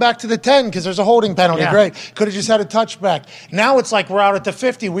 Going back to the 10 because there's a holding penalty. Yeah. Great. Could have just had a touchback. Now it's like we're out at the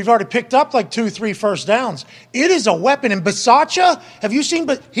 50. We've already picked up like 2-3 first downs. It is a weapon. And Bisaccia, have you seen?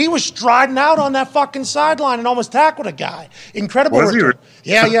 But he was striding out on that fucking sideline and almost tackled a guy. Incredible. Was he?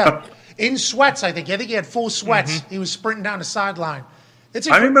 Yeah. In sweats, I think. I think he had full sweats. Mm-hmm. He was sprinting down the sideline. But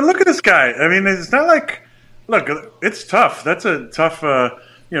look at this guy. I mean, it's not like – look, it's tough. That's a tough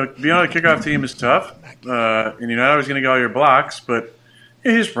being on a kickoff team is tough. And you're not always going to get all your blocks, but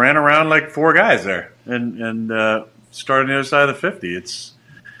he just ran around like four guys there and started on the other side of the 50. It's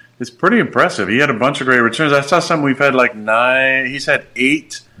pretty impressive. He had a bunch of great returns. I saw some we've had like 9 – he's had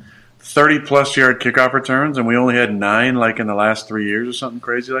 8 30-plus yard kickoff returns, and we only had 9 like in the last 3 years or something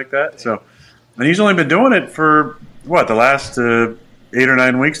crazy like that. So, and he's only been doing it for, the last 8 or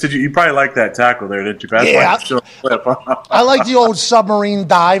 9 weeks. You probably like that tackle there, didn't you, Pat? Yeah. I like the old submarine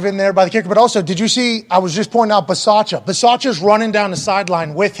dive in there by the kicker. But also, did you see, I was just pointing out Bisaccia. Bisaccia's running down the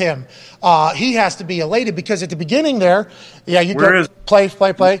sideline with him. He has to be elated because at the beginning there, play.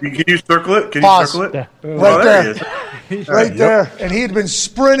 Can you circle it? Pause. You circle it? Yeah. Right there. Right there. And he had been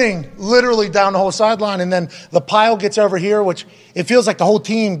sprinting literally down the whole sideline. And then the pile gets over here, which it feels like the whole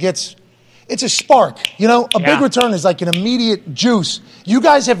team gets – it's a spark. Big return is like an immediate juice. You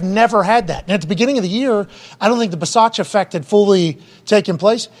guys have never had that. And at the beginning of the year, I don't think the Bisaccia effect had fully taken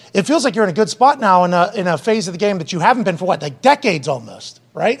place. It feels like you're in a good spot now in a phase of the game that you haven't been for decades almost.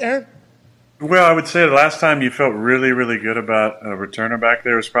 Right, Aaron? Well, I would say the last time you felt really, really good about a returner back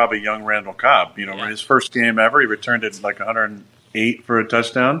there was probably young Randall Cobb. His first game ever, he returned it like 108 for a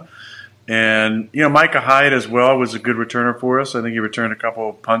touchdown. And, Micah Hyde as well was a good returner for us. I think he returned a couple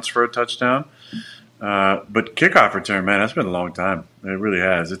of punts for a touchdown. But kickoff return, man, that's been a long time. It really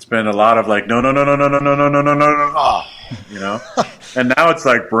has. It's been a lot of like, no, you know. And now it's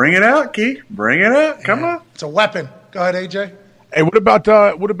like, bring it out, Keith. Bring it out. Come on. It's a weapon. Go ahead, AJ. Hey, what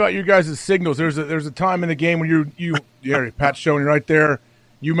about your guys' signals? There's a time in the game when Pat's showing you right there.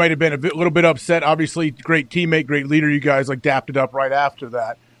 You might have been a little bit upset. Obviously, great teammate, great leader. You guys like dapped it up right after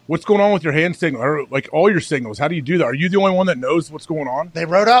that. What's going on with your hand signal, or like all your signals? How do you do that? Are you the only one that knows what's going on? They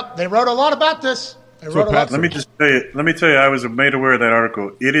wrote a lot about this. Let me tell you, I was made aware of that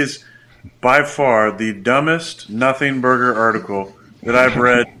article. It is by far the dumbest nothing burger article that I've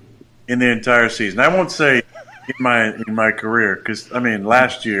read in the entire season. I won't say in my career, because I mean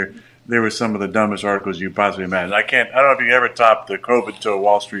last year there were some of the dumbest articles you possibly imagine. I don't know if you ever topped the COVID to a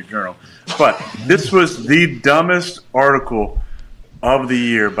Wall Street Journal, but this was the dumbest article of the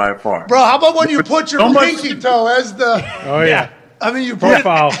year by far. Bro, how about when you put your pinky toe as the? Oh yeah. I mean, you put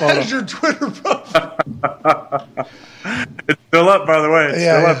profile it photo. as your Twitter profile. It's still up, by the way. It's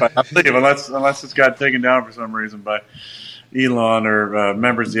Yeah, still up, I believe, unless it's got taken down for some reason by Elon or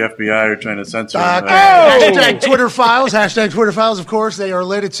members of the FBI who are trying to censor it. Hashtag Twitter files. Hashtag Twitter files. Of course, they are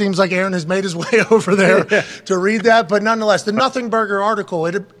lit. It seems like Aaron has made his way over there to read that. But nonetheless, the Nothing Burger article,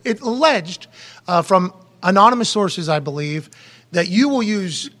 it alleged from anonymous sources, I believe, that you will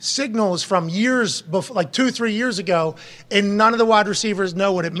use signals from years before, like 2-3 years ago, and none of the wide receivers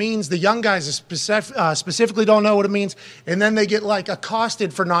know what it means. The young guys specifically don't know what it means, and then they get like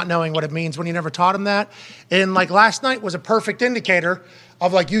accosted for not knowing what it means when you never taught them that. And like last night was a perfect indicator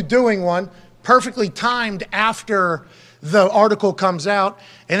of like you doing one, perfectly timed after the article comes out,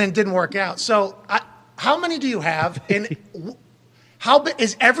 and it didn't work out. So how many do you have? And how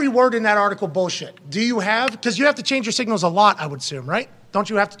is every word in that article bullshit? Do you have, because you have to change your signals a lot, I would assume, right? Don't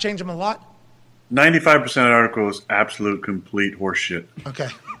you have to change them a lot? 95% of the article is absolute complete horseshit. Okay.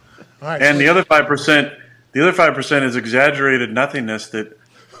 All right. And the other 5% is exaggerated nothingness that,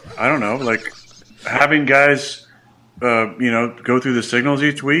 I don't know, like having guys, go through the signals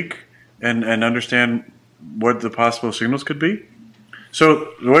each week and understand what the possible signals could be.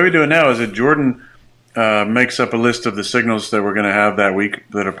 So the way we do it now is that Jordan makes up a list of the signals that we're going to have that week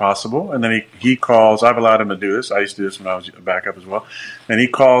that are possible. And then he calls. I've allowed him to do this. I used to do this when I was a backup as well. And he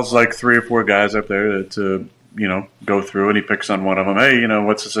calls like 3 or 4 guys up there to go through, and he picks on one of them. Hey,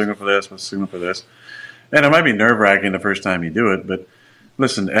 what's the signal for this? What's the signal for this? And it might be nerve-wracking the first time you do it. But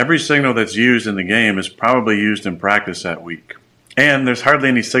listen, every signal that's used in the game is probably used in practice that week. And there's hardly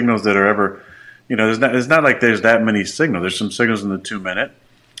any signals that are ever, it's not like there's that many signals. There's some signals in the 2-minute.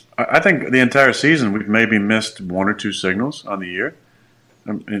 I think the entire season we've maybe missed 1 or 2 signals on the year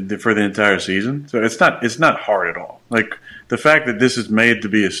for the entire season. So it's not hard at all. Like the fact that this is made to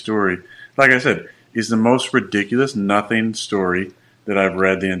be a story, like I said, is the most ridiculous nothing story that I've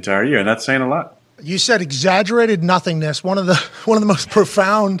read the entire year, and that's saying a lot. You said exaggerated nothingness. One of the most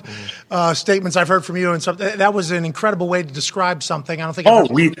profound statements I've heard from you, and something that was an incredible way to describe something. I don't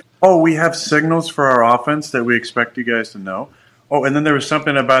think. We have signals for our offense that we expect you guys to know. Oh, and then there was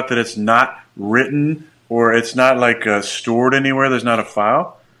something about that it's not written or it's not like stored anywhere. There's not a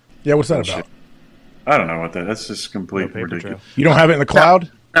file. Yeah, what's that about? I don't know what that. That's just complete ridiculous. You don't have it in the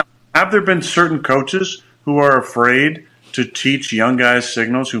cloud? Now, have there been certain coaches who are afraid to teach young guys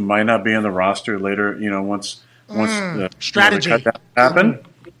signals who might not be on the roster later? Once strategy happen.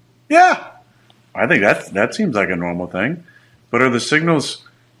 Yeah, I think that seems like a normal thing. But are the signals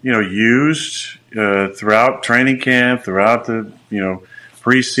used throughout training camp, throughout the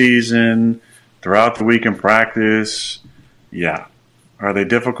preseason, throughout the week in practice? Yeah. Are they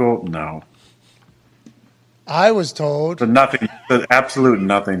difficult? No. I was told the absolute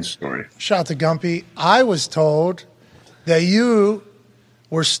nothing story. Shout out to Gumpy. I was told that you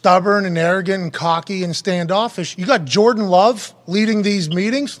were stubborn and arrogant and cocky and standoffish. You got Jordan Love leading these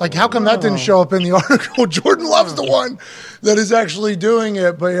meetings? Like, how come that didn't show up in the article? Jordan Love's the one that is actually doing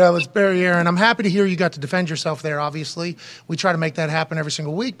it. But yeah, let's bury Aaron. I'm happy to hear you got to defend yourself there, obviously. We try to make that happen every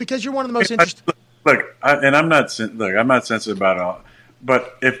single week because you're one of the most interesting. I'm not sensitive about it all.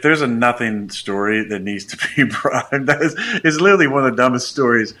 But if there's a nothing story that needs to be brought, it's literally one of the dumbest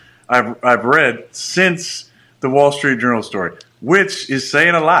stories I've read since the Wall Street Journal story, which is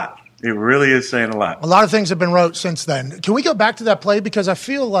saying a lot. It really is saying a lot. A lot of things have been wrote since then. Can we go back to that play? Because I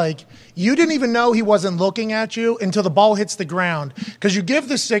feel like you didn't even know he wasn't looking at you until the ball hits the ground. Because you give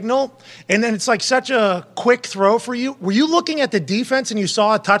the signal, and then it's like such a quick throw for you. Were you looking at the defense and you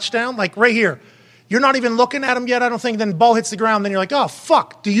saw a touchdown? Like right here. You're not even looking at him yet, I don't think. Then the ball hits the ground. Then you're like, oh,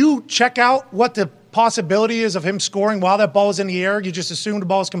 fuck. Do you check out what the possibility is of him scoring while that ball is in the air? You just assume the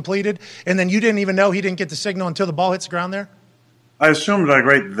ball is completed, and then you didn't even know he didn't get the signal until the ball hits the ground there? I assumed like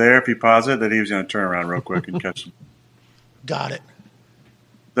right there, if he paused it, that he was going to turn around real quick and catch him. Got it.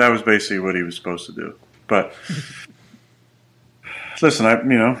 That was basically what he was supposed to do. But listen,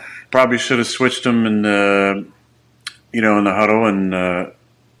 I probably should have switched him in in the huddle, and it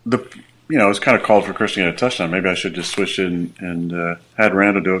was kind of called for Christian to get a touchdown. Maybe I should just switch it and had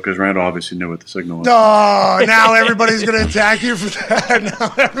Randall do it, because Randall obviously knew what the signal was. Oh, now everybody's going to attack you for that.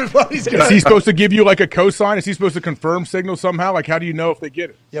 Now everybody's going to. Is he supposed to give you like a cosign? Is he supposed to confirm signal somehow? Like, how do you know if they get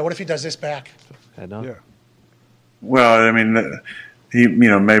it? Yeah, what if he does this back? Yeah. Well, I mean, he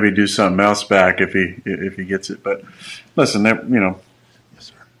maybe do something else back if he gets it. But listen,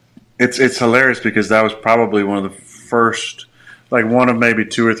 it's hilarious, because that was probably one of the first, like one of maybe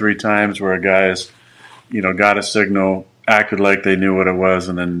 2 or 3 times where a guy has, got a signal, acted like they knew what it was,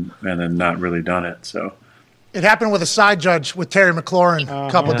 and then not really done it. So it happened with a side judge with Terry McLaurin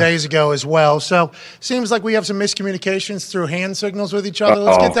a couple days ago as well. So seems like we have some miscommunications through hand signals with each other.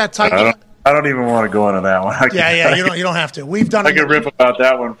 Let's get that tightened. I don't even want to go into that one. You don't have to. We've done. I could rip about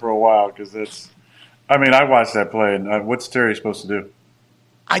that one for a while, because it's. I mean, I watched that play, and what's Terry supposed to do?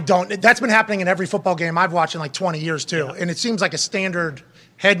 I don't. That's been happening in every football game I've watched in like 20 years too, and it seems like a standard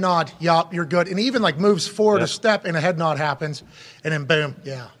head nod. Yup, you're good, and even like moves forward a step, and a head nod happens, and then boom,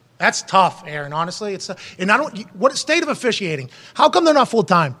 yeah. That's tough, Aaron. Honestly, it's and I don't. What state of officiating? How come they're not full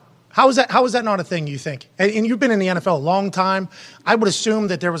time? How is that not a thing, you think? And you've been in the NFL a long time. I would assume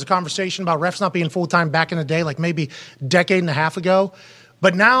that there was a conversation about refs not being full-time back in the day, like maybe a decade and a half ago.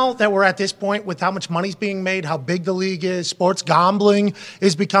 But now that we're at this point with how much money's being made, how big the league is, sports gambling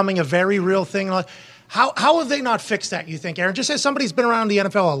is becoming a very real thing. How have they not fixed that, you think, Aaron? Just as somebody who's been around the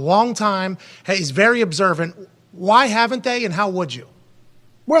NFL a long time, is very observant, why haven't they, and how would you?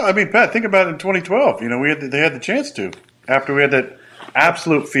 Well, I mean, Pat, think about it in 2012. They had the chance to, after we had that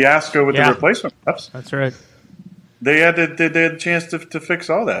absolute fiasco with the replacement refs. That's right. They had the chance to fix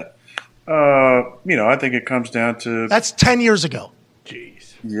all that. I think it comes down to... That's 10 years ago.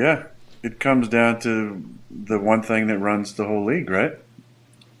 Jeez. Yeah. It comes down to the one thing that runs the whole league, right?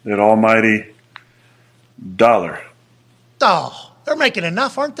 That almighty dollar. Oh, they're making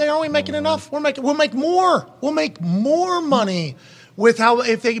enough, aren't they? Aren't we making enough? We'll make more. We'll make more money with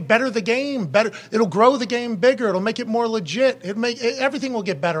if they better the game, better. It'll grow the game bigger. It'll make it more legit. Everything will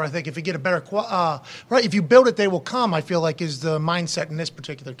get better, I think, if you get a better right. If you build it, they will come. I feel like is the mindset in this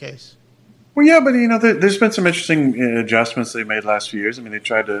particular case. Well, yeah, but there's been some interesting adjustments they made last few years. I mean, they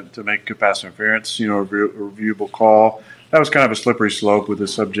tried to make good pass interference, a reviewable call. That was kind of a slippery slope with the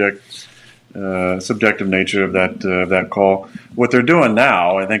subjective nature of that call. What they're doing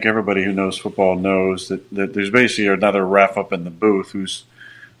now, I think everybody who knows football knows that there's basically another ref up in the booth who's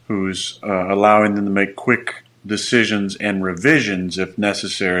allowing them to make quick decisions and revisions if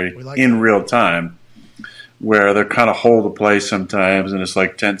necessary in real time, where they're kind of hold the play sometimes, and it's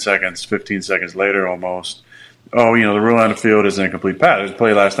like 10 seconds, 15 seconds later almost. Oh, the rule on the field is an incomplete pass. There's a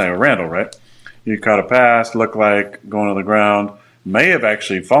play last night with Randall, right? You caught a pass, looked like going to the ground, may have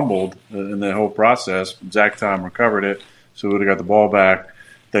actually fumbled in the whole process. Zach Tom recovered it, so we would have got the ball back.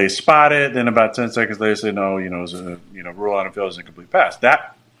 They spot it, then about 10 seconds later say, no, it's a rule on the field is an incomplete pass.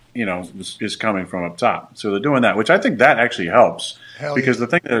 That, is coming from up top. So they're doing that, which I think that actually helps. Because the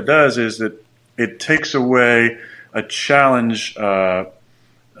thing that it does is that it takes away a challenge by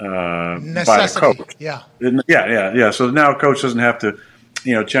the coach. Yeah. Yeah. So now a coach doesn't have to,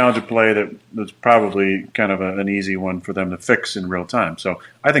 challenge a play that's probably kind of an easy one for them to fix in real time. So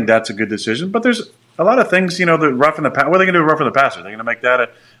I think that's a good decision. But there's a lot of things, the roughing the passer. What are they going to do roughing the passer? Are they going to make that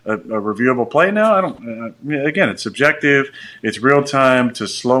a reviewable play now? I don't. Again, it's subjective. It's real time to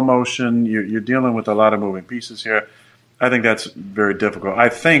slow motion. You're dealing with a lot of moving pieces here. I think that's very difficult. I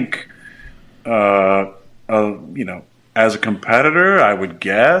think, as a competitor, I would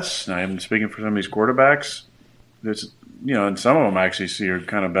guess, and I'm speaking for some of these quarterbacks, there's, and some of them I actually see are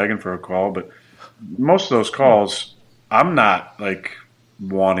kind of begging for a call, but most of those calls, I'm not like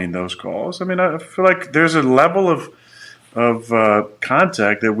wanting those calls. I mean, I feel like there's a level of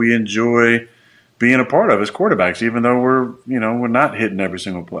contact that we enjoy being a part of as quarterbacks, even though we're not hitting every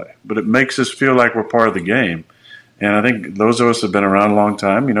single play, but it makes us feel like we're part of the game. And I think those of us have been around a long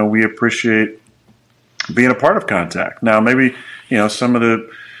time. We appreciate being a part of contact. Now, maybe, some of the,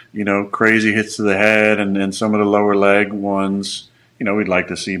 crazy hits to the head and some of the lower leg ones, we'd like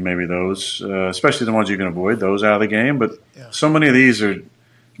to see maybe those, especially the ones you can avoid, those out of the game. But so many of these are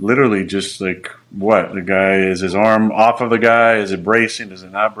literally just like, what? The guy, is his arm off of the guy? Is it bracing? Is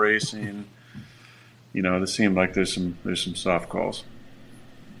it not bracing? It seemed like there's some soft calls.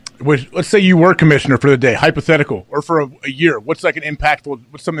 Let's say you were commissioner for the day, hypothetical, or for a year. What's some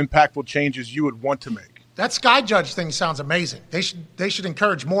impactful changes you would want to make? That Sky Judge thing sounds amazing. They should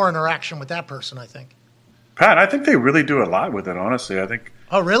encourage more interaction with that person, I think. Pat, I think they really do a lot with it, honestly. I think.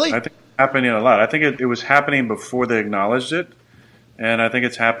 Oh, really? I think it's happening a lot. I think it was happening before they acknowledged it, and I think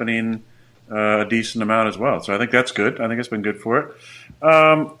it's happening a decent amount as well. So I think that's good. I think it's been good for it.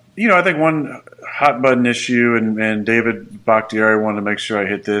 I think one hot button issue, and David Bakhtiari wanted to make sure I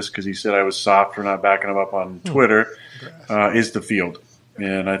hit this because he said I was soft for not backing him up on Twitter, is the field.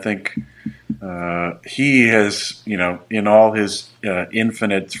 And I think he has, in all his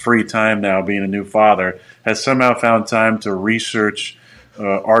infinite free time now, being a new father, has somehow found time to research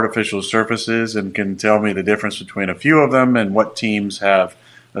artificial surfaces and can tell me the difference between a few of them and what teams have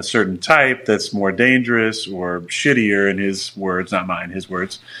a certain type that's more dangerous or shittier, in his words, not mine, his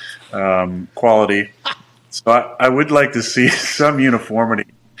words, quality. So I would like to see some uniformity.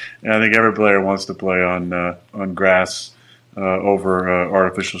 And I think every player wants to play on grass over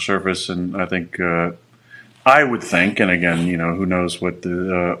artificial surface. And I think I would think, and again, who knows what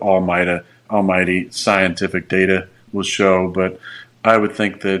the almighty scientific data will show, but I would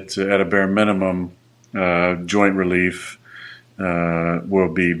think that at a bare minimum, joint relief will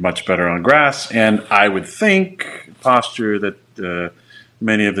be much better on grass, and I would think posture that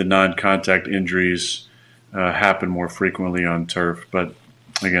many of the non-contact injuries happen more frequently on turf. But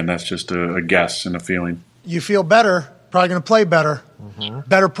again, that's just a guess and a feeling. You feel better, probably going to play better,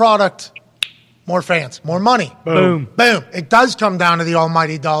 better product, more fans, more money. Boom. Boom. It does come down to the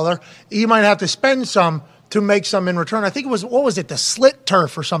almighty dollar. You might have to spend some to make some in return. I think it was, what was it, the slit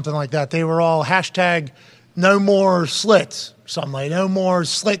turf or something like that. They were all hashtag no more slits. Something like no more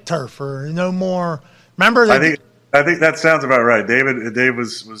slit turf or no more. Remember that? I think that sounds about right. Dave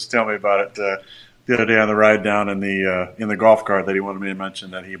was telling me about it the other day on the ride down in the golf cart that he wanted me to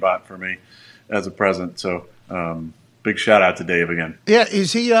mention that he bought for me as a present. So big shout out to Dave again. Yeah,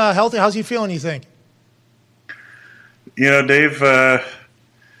 is he healthy? How's he feeling, you think? Dave's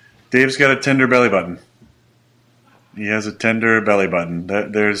got a tender belly button. He has a tender belly button.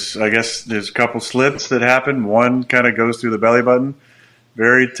 There's a couple slits that happen. One kind of goes through the belly button.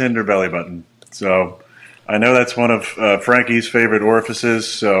 Very tender belly button. So I know that's one of Frankie's favorite orifices,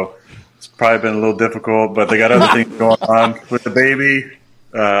 so it's probably been a little difficult, but they got other things going on with the baby,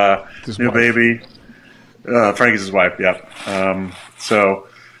 new baby. Frankie's his wife, yeah. So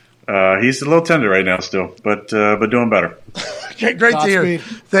he's a little tender right now still, but doing better. Okay, great to hear.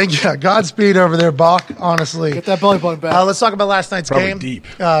 Thank you. Godspeed over there, Bach, honestly. Get that belly button back. Let's talk about last night's Probably game. deep.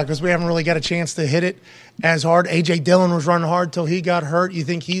 Because we haven't really got a chance to hit it as hard. A.J. Dillon was running hard till he got hurt. You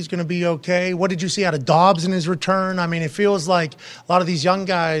think he's going to be okay? What did you see out of Dobbs in his return? I mean, it feels like a lot of these young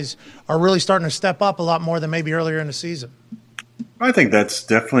guys are really starting to step up a lot more than maybe earlier in the season. I think that's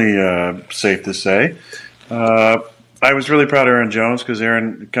definitely safe to say. I was really proud of Aaron Jones because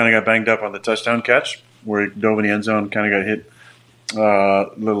Aaron kind of got banged up on the touchdown catch where he dove in the end zone, kind of got hit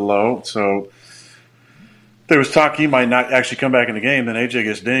a little low. So there was talk he might not actually come back in the game. Then AJ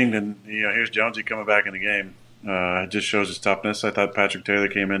gets dinged, and here's Jonesy coming back in the game. It just shows his toughness. I thought Patrick Taylor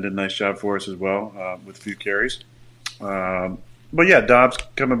came in, did a nice job for us as well with a few carries. But yeah, Dobbs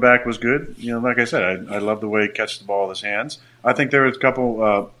coming back was good. Like I said, I love the way he catches the ball with his hands. I think there was a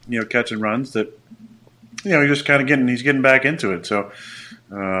couple catch and runs that he's just kind of he's getting back into it. So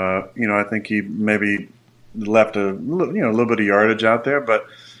I think he maybe left a little bit of yardage out there, but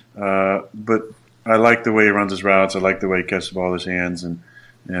I like the way he runs his routes. I like the way he catches the ball with his hands, and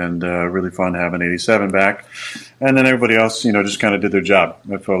really fun having 87 back. And then everybody else, just kind of did their job.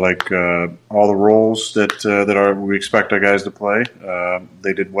 I felt like all the roles that we expect our guys to play,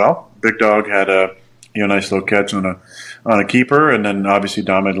 they did well. Big Dog had a nice little catch on a keeper, and then obviously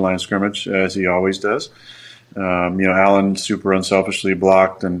dominated the line of scrimmage as he always does. Allen super unselfishly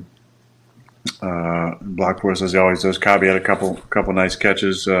blocked and blocked for us as he always does. Cobb had a couple nice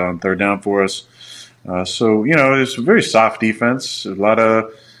catches on third down for us. So it's a very soft defense, a lot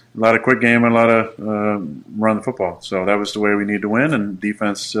of quick game and a lot of run the football. So that was the way we need to win, and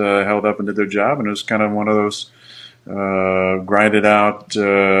defense held up and did their job, and it was kind of one of those grinded out,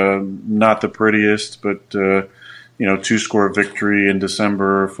 not the prettiest, but 2-score victory in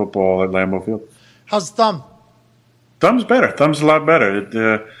December football at Lambeau Field. How's the thumb? Thumb's better. Thumb's a lot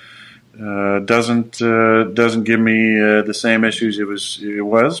better. It doesn't give me the same issues it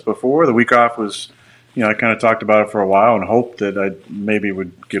was before. The week off was, I kind of talked about it for a while and hoped that I maybe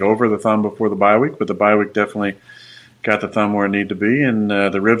would get over the thumb before the bye week, but the bye week definitely got the thumb where it needed to be, and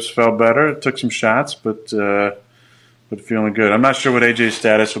the ribs felt better. It took some shots, but feeling good. I'm not sure what AJ's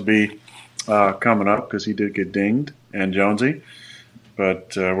status will be coming up because he did get dinged, and Jonesy.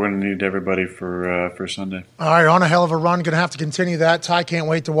 but we're going to need everybody for Sunday. All right, on a hell of a run. Going to have to continue that. Ty can't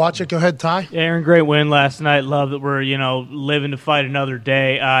wait to watch it. Go ahead, Ty. Yeah, Aaron, great win last night. Love that we're, living to fight another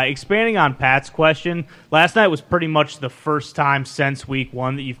day. Expanding on Pat's question, last night was pretty much the first time since week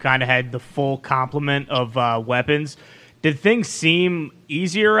 1 that you've kind of had the full complement of weapons. Did things seem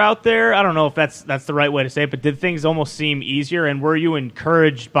easier out there? I don't know if that's the right way to say it, but did things almost seem easier? And were you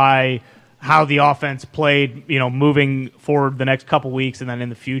encouraged by how the offense played, moving forward the next couple weeks and then in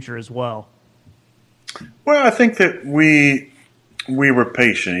the future as well? Well, I think that we were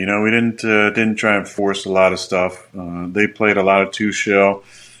patient. We didn't try and force a lot of stuff. They played a lot of two shell,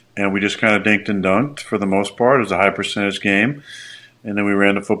 and we just kind of dinked and dunked for the most part. It was a high percentage game, and then we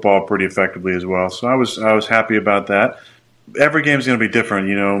ran the football pretty effectively as well. So I was happy about that. Every game's going to be different.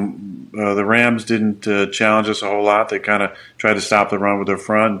 The Rams didn't challenge us a whole lot. They kind of tried to stop the run with their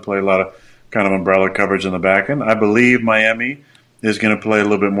front and play a lot of kind of umbrella coverage in the back end. I believe Miami is going to play a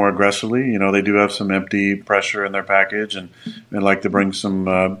little bit more aggressively. They do have some empty pressure in their package and like to bring some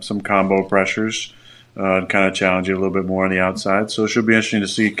combo pressures and kind of challenge you a little bit more on the outside. So it should be interesting to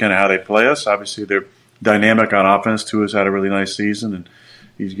see kind of how they play us. Obviously, they're dynamic on offense. Tua's had a really nice season, and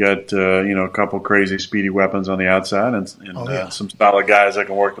he's got a couple crazy speedy weapons on the outside and some solid guys that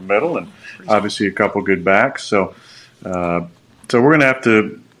can work the middle, and obviously a couple good backs. So we're going to have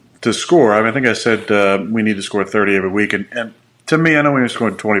to score. I think I said we need to score 30 every week, and to me, I know we were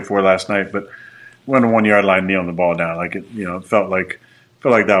scoring 24 last night, but we're on the 1 yard line, kneeling the ball down. Like it felt like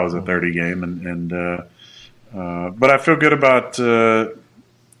that was a 30 game, but I feel good about the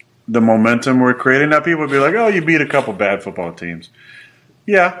momentum we're creating. Now people would be like, "Oh, you beat a couple bad football teams."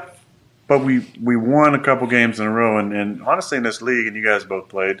 Yeah, but we won a couple games in a row, and honestly, in this league, and you guys both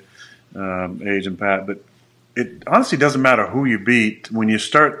played, Age and Pat, but it honestly doesn't matter who you beat when you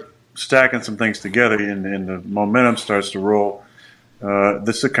start stacking some things together and the momentum starts to roll.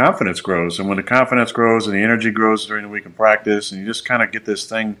 The confidence grows, and when the confidence grows and the energy grows during the week in practice, and you just kind of get this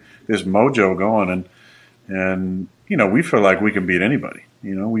mojo going, and we feel like we can beat anybody.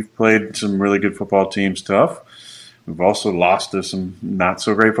 We've played some really good football teams tough. We've also lost to some not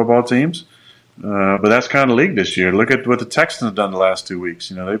so great football teams, but that's kind of the league this year. Look at what the Texans have done the last 2 weeks.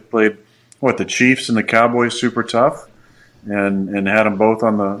 They played the Chiefs and the Cowboys super tough, and had them both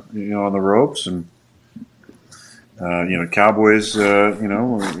on the on the ropes, and Cowboys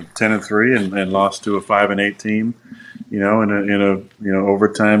 10-3 and lost to a 5-8 team, in a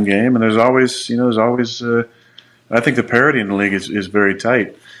overtime game. And there's always I think the parity in the league is very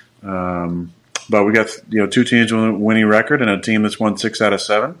tight. But we got two teams with a winning record and a team that's won 6 out of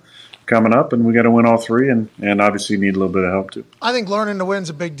 7 coming up, and we got to win all 3, and obviously need a little bit of help too. I think learning to win is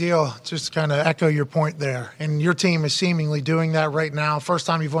a big deal. Just to kind of echo your point there, and your team is seemingly doing that right now. First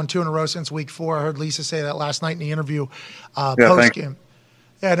time you've won 2 in a row since week 4. I heard Lisa say that last night in the interview post game.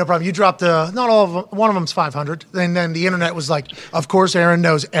 Yeah, no problem. You dropped not all of them. One of them's 500. And then the internet was like, of course, Aaron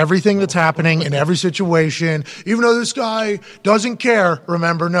knows everything that's happening in every situation. Even though this guy doesn't care,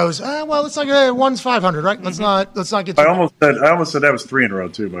 remember, knows, well, it's like one's 500, right? Let's not get too I almost said that was 3 in a row,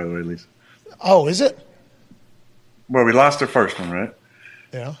 too, by the way, Lisa. Oh, is it? Well, we lost our first one, right?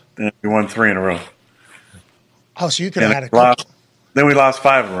 Yeah. And we won 3 in a row. Oh, so you could have had a couple. Then we lost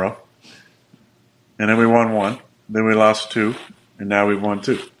 5 in a row. And then we won 1. Then we lost 2. And now we've won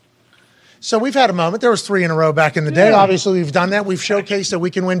 2. So we've had a moment. There was 3 in a row back in the day. Yeah. Obviously, we've done that. We've showcased that we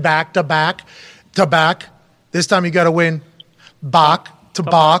can win back to back to back. This time you got to win back to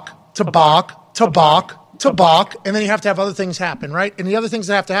back to back to back to back. And then you have to have other things happen, right? And the other things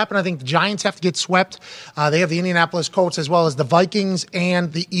that have to happen, I think the Giants have to get swept. They have the Indianapolis Colts as well as the Vikings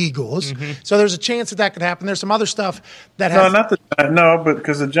and the Eagles. Mm-hmm. So there's a chance that could happen. There's some other stuff that but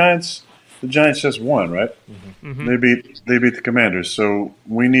because the Giants just won, right? Mm-hmm. They beat the Commanders. So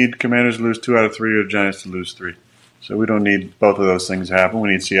we need Commanders to lose 2 out of 3 or Giants to lose 3. So we don't need both of those things to happen. We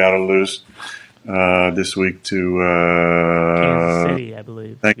need Seattle to lose this week to Kansas City, I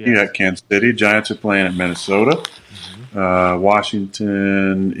believe. Thank you. Yeah, Kansas City. Giants are playing at Minnesota. Mm-hmm.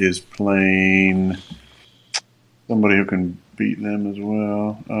 Washington is playing somebody who can beat them as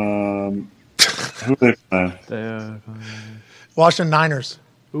well. Who are they playing? Washington Niners.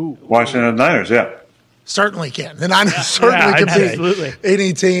 Ooh. Washington Niners, yeah. Certainly can. The Niners certainly can beat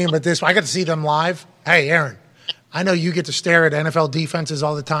any team at this. I got to see them live. Hey, Aaron, I know you get to stare at NFL defenses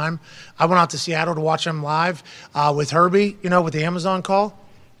all the time. I went out to Seattle to watch them live with Herbie, with the Amazon call.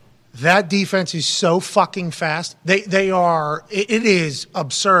 That defense is so fucking fast. They are. It is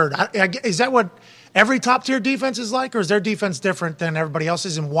absurd. Is that what every top-tier defense is like, or is their defense different than everybody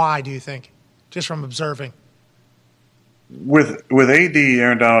else's, and why, do you think, just from observing? With AD,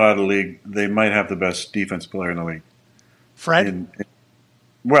 Aaron Donald out of the league, they might have the best defense player in the league. Fred?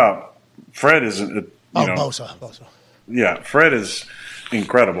 Well, Fred is Bosa. Yeah, Fred is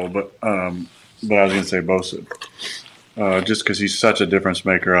incredible, but I was going to say Bosa. Just because he's such a difference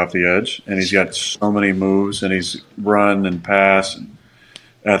maker off the edge, and he's got so many moves, and he's run and pass and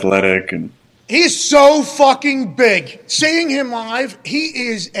athletic, and He's so fucking big. Seeing him live, he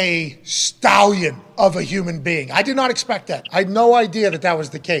is a stallion of a human being. I did not expect that. I had no idea that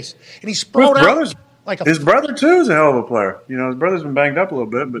was the case. And he sprout out like his brother too is a hell of a player. His brother's been banged up a little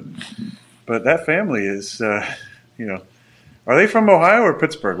bit, but that family is, are they from Ohio or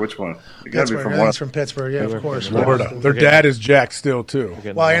Pittsburgh? Which one? They got to be from Pittsburgh. From Pittsburgh, yeah, of course. Florida. Their dad is Jack still too.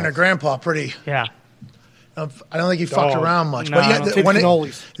 Well, and their grandpa pretty. Yeah. I don't think he fucked around much. No, but yeah, when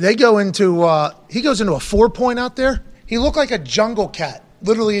they go into, he goes into a 4-point out there. He looked like a jungle cat,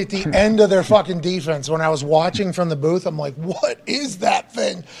 literally at the end of their fucking defense. When I was watching from the booth, I'm like, what is that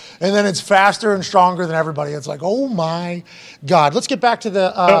thing? And then it's faster and stronger than everybody. It's like, oh my God. Let's get back to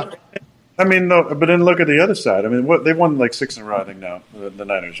the. No, but then look at the other side. I mean, they've won like 6 in a row, I think now, the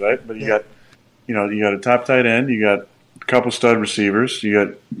Niners, right? But you got a top tight end, you got a couple stud receivers, you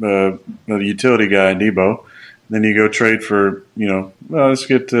got the utility guy in Debo. Then you go trade for, let's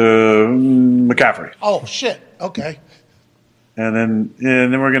get McCaffrey. Oh shit! Okay. And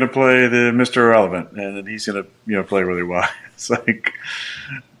then we're going to play the Mr. Irrelevant, and then he's going to play really well. It's like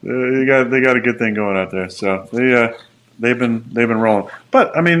they got a good thing going out there. So they've been rolling.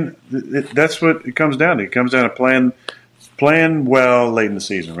 But I mean, that's what it comes down to. It comes down to playing well late in the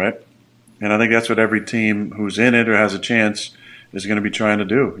season, right? And I think that's what every team who's in it or has a chance is going to be trying to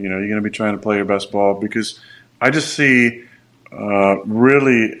do. You're going to be trying to play your best ball because I just see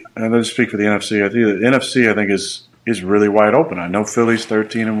really, and I'll speak for the NFC. I think the NFC is really wide open. I know Philly's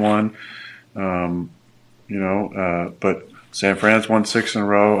 13-1, but San Fran's won 6 in a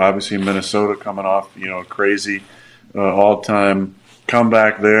row. Obviously, Minnesota coming off a crazy all-time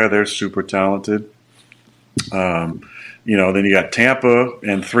comeback there. They're super talented. Then you got Tampa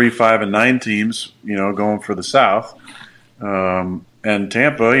and 3, 5, and 9 teams, going for the South. And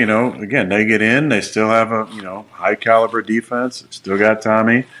Tampa, again, they get in. They still have a, high caliber defense. Still got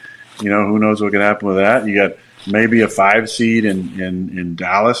Tommy. Who knows what can happen with that? You got maybe a 5 seed in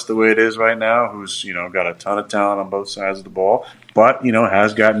Dallas the way it is right now, who's, got a ton of talent on both sides of the ball, but,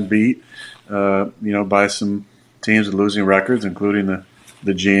 has gotten beat, by some teams with losing records, including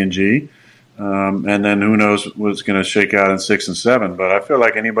the G&G. And then who knows what's going to shake out in 6 and 7. But I feel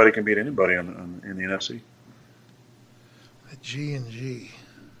like anybody can beat anybody in the NFC. G&G.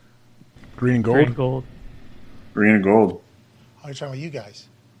 Green and gold. Green and gold. Oh, you're talking about you guys?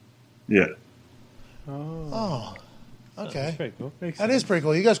 Yeah. Oh. Okay. That's pretty cool. That is pretty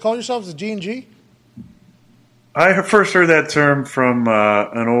cool. You guys call yourselves the G&G? I first heard that term from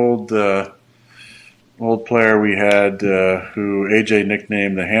an old player we had who AJ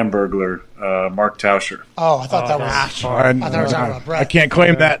nicknamed the Hamburglar, Mark Tauscher. Oh, I thought that was. I thought we were talking about Brett. I can't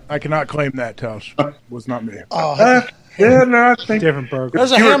claim that. I cannot claim that, Tausch. Was not me. Oh, yeah, no, I think different burger.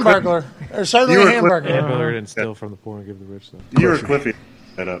 There's a Hamburglar. There's certainly a Hamburglar. Hamburger didn't steal from the poor and give the rich. You were Cliffy.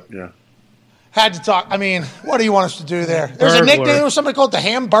 That up, yeah. Had to talk. I mean, what do you want us to do there? There's a nickname. There was somebody called the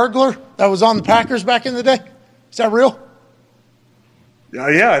Hamburglar that was on the Packers back in the day. Is that real?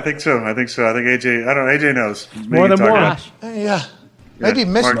 Yeah, I think so. I think AJ. I don't know. AJ knows. More than more. Yeah. Maybe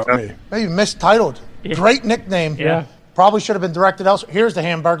mistitled. Yeah. Great nickname. Yeah. Probably should have been directed elsewhere. Here's the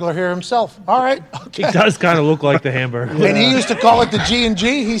Hamburglar here himself. All right. Okay. He does kind of look like the Hamburger. And he used to call it the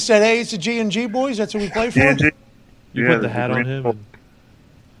G&G. He said, hey, it's the G&G boys. That's who we play for. G&G. You put the hat on him.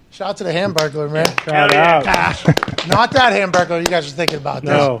 Shout out to the Hamburglar, man. Shout out. Not that Hamburglar you guys are thinking about.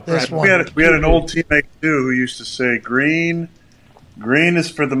 No. This one. We had an old teammate, too, who used to say, green is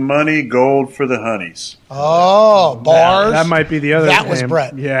for the money, gold for the honeys. Oh, bars. That might be the other That name. was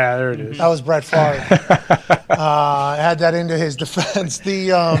Brett. Yeah, there it is. That was Brett Favre. Had that into his defense.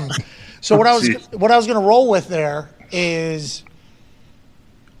 So what I was going to roll with there is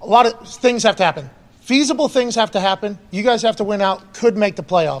a lot of things have to happen. Feasible things have to happen. You guys have to win out. Could make the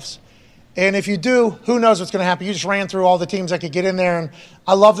playoffs. And if you do, who knows what's going to happen? You just ran through all the teams that could get in there. And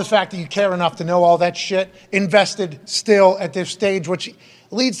I love the fact that you care enough to know all that shit. Invested still at this stage, which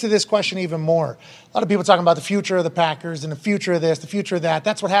leads to this question even more. A lot of people talking about the future of the Packers and the future of this, the future of that.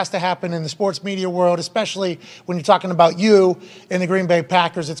 That's what has to happen in the sports media world, especially when you're talking about you and the Green Bay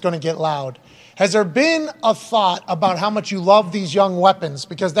Packers. It's going to get loud. Has there been a thought about how much you love these young weapons?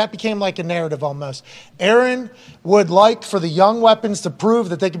 Because that became like a narrative almost. Aaron would like for the young weapons to prove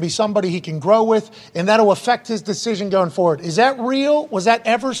that they can be somebody he can grow with, and that will affect his decision going forward. Is that real? Was that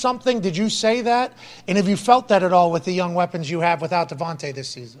ever something? Did you say that? And have you felt that at all with the young weapons you have without Devontae this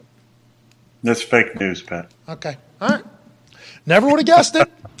season? That's fake news, Pat. Okay. All right. Never would have guessed it.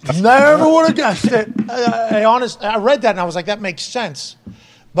 Never would have guessed it. I read that and I was like, that makes sense.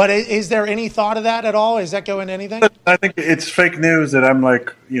 But is there any thought of that at all? Does that go into anything? I think it's fake news that I'm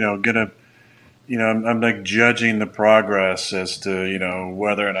like, I'm like judging the progress as to,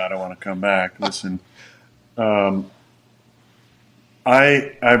 whether or not I want to come back. Listen,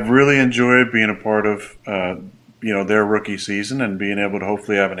 I've really enjoyed being a part of, their rookie season and being able to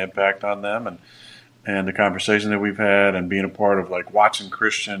hopefully have an impact on them and the conversation that we've had and being a part of like watching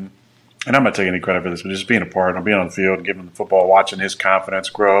Christian, and I'm not taking any credit for this, but just being a part of being on the field and giving him the football, watching his confidence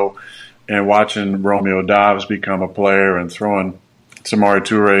grow and watching Romeo Dobbs become a player and throwing Samari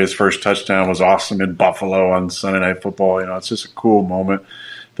Toure's first touchdown was awesome in Buffalo on Sunday Night Football. It's just a cool moment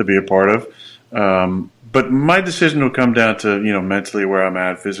to be a part of. But my decision will come down to, mentally where I'm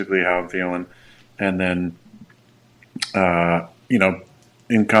at, physically how I'm feeling, and then,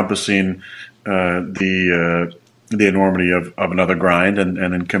 encompassing the enormity of another grind and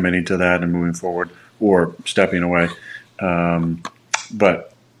then committing to that and moving forward or stepping away.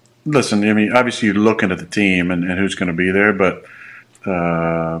 But listen, I mean, obviously you're looking at the team and who's going to be there, but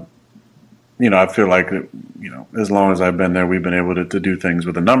I feel like as long as I've been there, we've been able to do things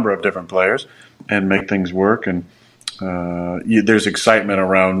with a number of different players and make things work. And there's excitement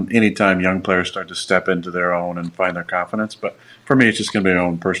around anytime young players start to step into their own and find their confidence. But for me, it's just going to be my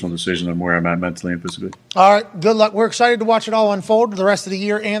own personal decision on where I'm at mentally and physically. All right, good luck. We're excited to watch it all unfold the rest of the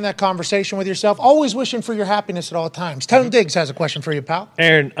year and that conversation with yourself. Always wishing for your happiness at all times. Tone Diggs has a question for you, pal.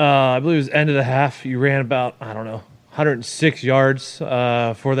 Aaron, I believe it was end of the half. You ran about, 106 yards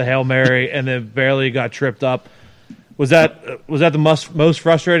for the Hail Mary and then barely got tripped up. Was that the most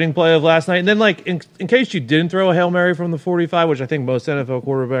frustrating play of last night? And then, in case you didn't throw a Hail Mary from the 45, which I think most NFL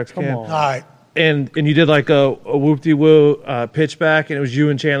quarterbacks can. All right. And you did a whoop-de-woo pitch back, and it was you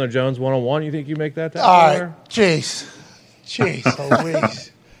and Chandler Jones one-on-one. You think you make that all right. There? Jeez,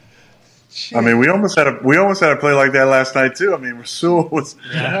 Louise. I mean, we almost had a play like that last night too. I mean, Rasul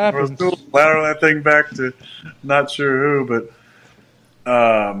lateraled that thing back to not sure who,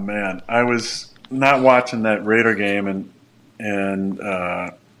 but man, I was not watching that Raider game, and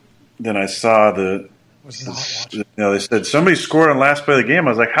then I saw they said somebody scored on the last play of the game.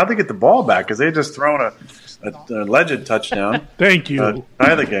 I was like, how'd they get the ball back? Because they had just thrown an alleged touchdown. Thank you.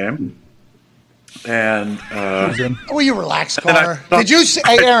 Tie the game. And will you relax, Connor? Did you see?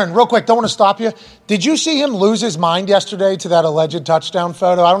 Hey, Aaron, real quick, don't want to stop you. Did you see him lose his mind yesterday to that alleged touchdown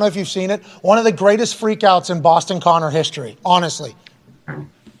photo? I don't know if you've seen it. One of the greatest freakouts in Boston Connor history. Honestly,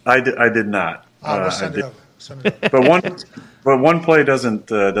 I did not. We'll send it over. But one play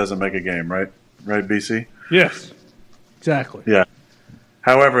doesn't make a game, right? Right, BC? Yes, exactly. Yeah.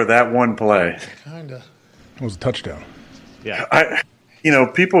 However, that one play kinda was a touchdown. Yeah.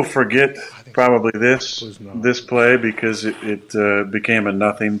 People forget probably this play because it became a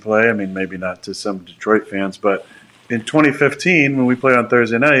nothing play. I mean, maybe not to some Detroit fans, but in 2015 when we played on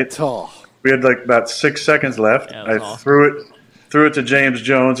Thursday night, we had about 6 seconds left. I threw it to James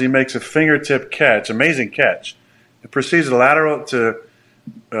Jones. He makes a fingertip catch, amazing catch. It proceeds to lateral to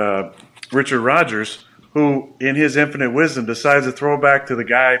Richard Rodgers, who, in his infinite wisdom, decides to throw back to the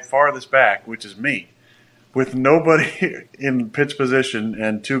guy farthest back, which is me. With nobody in pitch position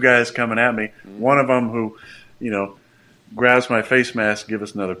and two guys coming at me, one of them who, grabs my face mask, give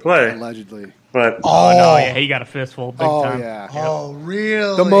us another play. Allegedly. But he got a fistful big time. Yeah. Oh,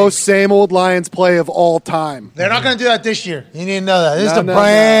 really? The most same old Lions play of all time. They're not going to do that this year. You need to know that. This is the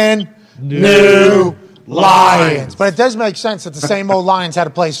brand new Lions. But it does make sense that the same old Lions had a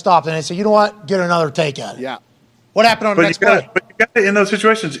play stopped, and they said, you know what? Get another take at it. Yeah. What happened on the next play? But you got to, in those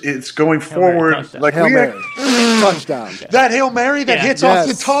situations, it's going forward. Hail Mary. Touchdown. That Hail Mary that hits off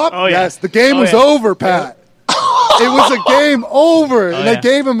the top? Oh, yeah. Yes, the game was over, Pat. It was a game over, and they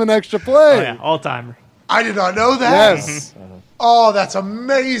gave him an extra play. Oh, yeah, all-timer. I did not know that. Yes. Oh, that's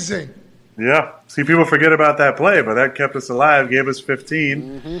amazing. Yeah. See, people forget about that play, but that kept us alive, gave us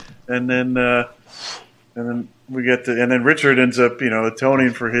 15, and then we get to, and then Richard ends up,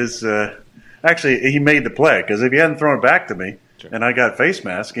 atoning for his. Actually, he made the play because if he hadn't thrown it back to me and I got face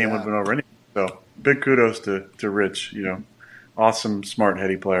mask, game would have been over anyway. So big kudos to Rich. Awesome, smart,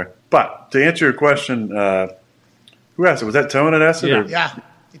 heady player. But to answer your question, who asked it? Was that Tone that asked it? Yeah.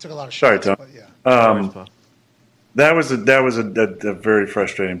 He took a lot of Sorry, shots. Tone. But yeah. That was a very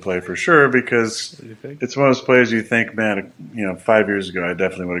frustrating play for sure because it's one of those plays you think, man, 5 years ago I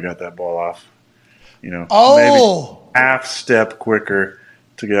definitely would have got that ball off. Maybe half step quicker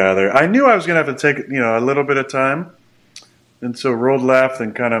to get out of there. I knew I was going to have to take a little bit of time, and so rolled left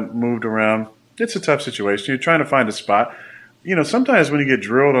and kind of moved around. It's a tough situation. You're trying to find a spot. Sometimes when you get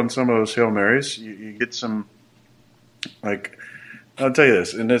drilled on some of those Hail Marys, you get some like, I'll tell you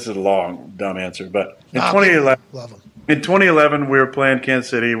this, and this is a long, dumb answer, but in 2011, in 2011, we were playing Kansas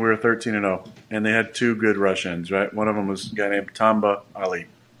City. We were 13-0, and they had two good rush ends, right? One of them was a guy named Tamba Ali.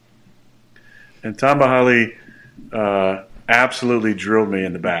 And Tamba Ali absolutely drilled me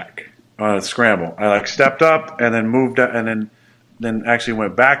in the back on a scramble. I stepped up and then moved up and then actually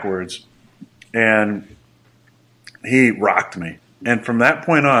went backwards, and he rocked me. And from that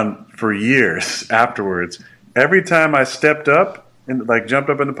point on, for years afterwards, every time I stepped up and jumped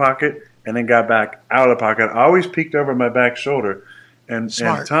up in the pocket and then got back out of the pocket, I always peeked over my back shoulder. And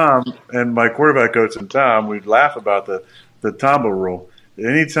Tom and my quarterback coach and Tom, we'd laugh about the Tamba rule.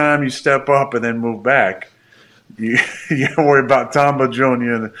 Anytime you step up and then move back, you don't worry about Tamba drilling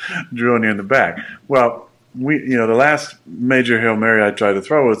you in the back. Well, the last major Hail Mary I tried to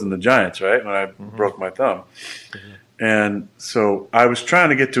throw was in the Giants, right, when I broke my thumb. And so I was trying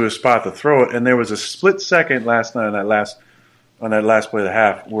to get to a spot to throw it, and there was a split second last night on that last play of the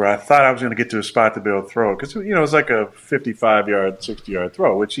half where I thought I was going to get to a spot to be able to throw it because it was like a 55-yard, 60-yard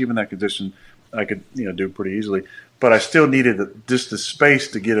throw, which even that condition I could do pretty easily. But I still needed just the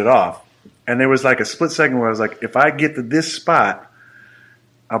space to get it off. And there was like a split second where I was like, if I get to this spot,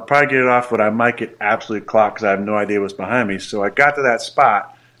 I'll probably get it off, but I might get absolutely clocked because I have no idea what's behind me. So I got to that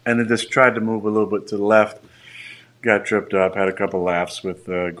spot and then just tried to move a little bit to the left. Got tripped up, had a couple laughs with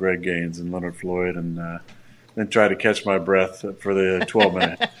Greg Gaines and Leonard Floyd, and then tried to catch my breath for the 12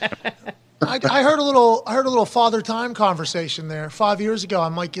 minutes. I heard a little father time conversation there 5 years ago. I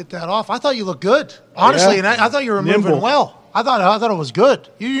might get that off. I thought you looked good, honestly, and I thought you were moving well. I thought it was good.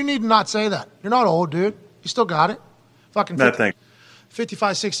 You need to not say that. You're not old, dude. You still got it. Fucking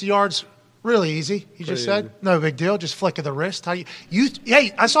 55, 60 yards, really easy. You just said no big deal. Just flick of the wrist. Hey,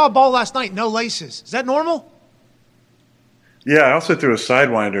 I saw a ball last night. No laces. Is that normal? Yeah, I also threw a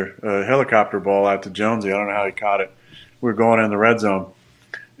sidewinder, a helicopter ball out to Jonesy. I don't know how he caught it. We were going in the red zone.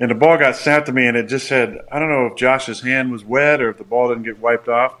 And the ball got snapped to me, and it just said, I don't know if Josh's hand was wet or if the ball didn't get wiped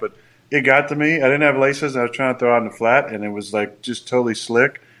off, but it got to me. I didn't have laces. I was trying to throw out in the flat, and it was just totally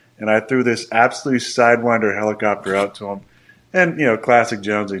slick. And I threw this absolutely sidewinder helicopter out to him. And, classic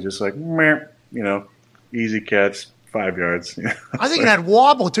Jonesy, just meh, easy catch. 5 yards. I think it had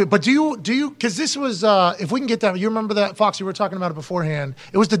wobble to it. But do you? Because this was, if we can get that, you remember that, Fox? You were talking about it beforehand.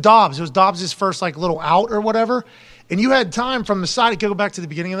 It was the Dobbs. It was Dobbs' first little out or whatever. And you had time from the side. Go back to the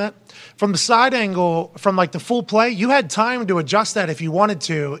beginning of that. From the side angle, from the full play, you had time to adjust that if you wanted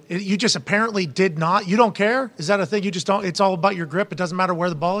to. You just apparently did not. You don't care? Is that a thing? You just don't? It's all about your grip. It doesn't matter where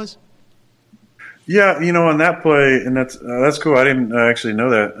the ball is. Yeah, on that play, and that's cool. I didn't actually know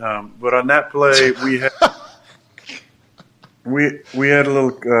that. But on that play, we had. We had a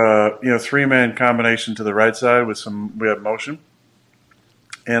little, 3-man combination to the right side we had motion.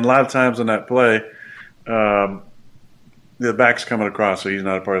 And a lot of times on that play, the back's coming across, so he's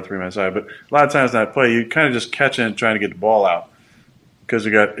not a part of the 3-man side. But a lot of times on that play, you kind of just catch it and trying to get the ball out. Because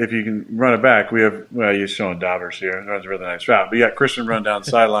if you can run it back, you're showing Dobbers here. It runs a really nice route. But you got Christian run down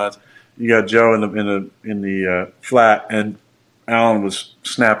the sidelines. You got Joe in the flat, and Allen was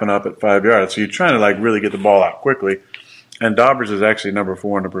snapping up at 5 yards. So you're trying to really get the ball out quickly. And Dobbers is actually number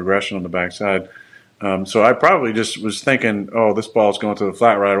 4 in the progression on the backside. So I probably just was thinking, this ball's going to the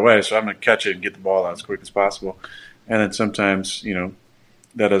flat right away, so I'm going to catch it and get the ball out as quick as possible. And then sometimes,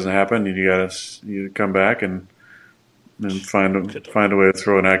 that doesn't happen. You come back and find a way to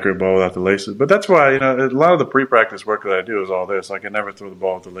throw an accurate ball without the laces. But that's why, a lot of the pre-practice work that I do is all this. I never throw the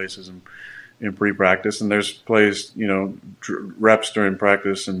ball with the laces in pre-practice. And there's plays, reps during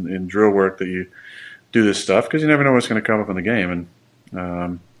practice and drill work that you do this stuff because you never know what's going to come up in the game,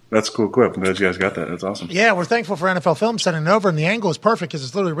 and that's a cool clip. I'm glad you guys got that. That's awesome. Yeah, we're thankful for NFL Film sending it over, and the angle is perfect because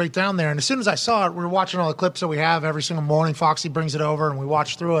it's literally right down there. And as soon as I saw it, we were watching all the clips that we have every single morning. Foxy brings it over, and we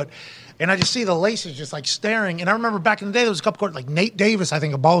watch through it. And I just see the laces just staring. And I remember back in the day, there was a couple of Nate Davis, I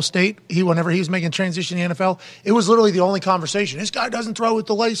think, of Ball State. Whenever he was making a transition in the NFL, it was literally the only conversation. This guy doesn't throw with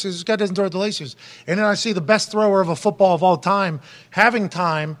the laces. This guy doesn't throw with the laces. And then I see the best thrower of a football of all time having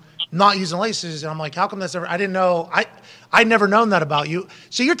time, not using laces, and I'm like, how come that's ever? I didn't know. I never known that about you.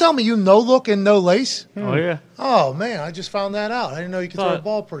 So you're telling me you no look and no lace? Oh yeah. Oh man, I just found that out. I didn't know you could throw a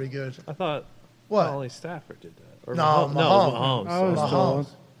ball pretty good. I thought Ollie Stafford did that. Or Mahomes. Mahomes.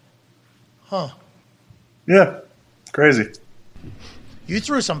 Huh. Yeah, crazy. You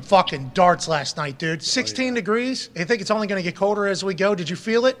threw some fucking darts last night, dude. 16 degrees. I think it's only going to get colder as we go. Did you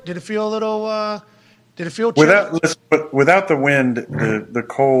feel it? Did it feel a little? Did it feel chilly? Without the wind, the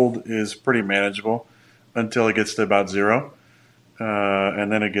cold is pretty manageable until it gets to about 0,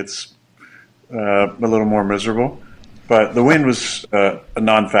 and then it gets a little more miserable. But the wind was a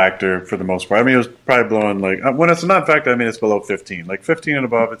non-factor for the most part. I mean, it was probably blowing when it's a non-factor, I mean it's below 15. Like 15 and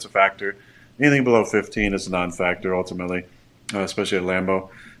above, it's a factor. Anything below 15 is a non-factor ultimately, especially at Lambeau.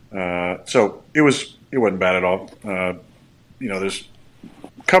 So it wasn't bad at all. There's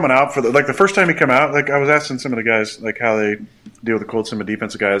coming out for the first time he come out. Like I was asking some of the guys how they deal with the cold, some of the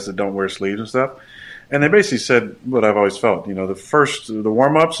defensive guys that don't wear sleeves and stuff, and they basically said what I've always felt. The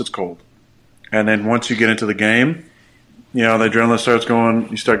warm-ups, it's cold, and then once you get into the game. The adrenaline starts going.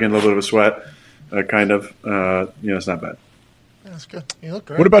 You start getting a little bit of a sweat, it's not bad. That's good. You look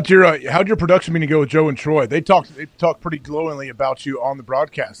great. What about how'd your production meeting go with Joe and Troy? They talked pretty glowingly about you on the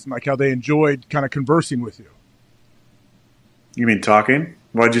broadcast and how they enjoyed kind of conversing with you. You mean talking?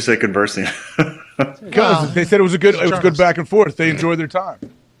 Why'd you say conversing? Because they said it was good back and forth. They enjoyed their time.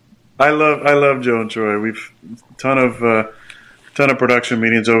 I love Joe and Troy. We've ton of production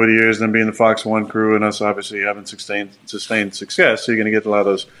meetings over the years, them being the Fox One crew, and us obviously having sustained success. So you're going to get a lot of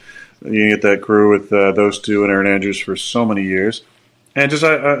those. You get that crew with those two and Aaron Andrews for so many years, and just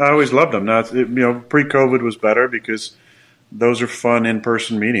I always loved them. Now pre-COVID was better because those are fun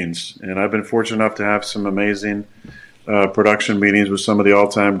in-person meetings, and I've been fortunate enough to have some amazing production meetings with some of the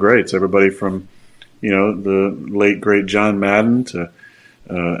all-time greats. Everybody from the late great John Madden to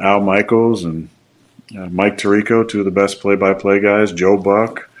Al Michaels and Mike Tirico, two of the best play-by-play guys, Joe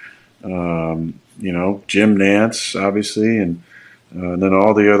Buck, Jim Nance, obviously, and then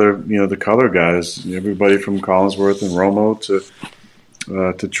all the other, the color guys, everybody from Collinsworth and Romo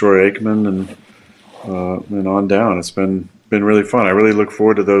to Troy Aikman and on down. It's been really fun. I really look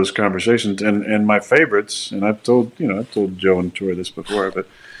forward to those conversations. And my favorites, and I've told Joe and Troy this before, but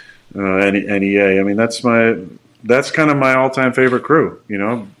NEA, I mean, that's kind of my all-time favorite crew,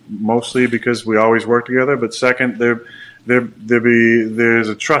 mostly because we always work together. But second, there's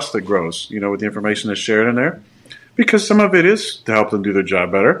a trust that grows, with the information that's shared in there, because some of it is to help them do their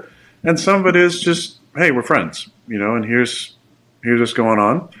job better, and some of it is just, hey, we're friends, and here's what's going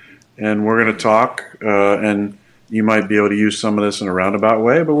on, and we're going to talk, and you might be able to use some of this in a roundabout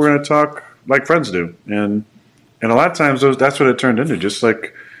way, but we're going to talk like friends do, and a lot of times that's what it turned into, just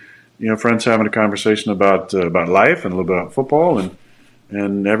like. Friends having a conversation about life and a little bit about football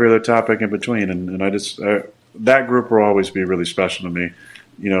and every other topic in between. And I just that group will always be really special to me.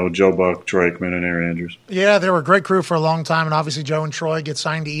 Joe Buck, Troy Aikman, and Aaron Andrews. Yeah, they were a great crew for a long time, and obviously Joe and Troy get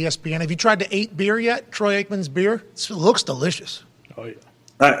signed to ESPN. Have you tried the 8 beer yet? Troy Aikman's beer? It looks delicious. Oh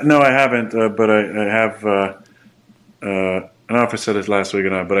yeah. No, I haven't, but I have. I don't know if I said this last week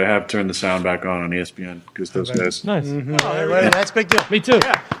or not, but I have turned the sound back on ESPN because those guys. Nice. Mm-hmm. That's a big deal. Me too.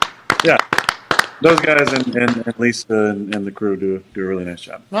 Yeah, those guys and Lisa and the crew do a really nice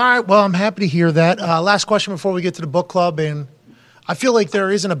job. All right, well, I'm happy to hear that. Last question before we get to the book club, and I feel like there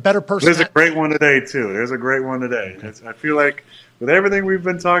isn't a better person. There's a great one today, too. There's a great one today. I feel like with everything we've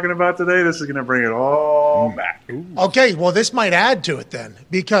been talking about today, this is going to bring it all back. Ooh. Okay, well, this might add to it then,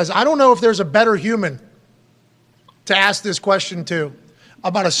 because I don't know if there's a better human to ask this question to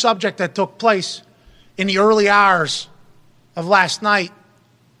about a subject that took place in the early hours of last night.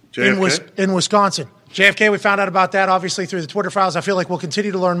 In Wisconsin. JFK, we found out about that, obviously, through the Twitter files. I feel like we'll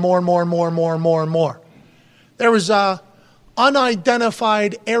continue to learn more and more and more and more and more and more. There was a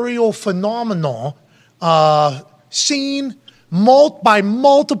unidentified aerial phenomenon seen by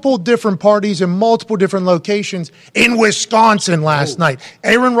multiple different parties in multiple different locations in Wisconsin last night.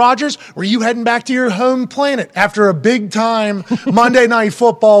 Aaron Rodgers, were you heading back to your home planet after a big-time Monday Night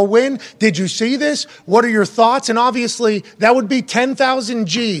Football win? Did you see this? What are your thoughts? And obviously, that would be 10,000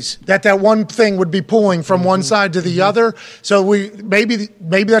 G's that one thing would be pulling from one side to the other. So maybe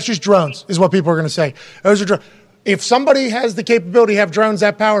that's just drones, is what people are going to say. Those are drones. If somebody has the capability to have drones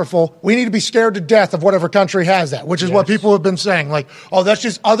that powerful, we need to be scared to death of whatever country has that, which is what people have been saying. Like, oh, that's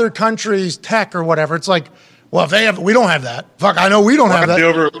just other countries' tech or whatever. It's like, well, if they have, we don't have that. Fuck, I know we don't have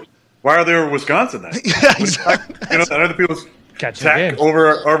that. Why are they over Wisconsin then? Yeah, exactly. Other people's tech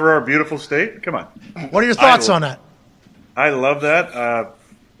over our beautiful state? Come on. What are your thoughts on that? I love that.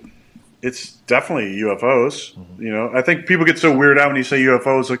 It's definitely UFOs. I think people get so weirded out when you say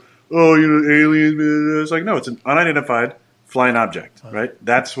UFOs, like, oh, aliens. It's like, no, it's an unidentified flying object, right?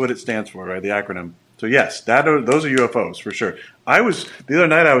 That's what it stands for, right? The acronym. So, yes, those are UFOs for sure. The other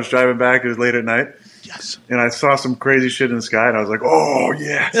night I was driving back. It was late at night. Yes. And I saw some crazy shit in the sky, and I was like, oh,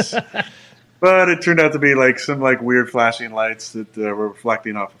 yes. But it turned out to be like some weird flashing lights that were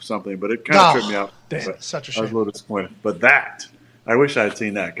reflecting off of something. But it kind of tripped me out. Damn, such a shame. I was a little disappointed. But I wish I had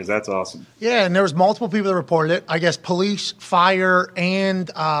seen that because that's awesome. Yeah, and there was multiple people that reported it. I guess police, fire, and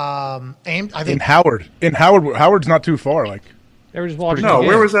I think in Howard. Howard's not too far. They were just watching. No,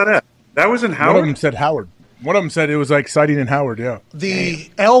 where was that at? That was in Howard. One of them said Howard. One of them said it was like sighting in Howard. Yeah. The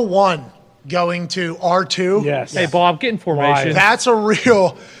L1 going to R2. Yes. Hey, Bob, get in formation. That's a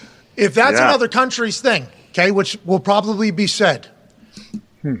real. If that's another country's thing, okay, which will probably be said.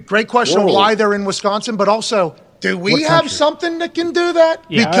 Great question why they're in Wisconsin, but also, do we have something that can do that?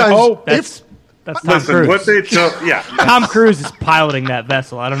 Yeah. Because that's Tom Cruise. Tom Cruise is piloting that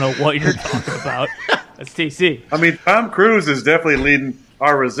vessel. I don't know what you're talking about. That's TC. I mean, Tom Cruise is definitely leading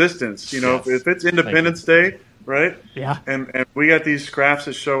our resistance. You know, if it's Independence Day, right? Yeah. And we got these crafts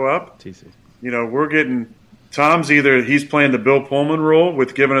that show up. TC. You know, we're getting Tom's he's playing the Bill Pullman role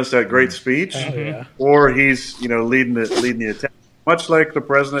with giving us that great speech, or he's leading the attack, much like the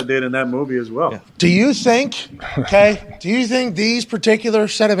president did in that movie as well. Yeah. Do you think? Do you think these particular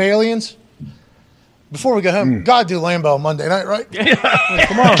set of aliens? Before we go home, God do Lambeau Monday night, right?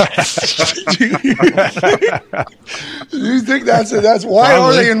 Come on. Do you think that's why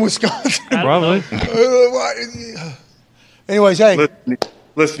are they in Wisconsin? Probably. Anyways, hey.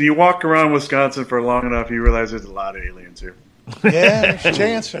 Listen, you walk around Wisconsin for long enough, you realize there's a lot of aliens here. Yeah, there's a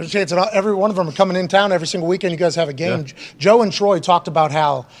chance. There's a chance. Every one of them are coming in town every single weekend. You guys have a game. Yeah. Joe and Troy talked about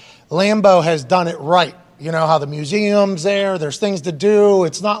how Lambeau has done it right. You know, how the museum's there. There's things to do.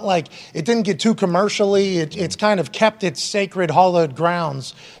 It's not like it didn't get too commercially. It's kind of kept its sacred, hallowed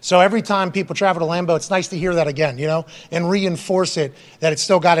grounds. So every time people travel to Lambeau, it's nice to hear that again, and reinforce it that it's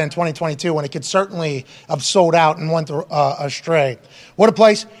still got it in 2022 when it could certainly have sold out and went astray. What a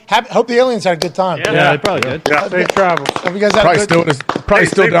place. Hope the aliens had a good time. Yeah, they probably did. Yeah. Safe travels. Hope you guys had probably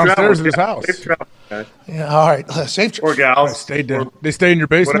still downstairs in his house. Safe travel, guys. Yeah, all right. Safe or gals. They stay in your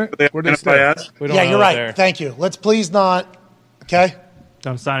basement? Where they stay? Yeah, you're right. There. Thank you. Let's please not. Okay.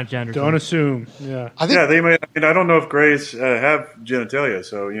 Don't assign a gender. Don't assume. Yeah. They may. I don't know if Greys have genitalia,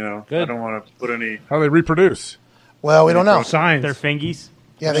 so I don't want to put any. How do they reproduce? Well, we don't know. Science. They're fingies.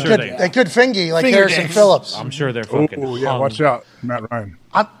 Yeah, they could fingy like Harrison Phillips. I'm sure they're fucking. Oh yeah, watch out, Matt Ryan.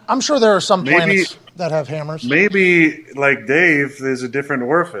 I'm sure there are some planets that have hammers. Maybe like Dave, there's a different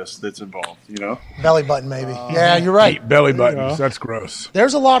orifice that's involved. Belly button, maybe. Yeah, you're right. Belly buttons. That's gross.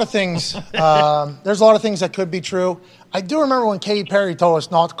 There's a lot of things. There's a lot of things that could be true. I do remember when Katy Perry told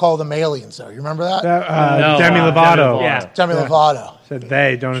us not to call them aliens, though. You remember that? Demi Lovato. Yeah, Demi Lovato said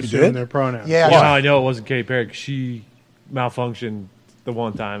they don't assume their pronouns. Yeah, well, I know it wasn't Katy Perry because she malfunctioned the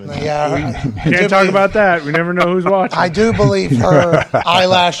one time. Yeah, can't talk about that. We never know who's watching. I do believe her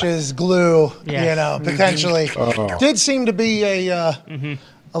eyelashes, glue, potentially did seem to be a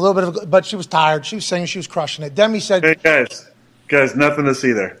little bit of. But she was tired. She was saying she was crushing it. Demi said, "Hey guys, nothing to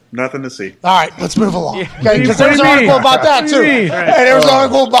see there. Nothing to see." All right, let's move along. Okay, because there's an article about that too, and there's an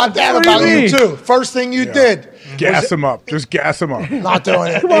article about that about you too. First thing you did. Gas him up. Just gas him up. Not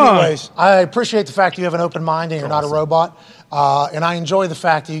doing it. Anyways, I appreciate the fact you have an open mind and you're not a robot. And I enjoy the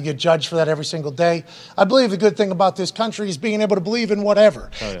fact that you get judged for that every single day. I believe the good thing about this country is being able to believe in whatever.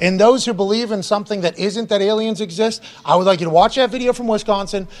 And those who believe in something that isn't that aliens exist, I would like you to watch that video from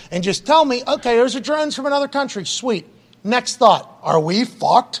Wisconsin and just tell me, okay, there's a drones from another country. Sweet. Next thought. Are we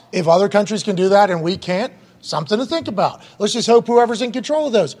fucked if other countries can do that and we can't? Something to think about. Let's just hope whoever's in control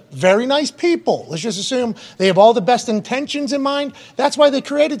of those. Very nice people. Let's just assume they have all the best intentions in mind. That's why they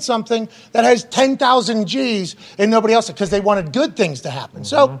created something that has 10,000 G's and nobody else, because they wanted good things to happen.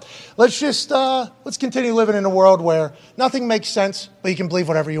 So let's just, let's continue living in a world where nothing makes sense, but you can believe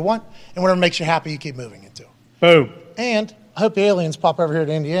whatever you want, and whatever makes you happy, you keep moving into. Boom. And I hope the aliens pop over here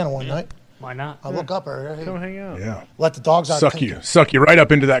to Indiana one night. Why not? I'll look up her. Come hang out. Yeah. Let the dogs out. Suck you right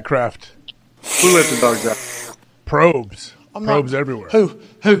up into that craft. Who let the dogs out? Probes. Probes everywhere. Who?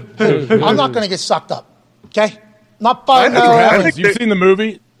 I'm not going to get sucked up. Okay? Not by You've seen the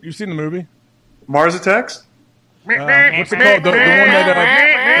movie? You've seen the movie? Mars Attacks? What's it called? The one that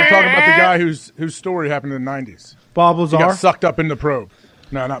they're talking about the guy whose story happened in the 90s. Bob Lazar? He got sucked up in the probe.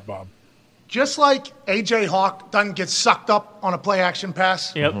 No, not Bob. Just like A.J. Hawk doesn't get sucked up on a play-action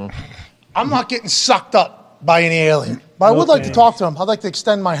pass. Yep. I'm not getting sucked up by any alien. But I would like to talk to him. I'd like to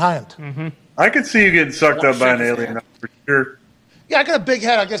extend my hand. I could see you getting sucked up by an alien, for sure. Yeah, I got a big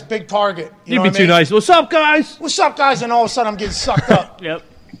head. I guess big target. You'd be too nice. What's up, guys? What's up, guys? And all of a sudden, I'm getting sucked up. Yep.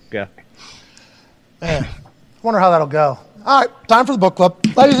 Yeah. Man, wonder how that'll go. All right, time for the book club.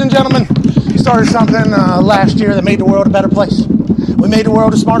 Ladies and gentlemen, we started something last year that made the world a better place. We made the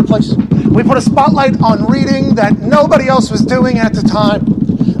world a smarter place. We put a spotlight on reading that nobody else was doing at the time.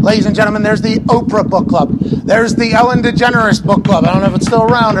 Ladies and gentlemen, there's the Oprah Book Club. There's the Ellen DeGeneres Book Club. I don't know if it's still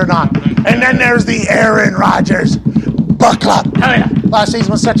around or not. And then there's the Aaron Rodgers Book Club. Hell yeah. Last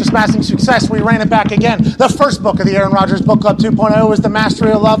season was such a smashing success, we ran it back again. The first book of the Aaron Rodgers Book Club 2.0 was The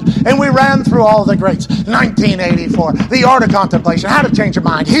Mastery of Love, and we ran through all the greats. 1984, The Art of Contemplation, How to Change Your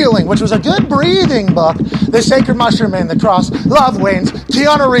Mind, Healing, which was a good breathing book. The Sacred Mushroom and the Cross, Love Wins,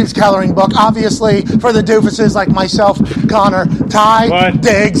 Keanu Reeves' coloring book, obviously for the doofuses like myself, Connor, Ty,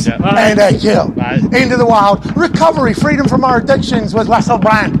 Diggs, and AQ. Into the Wild, Recovery, Freedom from Our Addictions with Wes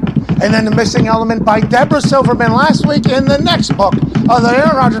O'Brien. And then The Missing Element by Deborah Silverman last week. And the next book of the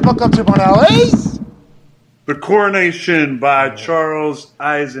Aaron Rodgers Book Club 2.0 is The Coronation by Charles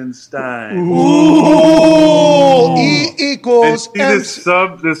Eisenstein. Ooh. E equals and see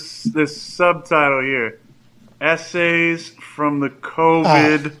this subtitle here. Essays from the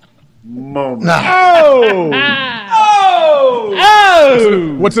COVID moment.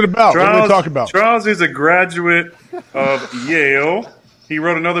 What's it about? What are we talking about? Charles is a graduate of Yale. He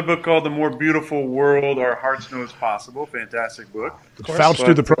wrote another book called The More Beautiful World Our Hearts Know Is Possible. Fantastic book. Did Fauch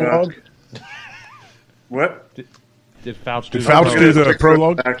do the prologue? What? Did Fauch do the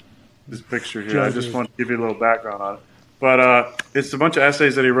prologue? This picture here. I just want to give you a little background on it. But it's a bunch of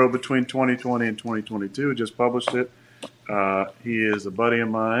essays that he wrote between 2020 and 2022. He just published it. He is a buddy of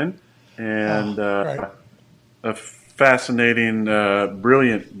mine and a fascinating,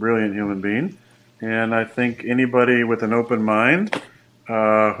 brilliant human being. And I think anybody with an open mind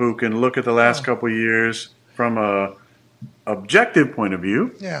who can look at the last couple of years from a objective point of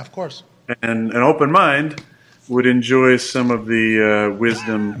view, yeah, of course, and an open mind would enjoy some of the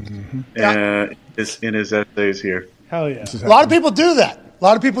wisdom in his essays here. Hell yeah! A lot of people do that. A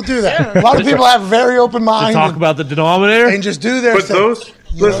lot of people have very open minds. Talk about the denominator and just do their thing.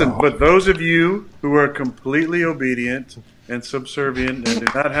 But those of you who are completely obedient and subservient and do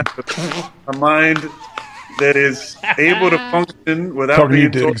not have a mind that is able to function without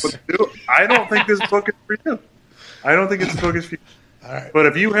being told what to do, I don't think this book is for you. I don't think this book is for you. Right. But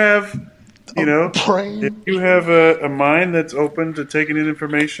if you have, if you have a mind that's open to taking in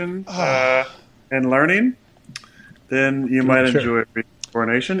information and learning, then you might enjoy reading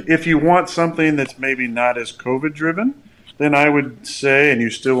Coronation. If you want something that's maybe not as COVID driven, then I would say, and you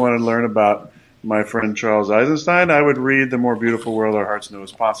still want to learn about my friend Charles Eisenstein, I would read The More Beautiful World Our Hearts Know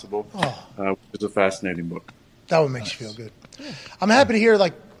Is Possible, which is a fascinating book. That would make you feel good. I'm happy to hear,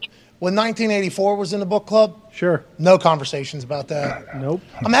 like, when 1984 was in the book club, sure, no conversations about that. Nope.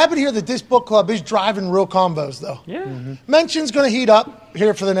 I'm happy to hear that this book club is driving real combos, though. Yeah. Mention's going to heat up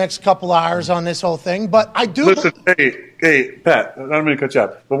here for the next couple hours on this whole thing, but I do. Listen, hey, Pat, I don't mean to cut you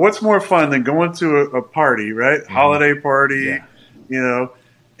off, but what's more fun than going to a party, right? Holiday party,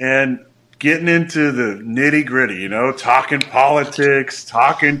 and getting into the nitty gritty, talking politics,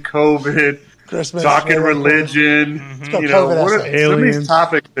 talking COVID, Christmas, talking religion, some of these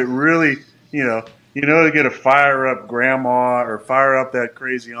topics that really, to get a fire up grandma or fire up that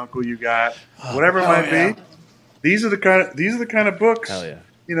crazy uncle you got, whatever it might be. These are the kind of books,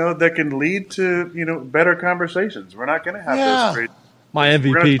 that can lead to better conversations. We're not going to have this great. My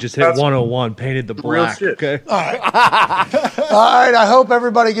MVP just hit 101, painted the black. Okay. All right. All right. I hope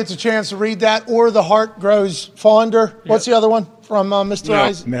everybody gets a chance to read that, or The Heart Grows Fonder. What's the other one from Mr.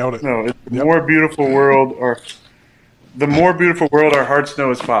 Eyes? Nailed it. No, it's The More Beautiful World, or The More Beautiful World Our Hearts Know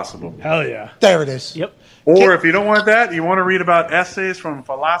Is Possible. Hell yeah. There it is. Yep. Or if you don't want that, you want to read about essays from a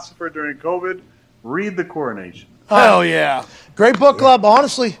philosopher during COVID, read The Coronation. Hell yeah. Great book club,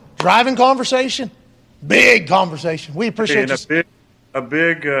 honestly. Driving conversation. Big conversation. We appreciate you. A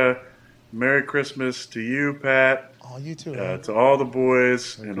big Merry Christmas to you, Pat. Oh, you too. To all the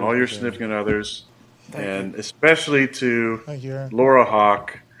boys and all your significant others, and especially to Laura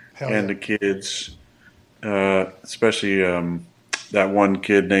Hawk and the kids, especially that one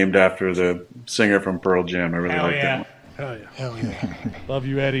kid named after the singer from Pearl Jam. I really like that one. Hell yeah. Hell yeah. Love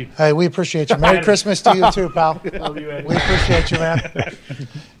you, Eddie. Hey, we appreciate you. Merry Christmas to you too, pal. Love you, Eddie. We appreciate you, man.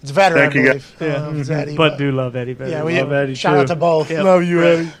 It's a veteran, Thank you, I believe. Yeah. It's Eddie, but do love Eddie better. Yeah, we love Eddie shout too. out to both. Yep. Love you,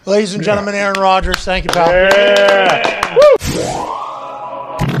 Eddie. Ladies and gentlemen, Aaron Rodgers. Thank you, pal. Yeah.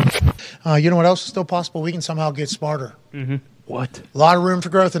 You know what else is still possible? We can somehow get smarter. Mm-hmm. What? A lot of room for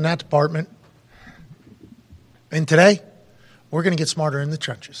growth in that department. And today, we're going to get smarter in the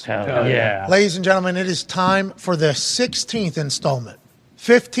trenches. Hell yeah. Ladies and gentlemen, it is time for the 16th installment,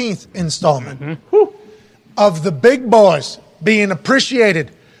 15th installment of the big boys being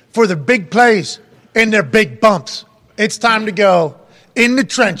appreciated for their big plays and their big bumps. It's time to go in the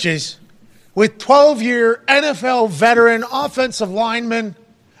trenches with 12-year NFL veteran offensive lineman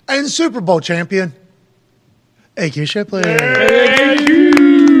and Super Bowl champion, AQ Shipley.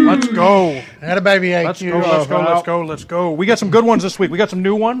 Let's go. Had a baby AQ. Let's go. We got some good ones this week. We got some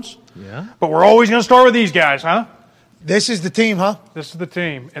new ones. Yeah. But we're always going to start with these guys, huh? This is the team, huh? This is the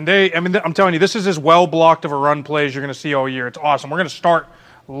team. And I'm telling you, this is as well blocked of a run play as you're going to see all year. It's awesome. We're going to start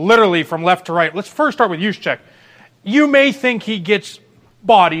literally from left to right. Let's first start with Juszczyk. You may think he gets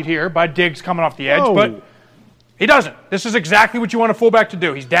bodied here by Diggs coming off the edge, but he doesn't. This is exactly what you want a fullback to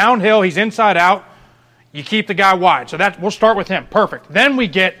do. He's downhill. He's inside out. You keep the guy wide. So we'll start with him. Perfect. Then we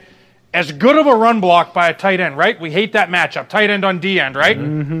get as good of a run block by a tight end, right? We hate that matchup. Tight end on D end,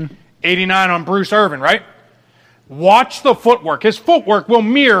 right? 89 on Bruce Irvin, right? Watch the footwork. His footwork will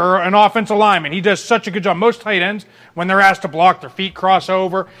mirror an offensive lineman. He does such a good job. Most tight ends, when they're asked to block, their feet cross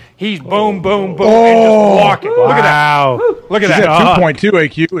over. He's boom, boom, boom, and just blocking. Look at that. Look at that. He's at 2.2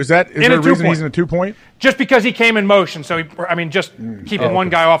 AQ. Is there a reason he's in a 2-point? Just because he came in motion. So, just keeping one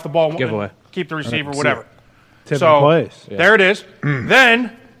guy off the ball. Giveaway. Keep the receiver, whatever. Place. There it is.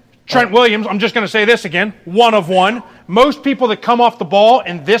 Then Trent Williams, I'm just going to say this again, 1 of 1. Most people that come off the ball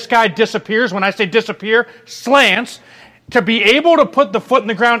and this guy disappears, when I say disappear, slants, to be able to put the foot in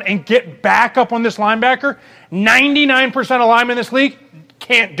the ground and get back up on this linebacker, 99% of linemen in this league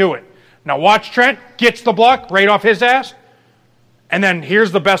can't do it. Now watch Trent, gets the block right off his ass, and then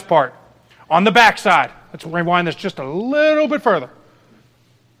here's the best part. On the backside, let's rewind this just a little bit further.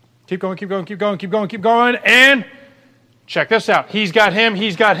 Keep going, keep going, keep going, keep going, keep going, and check this out. He's got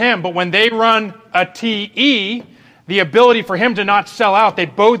him, but when they run a TE, the ability for him to not sell out, they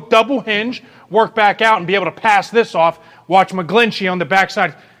both double hinge, work back out, and be able to pass this off. Watch McGlinchey on the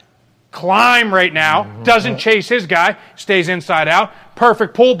backside climb right now, doesn't chase his guy, stays inside out,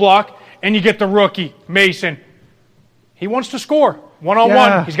 perfect pull block, and you get the rookie, Mason. He wants to score.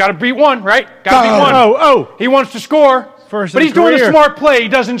 One-on-one. He's got to beat one, right? Got to beat one. He wants to score, but he's doing a smart play. He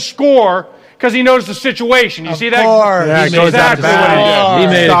doesn't score because he knows the situation. You see that? Yeah, he knows exactly what he did.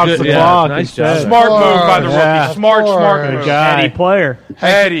 He made Stops a good the block. Nice job. Smart move by the rookie. Smart move. Eddie player.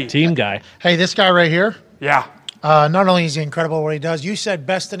 Eddie. Team guy. Hey, this guy right here, Yeah. not only is he incredible at what he does, you said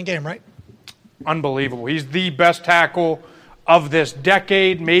best in the game, right? Unbelievable. He's the best tackle of this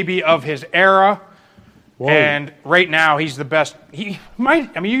decade, maybe of his era. And right now, he's the best. You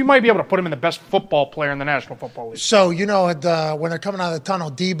might be able to put him in the best football player in the National Football League. So, when they're coming out of the tunnel,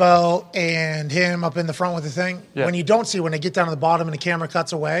 Debo and him up in the front with the thing, when you don't see, when they get down to the bottom and the camera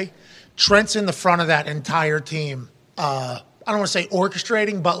cuts away, Trent's in the front of that entire team. I don't want to say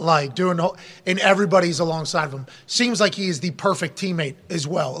orchestrating, but like doing, and everybody's alongside of him. Seems like he is the perfect teammate as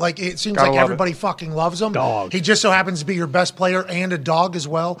well. Like it seems like everybody fucking loves him. Dog. He just so happens to be your best player and a dog as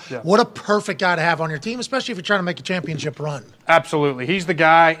well. Yeah. What a perfect guy to have on your team, especially if you're trying to make a championship run. Absolutely. He's the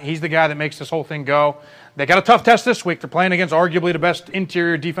guy. He's the guy that makes this whole thing go. They got a tough test this week. They're playing against arguably the best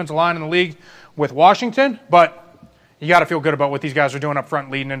interior defensive line in the league with Washington, but you got to feel good about what these guys are doing up front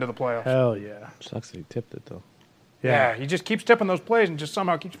leading into the playoffs. Hell yeah. Sucks that he tipped it, though. Yeah, he just keeps tipping those plays and just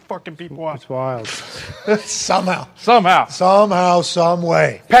somehow keeps fucking people off. It's wild. Somehow. Some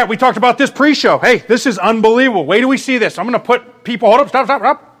way. Pat, we talked about this pre-show. Hey, this is unbelievable. Wait till we see this. I'm going to put people. Hold up. Stop.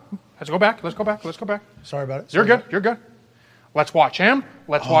 Let's go back. Sorry about it. You're good. Let's watch him.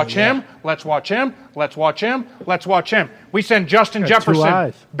 Let's watch him. We send Justin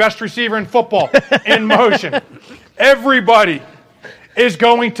Jefferson, best receiver in football, in motion. Everybody is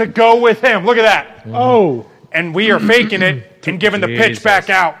going to go with him. Look at that. Oh. And we are faking it and giving the pitch back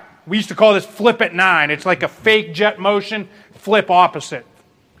out. We used to call this flip at 9. It's like a fake jet motion, flip opposite.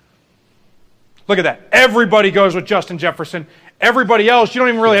 Look at that. Everybody goes with Justin Jefferson. Everybody else, you don't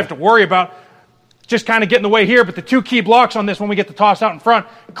even really have to worry about just kind of getting the way here. But the two key blocks on this when we get the toss out in front,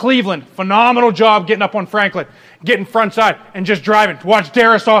 Cleveland, phenomenal job getting up on Franklin, getting front side and just driving. Watch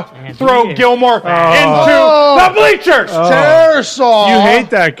Darisaw throw Gilmore into the bleachers. Darisaw. You hate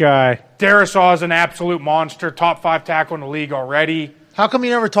that guy. Darisaw is an absolute monster, top 5 tackle in the league already. How come you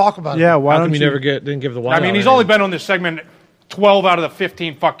never talk about it? Yeah, why How don't come you you never didn't give the wide? I mean, he's only been on this segment 12 out of the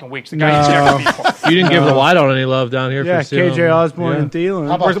 15 fucking weeks. The guy's never people. You didn't give the wide on any love down here. Yeah, for KJ Osborne and Thielen.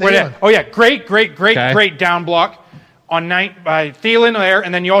 How about Thielen? Oh, yeah, great down block on night by Thielen there,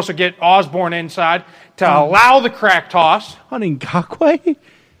 and then you also get Osborne inside to allow the crack toss. Hunting Ngakwe?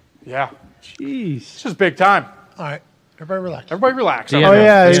 Yeah. Jeez. This is big time. All right. Everybody relax. Oh,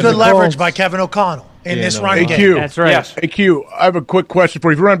 yeah. It's good leverage by Kevin O'Connell in this running game. That's right. Yes. Hey, Q, I have a quick question for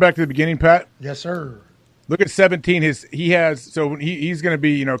you. If you run back to the beginning, Pat. Yes, sir. Look at 17. He's going to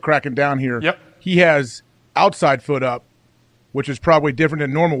be, cracking down here. Yep. He has outside foot up, which is probably different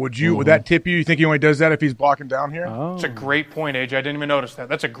than normal. Would that tip you? You think he only does that if he's blocking down here? Oh. It's a great point, AJ. I didn't even notice that.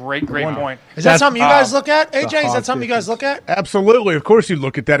 That's a great point. Is that something you guys look at, AJ? Is that something you guys look at? Absolutely. Of course you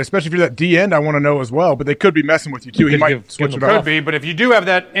look at that, especially if you're that D end. I want to know as well. But they could be messing with you, too. He might switch it off. Could be, but if you do have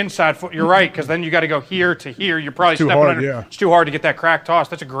that inside foot, you're right, because then you got to go here to here. You're probably stepping under. Yeah. It's too hard to get that crack toss.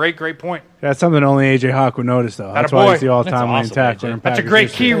 That's a great point. That's something only AJ Hawk would notice, though. That's why he's the all-time leading tackler. That's a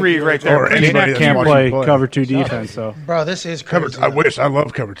great key read right there. Or anybody can't play cover 2 defense. So, bro, this is cover. crazy. I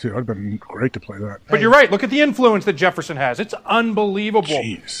love cover 2. It'd have been great to play that. But you're right. Look at the influence that Jefferson has. It's unbelievable.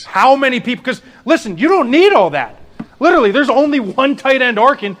 Jeez. How many people? Because listen, you don't need all that. Literally, there's only one tight end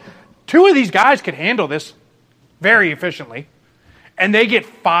arcing. 2 of these guys could handle this very efficiently, and they get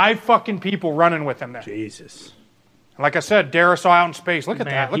 5 fucking people running with them there. Jesus. Like I said, Darisaw out in space. Look at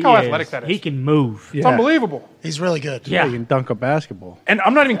that. Look how athletic that is. He can move. It's unbelievable. He's really good. Yeah, he can dunk a basketball. And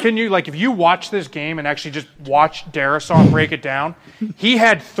I'm not even kidding you. Like, if you watch this game and actually just watch Darisaw break it down, he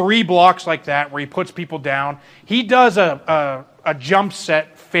had 3 blocks like that where he puts people down. He does a jump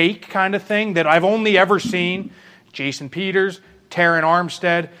set fake kind of thing that I've only ever seen Jason Peters, Taron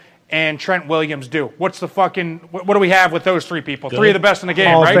Armstead, and Trent Williams do. What's the fucking... What do we have with those 3 people? 3 of the best in the game,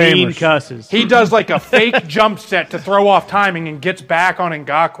 Hall right? Famers. Cusses. He does like a fake jump set to throw off timing and gets back on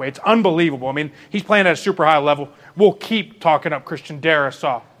Ngakoue. It's unbelievable. I mean, he's playing at a super high level. We'll keep talking up Christian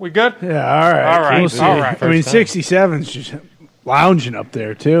Darisaw. We good? Yeah, all right. All right. We'll see. All right. I mean, 67's just lounging up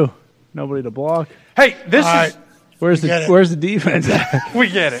there, too. Nobody to block. Hey, this is... Where's the defense at? We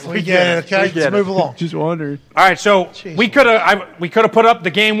get it. We get it, okay? Let's move along. Just wondered. All right, so we could have put up the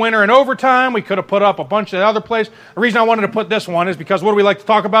game winner in overtime. We could have put up a bunch of other plays. The reason I wanted to put this one is because what do we like to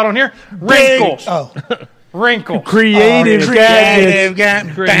talk about on here? Wrinkles. Wrinkles. Creative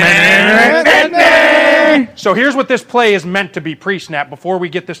gadgets. So here's what this play is meant to be pre-snap before we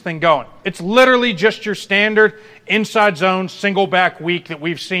get this thing going. It's literally just your standard inside zone single back weak that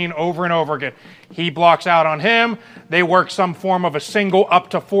we've seen over and over again. He blocks out on him. They work some form of a single up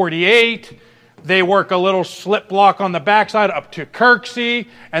to 48. They work a little slip block on the backside up to Kirksey,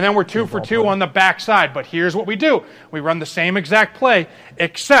 and then we're 2 for 2 on the backside. But here's what we do. We run the same exact play,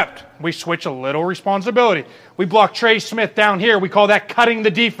 except we switch a little responsibility. We block Trey Smith down here. We call that cutting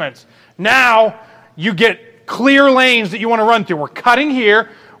the defense. Now you get clear lanes that you want to run through. We're cutting here.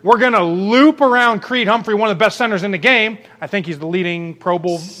 We're going to loop around Creed Humphrey, one of the best centers in the game. I think he's the leading Pro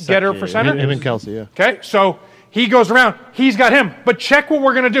Bowl getter for center. Him and Kelsey, yeah. Okay, so he goes around. He's got him. But check what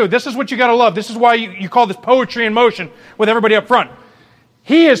we're going to do. This is what you got to love. This is why you call this poetry in motion with everybody up front.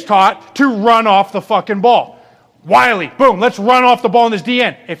 He is taught to run off the fucking ball. Wiley, boom, let's run off the ball in this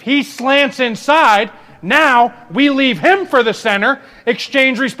DN. If he slants inside, now we leave him for the center,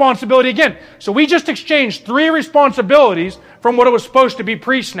 exchange responsibility again. So we just exchanged 3 responsibilities from what it was supposed to be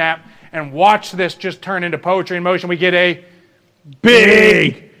pre-snap, and watch this just turn into poetry in motion. We get a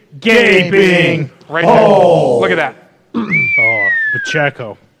big gaping right there. Oh. Look at that.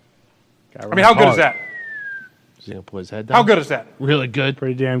 Pacheco. I mean, how good is that? Is he going to put his head down? How good is that? Really good.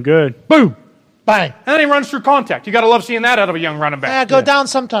 Pretty damn good. Boom. Bang. And then he runs through contact. You got to love seeing that out of a young running back. Go down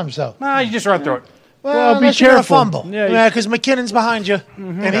sometimes, though. Nah, you just run through it. Well, be unless you're gonna careful. fumble. Yeah, Because McKinnon's behind you,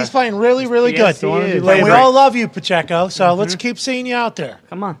 and he's playing really, really Yes, good. he is. And Playing we great. all love you, Pacheco, so let's keep seeing you out there.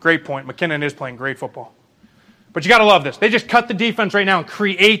 Come on. Great point. McKinnon is playing great football. But you got to love this. They just cut the defense right now and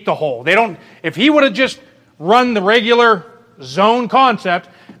create the hole. They don't. If he would have just run the regular zone concept,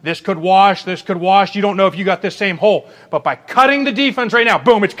 this could wash, this could wash. You don't know if you got this same hole. But by cutting the defense right now,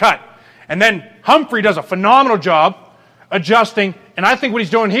 boom, it's cut. And then Humphrey does a phenomenal job adjusting. And I think what he's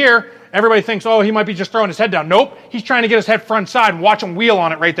doing here, everybody thinks, oh, he might be just throwing his head down. Nope. He's trying to get his head front side and watch him wheel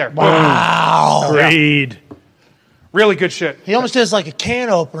on it right there. Wow. Creed. Really good shit. He almost does like a can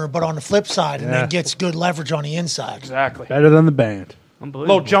opener, but on the flip side, and then gets good leverage on the inside. Exactly. Better than the band.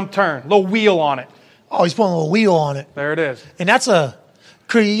 Little jump turn, little wheel on it. Oh, he's putting a little wheel on it. There it is. And that's a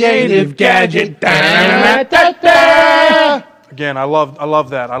creative gadget. Again, I love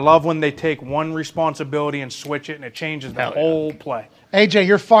that. I love when they take one responsibility and switch it, and it changes the whole play. AJ,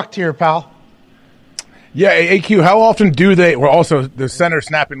 you're fucked here, pal. Yeah, AQ, how often do they, well, also the center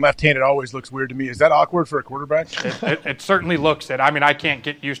snapping left-handed always looks weird to me. Is that awkward for a quarterback? It certainly looks it. I mean, I can't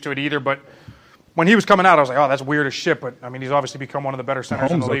get used to it either, but when he was coming out, I was like, oh, that's weird as shit, but I mean, he's obviously become one of the better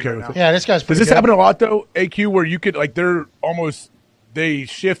centers in the league right now. Yeah, this guy's Does pretty this good. happen a lot, though, AQ, where you could, like, they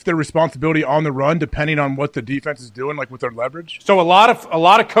shift their responsibility on the run depending on what the defense is doing, like with their leverage? So a lot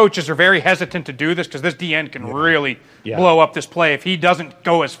of coaches are very hesitant to do this because this DN can really blow up this play if he doesn't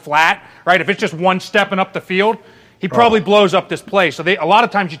go as flat, right? If it's just one stepping up the field, he probably blows up this play. So a lot of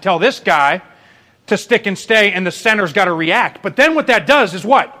times you tell this guy to stick and stay, and the center's got to react. But then what that does is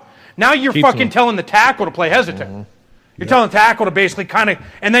what? Now you're fucking telling the tackle to play hesitant. You're telling the tackle to basically kind of,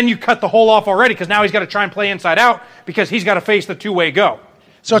 and then you cut the hole off already because now he's got to try and play inside out because he's got to face the two-way go.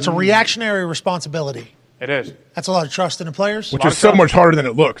 So it's a reactionary responsibility. It is. That's a lot of trust in the players. Which is so much harder than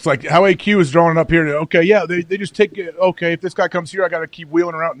it looks. Like how AQ is drawing it up here. They just take it. Okay, if this guy comes here, I got to keep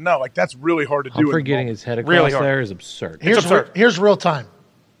wheeling around. No, like that's really hard to do. Humphrey getting his head across Really hard. there is absurd. Here's real time.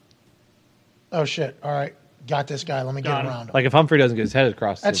 Oh, shit. All right. Got this guy. Let me get around him. Like if Humphrey doesn't get his head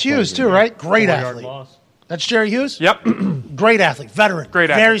across. That's Hughes, too, right? Great athlete. That's Jerry Hughes? Yep. Great athlete. Veteran. Great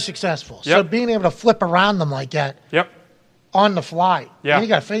athlete. Very successful. So Yep. being able to flip around them like that. Yep. On the fly. Yeah. And he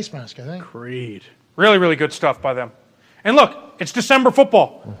got a face mask, I think. Great. Really, really good stuff by them. And look, it's December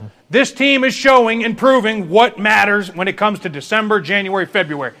football. Mm-hmm. This team is showing and proving what matters when it comes to December, January,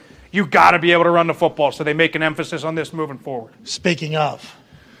 February. You got to be able to run the football, so they make an emphasis on this moving forward. Speaking of.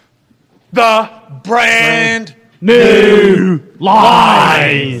 The brand new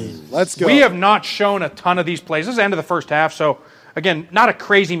lines. Let's go. We have not shown a ton of these plays. This is the end of the first half, so again, not a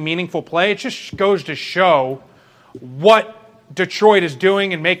crazy meaningful play. It just goes to show what Detroit is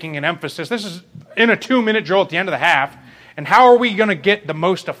doing and making an emphasis. This is in a 2-minute drill at the end of the half. And how are we going to get the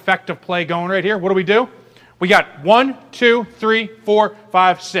most effective play going right here? What do? We got 1, 2, 3, 4,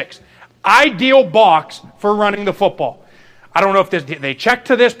 5, 6. Ideal box for running the football. I don't know if they check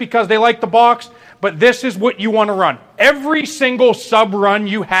to this because they like the box, but this is what you want to run. Every single sub-run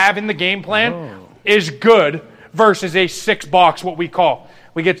you have in the game plan is good versus a 6-box, what we call.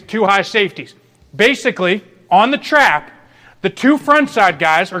 We get 2 high safeties. Basically, on the trap, the 2 front side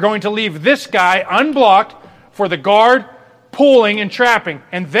guys are going to leave this guy unblocked for the guard, pulling, and trapping.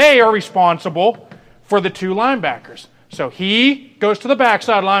 And they are responsible for the 2 linebackers. So he goes to the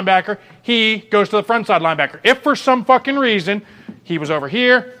backside linebacker. He goes to the front side linebacker. If for some fucking reason he was over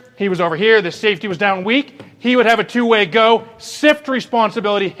here, the safety was down weak, he would have a 2-way go, sift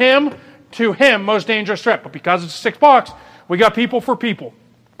responsibility, him to him, most dangerous threat. But because it's a 6-box, we got people for people.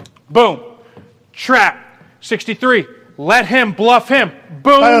 Boom. Trap. 63. Let him bluff him.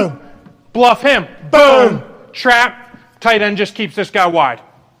 Boom. Bluff him. Boom. Trap. Tight end just keeps this guy wide.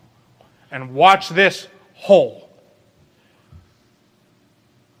 And watch this hole.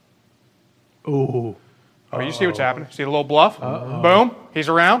 Ooh. Oh, you see what's happening? See the little bluff? Boom. He's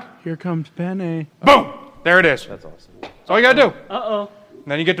around. Here comes Penny. Boom. There it is. That's awesome. That's all you got to do. And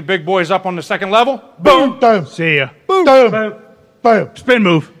then you get the big boys up on the second level. Boom. Boom. See ya. Boom. Boom. Boom. Spin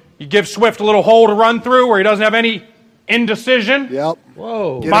move. You give Swift a little hole to run through where he doesn't have any indecision. Yep.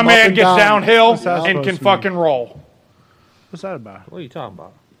 Whoa. My man gets downhill What's that and can supposed to fucking roll. What's that about? What are you talking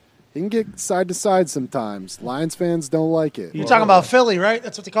about? He can get side to side sometimes. Lions fans don't like it. You're talking about Philly, right?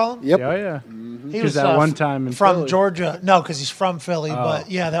 That's what they call him? Yep. Yeah, yeah. He was that one time in from Philly. Georgia. No, because he's from Philly. But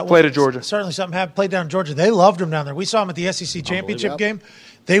yeah, that Played was at Georgia. Certainly something happened. Played down in Georgia. They loved him down there. We saw him at the SEC championship game.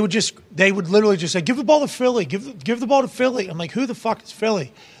 They would literally just say, "Give the ball to Philly. Give the ball to Philly." I'm like, "Who the fuck is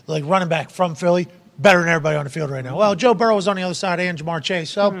Philly?" Like running back from Philly, better than everybody on the field right now. Well, Joe Burrow was on the other side and Jamar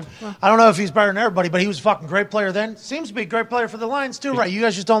Chase. So I don't know if he's better than everybody, but he was a fucking great player then. Seems to be a great player for the Lions too, right? You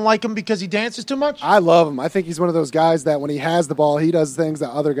guys just don't like him because he dances too much? I love him. I think he's one of those guys that when he has the ball, he does things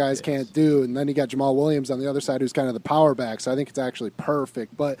that other guys can't do. And then you got Jamal Williams on the other side who's kind of the power back. So I think it's actually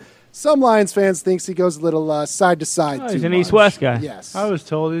perfect. But some Lions fans thinks he goes a little side to side. He's an East-West guy. Yes. I was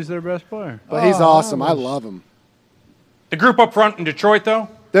told he's their best player. But he's awesome. I love him. The group up front in Detroit, though.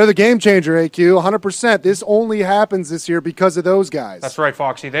 They're the game changer, AQ, 100%. This only happens this year because of those guys. That's right,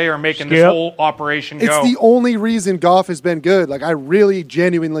 Foxy. They are making this whole operation go. It's the only reason Goff has been good. Like, I really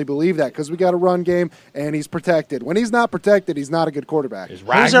genuinely believe that because we got a run game and he's protected. When he's not protected, he's not a good quarterback. Who's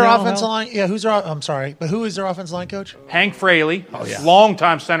their offensive line? Yeah, I'm sorry, but who is their offensive line coach? Hank Fraley,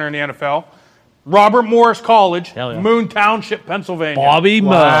 longtime center in the NFL. Robert Morris College, Moon Township, Pennsylvania. Bobby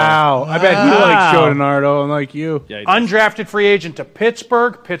Moe. Wow. I bet he likes Joe DiNardo and like you. Yeah, Undrafted free agent to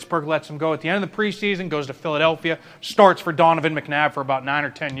Pittsburgh. Pittsburgh lets him go at the end of the preseason, goes to Philadelphia, starts for Donovan McNabb for about 9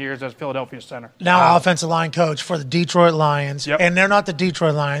 or 10 years as Philadelphia center. Now offensive line coach for the Detroit Lions. Yep. And they're not the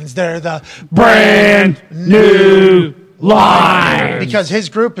Detroit Lions. They're the Brand new Lions. Because his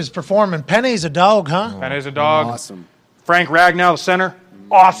group is performing. Penny's a dog, huh? Penny's a dog. Awesome. Frank Ragnow, the center.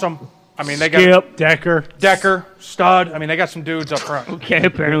 Awesome. I mean, they got Skip, Decker. Stud. I mean, they got some dudes up front. Okay,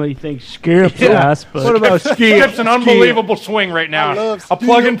 apparently he thinks Skip's us, but What about Skip? Skip's an unbelievable swing right now. A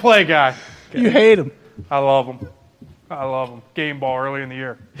plug-and-play guy. You hate him. I love him. Game ball early in the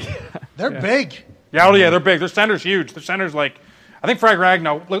year. They're big. Yeah, they're big. Their center's huge. Their center's like, I think Frank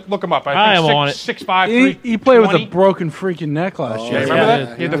Ragnow, look him up. I am on it. 6'5", He played with a broken freaking neck last year. Remember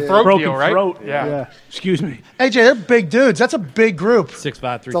that? He had the throat Broken deal, right? throat. Yeah. Excuse me. AJ, they're big dudes. That's a big group. 6'5",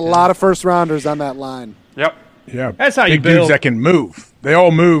 310. It's a lot of first rounders on that line. Yep. Yeah, That's how you big build. dudes that can move. They all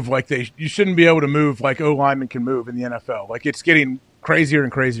move like you shouldn't be able to move like O linemen can move in the NFL. Like it's getting crazier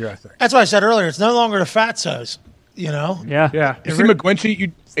and crazier. I think. That's what I said earlier. It's no longer the fatzos, you know? Yeah. You see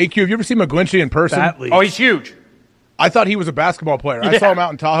McGlinchey? AQ, have you ever seen McGlinchey in person? Oh, he's huge. I thought he was a basketball player. I saw him out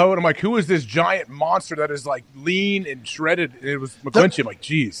in Tahoe, and I'm like, who is this giant monster that is like lean and shredded? And it was McGlinchey. I'm like,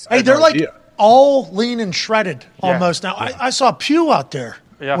 geez. Hey, they're like all lean and shredded almost now. I saw Pugh out there.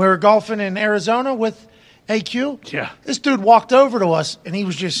 We were golfing in Arizona with AQ. Yeah. This dude walked over to us, and he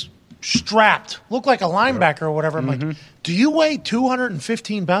was just strapped. Looked like a linebacker or whatever. I'm like, do you weigh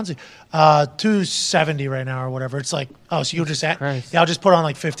 215 pounds? 270 right now or whatever. It's like, oh, so you'll just I'll just put on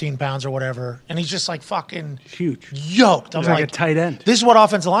like 15 pounds or whatever. And he's just like fucking huge, yoked. I'm He's like a tight end. This is what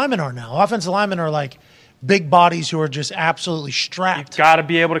offensive linemen are now. Offensive linemen are like big bodies who are just absolutely strapped. Got to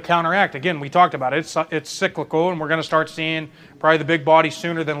be able to counteract. Again, we talked about it. It's cyclical, and we're going to start seeing probably the big bodies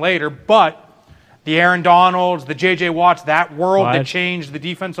sooner than later. But the Aaron Donalds, the J.J. Watts, that world that changed the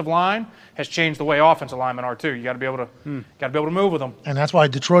defensive line has changed the way offensive linemen are too. You got to be able to move with them. And that's why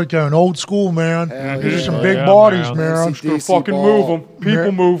Detroit going old school, man. These are some big Yeah, bodies, man. man. Just gonna fucking move them.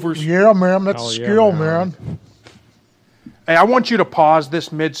 People movers. Yeah, man. That's a skill, man. Hey, I want you to pause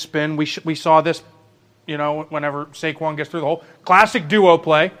this mid-spin. We saw this, whenever Saquon gets through the hole. Classic duo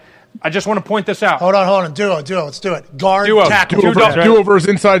play. I just want to point this out. Hold on. Duo. Let's do it. Guard, tackle. Duo versus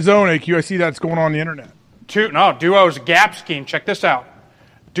inside zone, AQ. I see that's going on the internet. Duo is a gap scheme. Check this out.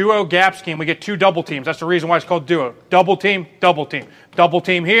 Duo gap scheme. We get two double teams. That's the reason why it's called duo. Double team, double team. Double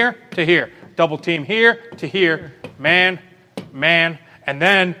team here to here. Double team here to here. Man. And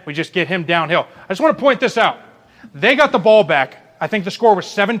then we just get him downhill. I just want to point this out. They got the ball back. I think the score was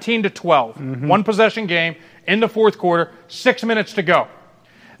 17-12. One possession game in the fourth quarter. 6 minutes to go.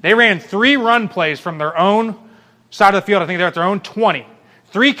 They ran 3 run plays from their own side of the field. I think they're at their own 20.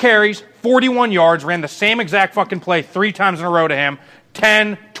 3 carries, 41 yards, ran the same exact fucking play 3 times in a row to him.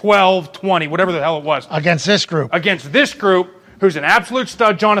 10, 12, 20, whatever the hell it was. Against this group, who's an absolute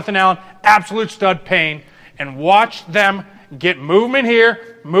stud, Jonathan Allen, absolute stud, Payne. And watch them get movement here,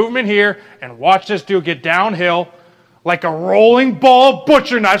 and watch this dude get downhill like a rolling ball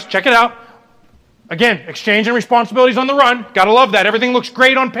butcher nuts. Check it out. Again, exchanging responsibilities on the run. Gotta love that. Everything looks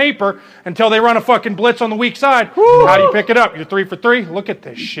great on paper until they run a fucking blitz on the weak side. Woo! How do you pick it up? You're 3 for 3? Look at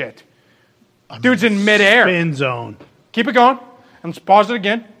this shit. Dude's in midair. Spin zone. Keep it going. And let's pause it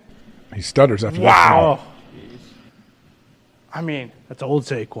again. He stutters after that. Wow. I mean, that's old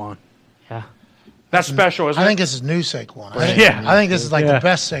Saquon. Yeah. That's special, isn't it? I think this is new Saquon. I think this is like the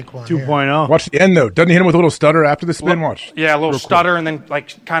best Saquon. 2.0. Watch the end, though. Doesn't he hit him with a little stutter after the spin? Watch. Yeah, a little stutter and then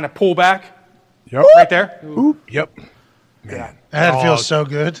like kind of pull back. Yep. Right there. Oop. Yep. Man. That feels so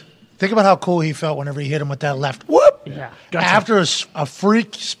good. Think about how cool he felt whenever he hit him with that left. Whoop! Yeah. After a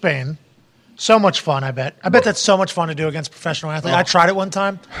freak spin. So much fun, I bet. I bet that's so much fun to do against professional athletes. I tried it one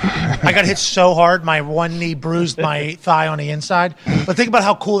time. I got hit so hard, my one knee bruised my thigh on the inside. But think about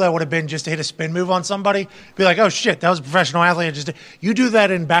how cool that would have been just to hit a spin move on somebody. Be like, oh, shit, that was a professional athlete. You do that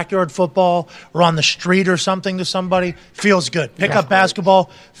in backyard football or on the street or something to somebody, feels good. Pick up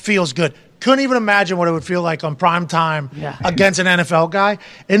basketball, feels good. Couldn't even imagine what it would feel like on prime time against an NFL guy.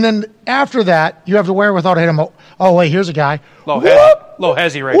 And then after that, you have the wherewithal to hit him. Oh, wait, here's a guy. Low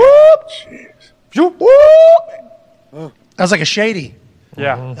hezzy right Whoop! That was like a shady.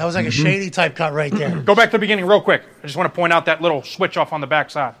 Yeah. That was like a shady type cut right there. Go back to the beginning real quick. I just want to point out that little switch off on the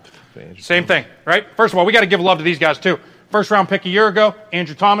backside. Same thing, right? First of all, we got to give love to these guys too. First round pick a year ago,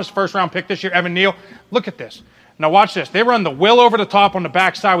 Andrew Thomas. First round pick this year, Evan Neal. Look at this. Now watch this. They run the will over the top on the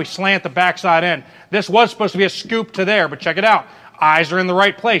backside. We slant the backside in. This was supposed to be a scoop to there, but check it out. Eyes are in the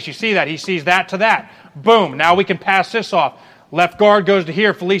right place. You see that. He sees that to that. Boom. Now we can pass this off. Left guard goes to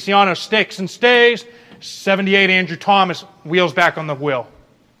here. Feliciano sticks and stays. 78 Andrew Thomas wheels back on the wheel.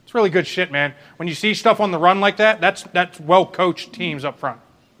 It's really good shit, man. When you see stuff on the run like that, that's well-coached teams up front.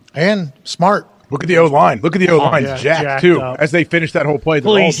 And smart. Look at the O-line. Look at the O-line. Jacked too. Up. As they finish that whole play.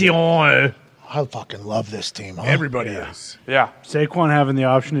 Feliciano. I fucking love this team. Huh? Everybody is. Yeah. Saquon having the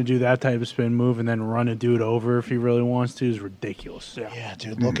option to do that type of spin move and then run a dude over if he really wants to is ridiculous. Yeah,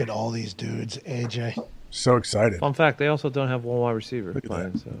 dude. Look at all these dudes, AJ. So excited. Fun fact, they also don't have one wide receiver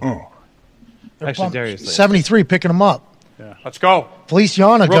playing. So. Actually, Darius. 73 picking them up. Yeah. Let's go.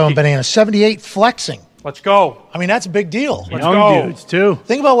 Feliciano going bananas. 78 flexing. Let's go. I mean, that's a big deal. Let's go. Dudes, too.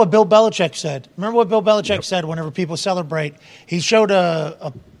 Think about what Bill Belichick said. Remember what Bill Belichick said whenever people celebrate? He showed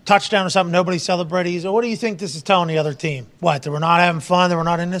a touchdown or something, nobody celebrated. He said, what do you think this is telling the other team? What, they were not having fun, they were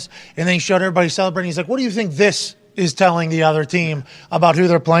not in this? And then he showed everybody celebrating. He's like, what do you think this is telling the other team about who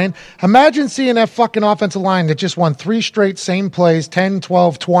they're playing? Imagine seeing that fucking offensive line that just won 3 straight same plays, 10,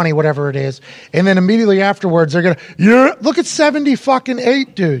 12, 20, whatever it is. And then immediately afterwards, they're going to, look at 70 fucking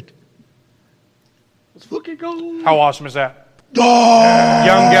 8, dude. Let's fucking go. How awesome is that?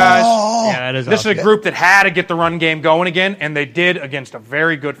 Young guys. Yeah, that is. This is a group that had to get the run game going again, and they did against a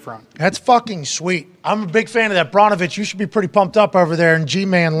very good front. That's fucking sweet. I'm a big fan of that. Bronovich, you should be pretty pumped up over there in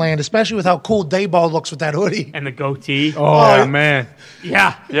G-Man land, especially with how cool Dayball looks with that hoodie. And the goatee. Oh, man.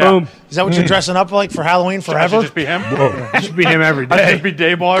 Yeah. Boom. Is that what you're dressing up like for Halloween forever? Should just be him. It should be him every I day. should be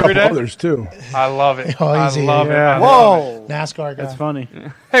Dayball every day. Others too. I love it. Oh, easy. I love it. Yeah. I love it. Whoa. NASCAR guy. That's funny.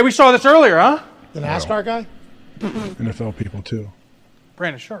 Hey, we saw this earlier, huh? The NASCAR guy? NFL people too.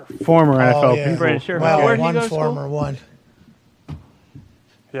 Brandon Scherf. Former Oh, NFL yeah. people. Brandon Scherf. Well, Where'd he one go to former, school? one.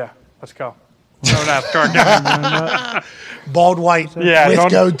 Yeah, let's go. No NASCAR guy. Bald white Yeah, with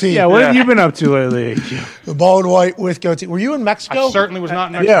don't- goatee. Yeah, what have Yeah. you been up to lately? Bald white with goatee. Were you in Mexico? I certainly was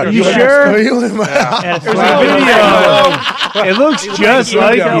not in Yeah, Mexico. You Yeah. sure? Were you in Yeah, There's a video. It looks just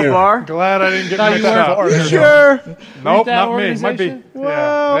like you. Glad I didn't get Thought mixed you up. You sure? Nope, that not me. Might be. organization?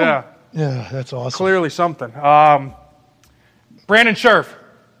 Yeah. Yeah, that's awesome. Clearly something. Brandon Scherf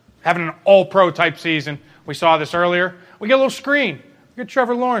having an all-pro type season. We saw this earlier. We get a little screen. We get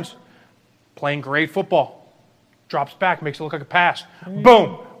Trevor Lawrence playing great football. Drops back, makes it look like a pass.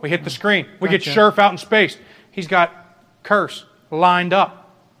 Boom. We hit the screen. We get Scherf out in space. He's got Curse lined up.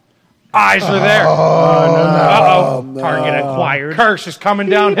 Eyes are there. Uh-oh. Target acquired. Curse is coming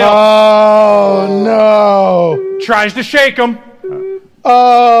downhill. Oh, no. Tries to shake him.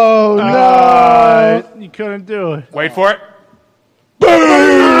 Oh, no. You couldn't do it. Wait for it.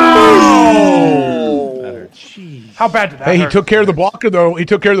 How bad did that Hey, he hurt? took care of the blocker though. He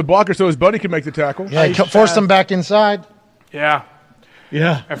took care of the blocker so his buddy could make the tackle. Yeah, he forced him back inside. Yeah.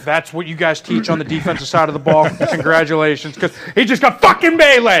 Yeah. If that's what you guys teach on the defensive side of the ball, congratulations, because he just got fucking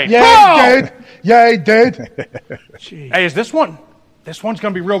melee. Yeah, he did. Yeah, he did. Hey, is this one? This one's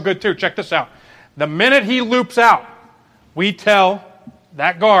going to be real good, too. Check this out. The minute he loops out, we tell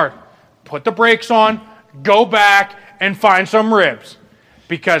that guard, put the brakes on, go back, and find some ribs.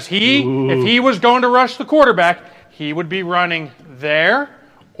 Because if he was going to rush the quarterback, he would be running there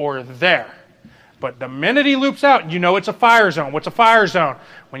or there. But the minute he loops out, you know it's a fire zone. What's a fire zone?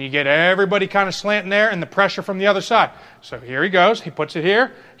 When you get everybody kind of slanting there and the pressure from the other side. So here he goes. He puts it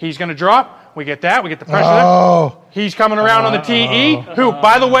here. He's going to drop. We get that. We get the pressure there. He's coming around on the TE, who,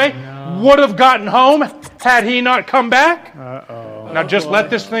 by the way, would have gotten home had he not come back. Now just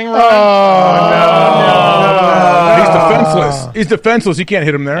let this thing run. He's defenseless. He's defenseless. You can't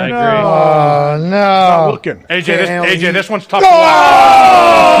hit him there. I agree. Oh, no. Not looking. AJ, this one's tough.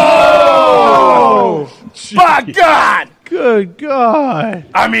 My God. Good God.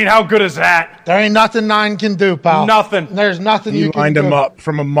 I mean, how good is that? There ain't nothing 9 can do, pal. Nothing. There's nothing He you can lined do. him up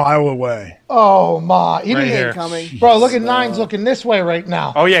from a mile away. Oh, my. He didn't here. Coming. Bro, look at 9's looking this way right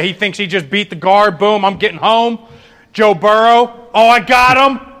now. Oh, yeah, he thinks he just beat the guard. Boom, I'm getting home. Joe Burrow. Oh, I got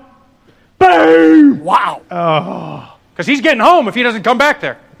him. Boom. Wow. Oh. Because he's getting home if he doesn't come back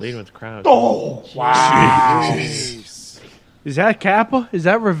there. Leading with the crowd. Oh, wow. Is that Kappa? Is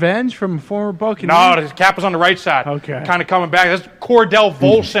that revenge from a former Buccaneer? No, his cap was on the right side. Okay. Kind of coming back. That's Cordell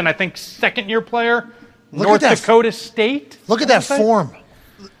Volson, I think, second-year player. Look North at that. Dakota State. Look at that form.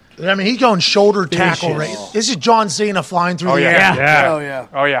 I mean, he's going shoulder tackle right. This is John Cena flying through the air. Yeah. Oh, yeah.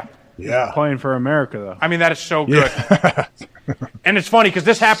 Oh, yeah. Yeah. Playing for America, though. I mean, that is so good. And it's funny because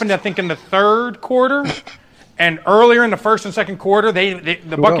this happened, I think, in the third quarter. And earlier in the first and second quarter, the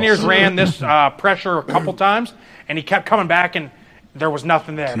Buccaneers ran this pressure a couple times, and he kept coming back, and there was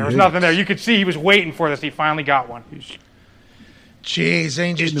nothing there. There was nothing there. You could see he was waiting for this. He finally got one. Jeez, and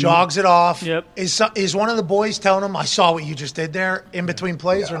he just jogs it off. Yep. Is one of the boys telling him, I saw what you just did there in between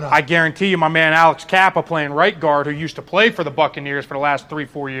plays or not? I guarantee you, my man Alex Kappa, playing right guard, who used to play for the Buccaneers for the last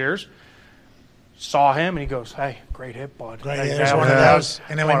 3-4 years, saw him, and he goes, hey, great hit, bud. Right, Hey, yeah, there's that one of was- those.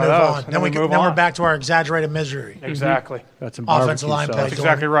 And then we one move of those. on. And Then, move then we're on. back to our exaggerated misery. Exactly. Got some Offensive barbecue line sauce. play. That's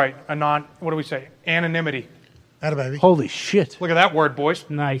exactly right. What do we say? Anonymity. Atta baby. Holy shit. Look at that word, boys.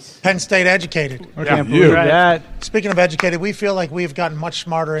 Nice. Penn State educated. Can't you. believe that. Speaking of educated, we feel like we've gotten much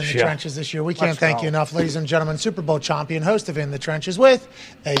smarter in the Yeah. trenches this year. We can't Let's thank go. you enough, ladies and gentlemen. Super Bowl champion, host of In the Trenches with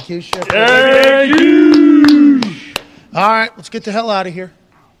AQ Shipley. All right, let's get the hell out of here.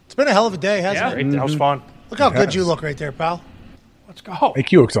 It's been a hell of a day, hasn't it? That was fun. Look how good Yes. you look right there, pal. Let's go.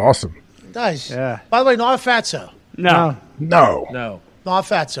 AQ looks awesome. Nice. Yeah. By the way, not a fatso. No. No. No. Not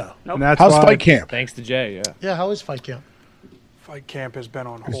a fatso. And that's How's why fight camp? Thanks to Jay, yeah. Yeah, how is fight camp? Fight camp has been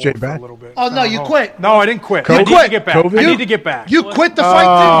on hold Jay for back? a little bit. Oh, no, you quit. No, I didn't quit. COVID? I need quit. to get back. COVID? I need to get back. You quit the fight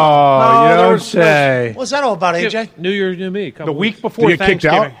Oh, you there don't was- say. What's that all about, AJ? New Year, new me. The week before Did you get kicked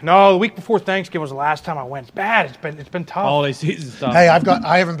Thanksgiving. out? No, the week before Thanksgiving was the last time I went. It's bad. It's been tough. Holiday season stuff. Hey,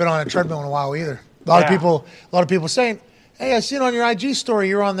 I haven't been on a treadmill in a while either. A lot of people saying, "Hey, I seen on your IG story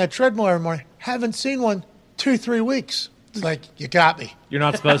you're on that treadmill every morning." Haven't seen one 2-3 weeks. Like, you got me. You're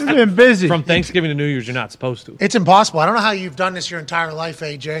not supposed to. You've been busy. From Thanksgiving to New Year's, you're not supposed to. It's impossible. I don't know how you've done this your entire life,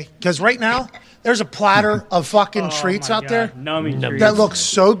 AJ. Because right now, there's a platter of fucking treats out there Nummy treats. that look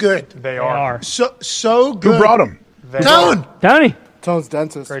so good. They are. So good. Who brought them? Tone. Tony. Tone's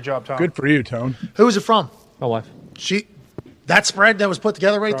dentist. Great job, Tom. Good for you, Tone. Who was it from? My wife. That spread that was put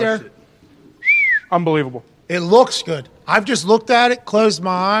together right there, Unbelievable. it looks good. I've just looked at it, closed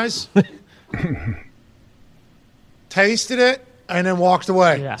my eyes, tasted it, and then walked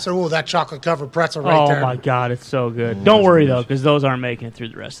away. Yeah. So, that chocolate-covered pretzel right there. Oh, my God. It's so good. Don't worry, though, because those aren't making it through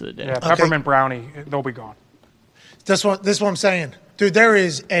the rest of the day. Yeah, peppermint brownie, they'll be gone. This is what I'm saying. Dude, there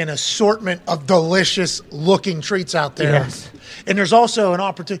is an assortment of delicious-looking treats out there. Yes. And there's also an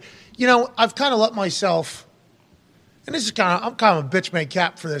opportunity. You know, I've kind of let myself, and this is I'm kind of a bitch-made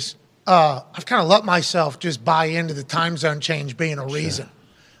cap for this. I've kind of let myself just buy into the time zone change being a reason.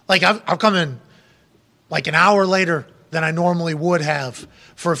 Like, I've come in like an hour later than I normally would have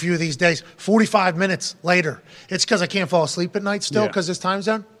for a few of these days. 45 minutes later. It's because I can't fall asleep at night still because this time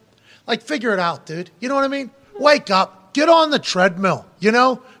zone. Like, figure it out, dude. You know what I mean? Wake up. Get on the treadmill. You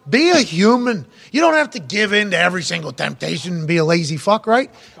know? Be a human. You don't have to give in to every single temptation and be a lazy fuck, right?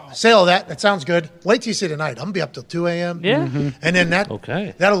 Say all that. That sounds good. Wait till you see tonight. I'm going to be up till 2 a.m. Yeah. Mm-hmm. And then that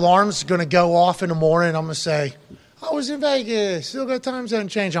alarm's going to go off in the morning. I'm going to say, I was in Vegas. Still got time zone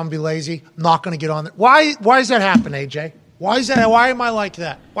change. I'm going to be lazy. I'm not going to get on there. Why does that happen, AJ? Why am I like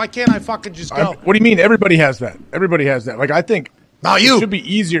that? Why can't I fucking just go? What do you mean? Everybody has that. Everybody has that. Like, I think Not it you. should be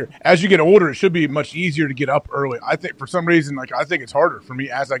easier. As you get older, it should be much easier to get up early. I think for some reason, I think it's harder for me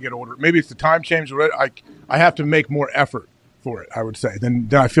as I get older. Maybe it's the time change. I have to make more effort for it, I would say,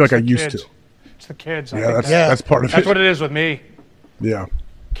 than I feel like I used to. It's the kids. Yeah, that's part of it. That's what it is with me. Yeah.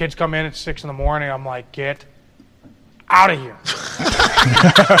 Kids come in at 6 in the morning. I'm like, get out of here.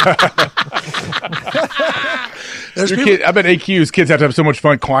 I bet AQ's kids have to have so much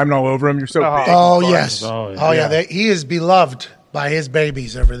fun climbing all over him. You're so big. Oh, yes. Oh, yeah. He is beloved by his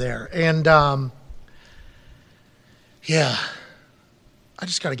babies over there. And, I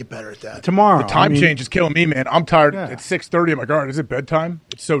just got to get better at that. Tomorrow. The time change is killing me, man. I'm tired. At 6:30, I'm like, all right, is it bedtime?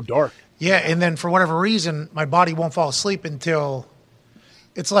 It's so dark. Yeah, and then for whatever reason, my body won't fall asleep until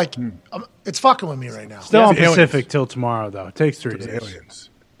it's like it's fucking with me right now. Still on Pacific till tomorrow, though. It takes 3 days. Aliens.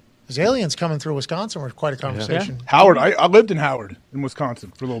 There's aliens coming through Wisconsin were quite a conversation. Yeah. Howard, I lived in Howard, in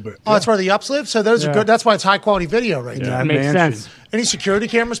Wisconsin, for a little bit. Oh, that's where the Ups live? So those are good. That's why it's high-quality video right there. That makes sense. Any security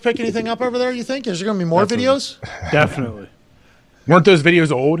cameras pick anything up over there, you think? Is there going to be more videos? Definitely. Weren't those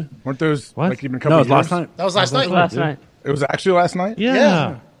videos old? Weren't those like even a couple No, of it was years? last night. That was last night. Last night. It was actually last night?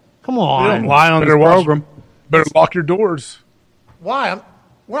 Yeah. Come on. Don't lie on this Better watch- program. Better lock your doors. Why?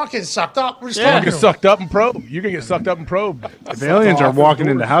 We're not getting sucked up. We're just You're going talking. to get sucked up and probed. You're going to get sucked up and probed. If aliens are walking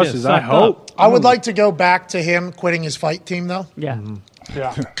into houses, I hope. I would like to go back to him quitting his fight team, though. Yeah.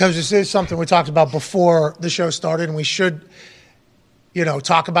 Yeah. Because this is something we talked about before the show started, and we should,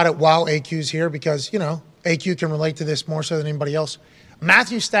 talk about it while AQ's here because, AQ can relate to this more so than anybody else.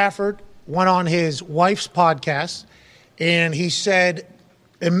 Matthew Stafford went on his wife's podcast, and he said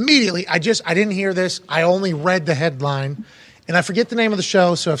immediately, I didn't hear this. I only read the headline, and I forget the name of the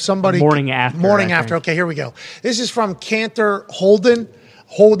show, so if somebody... Morning After. Morning After. Okay, here we go. This is from Cantor Holden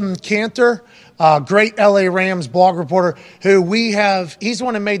Cantor, great LA Rams blog reporter who he's the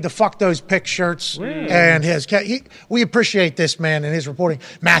one who made the Fuck Those Pick shirts. And we appreciate this man and his reporting.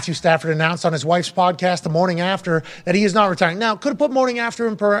 Matthew Stafford announced on his wife's podcast the morning after that he is not retiring. Now, could have put morning after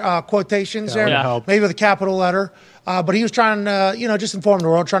in quotations there, maybe with a capital letter. But he was trying to, just inform the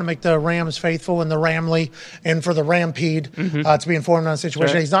world, trying to make the Rams faithful and the Ramley and for the Rampede to be informed on the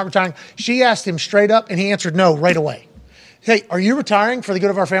situation. He's not retiring. She asked him straight up, and he answered no right away. Hey, are you retiring for the good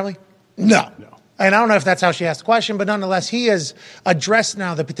of our family? No. And I don't know if that's how she asked the question, but nonetheless, he has addressed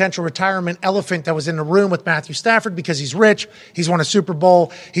now the potential retirement elephant that was in the room with Matthew Stafford because he's rich, he's won a Super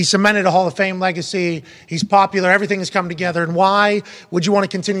Bowl, he's cemented a Hall of Fame legacy, he's popular, everything has come together. And why would you want to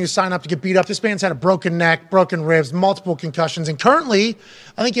continue to sign up to get beat up? This man's had a broken neck, broken ribs, multiple concussions, and currently,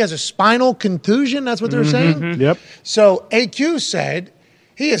 I think he has a spinal contusion. That's what they're saying? Yep. So AQ said,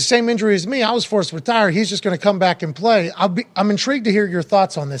 he has the same injury as me. I was forced to retire. He's just going to come back and play. I'm intrigued to hear your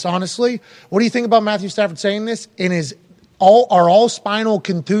thoughts on this, honestly. What do you think about Matthew Stafford saying this? And are all spinal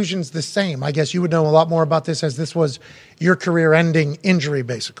contusions the same? I guess you would know a lot more about this as this was your career-ending injury,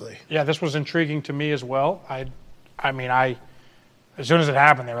 basically. Yeah, this was intriguing to me as well. I as soon as it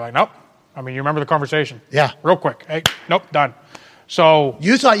happened, they were like, nope. I mean, you remember the conversation? Yeah. Real quick. Hey, nope, done. So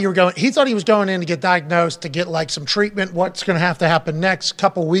you thought he thought he was going in to get diagnosed, to get like some treatment. What's going to happen next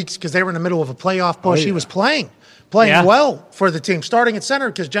couple weeks? Because they were in the middle of a playoff push. He was playing playing well for the team, starting at center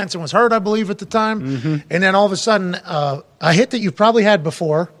because Jensen was hurt, I believe, at the time. And then all of a sudden, a hit that you've probably had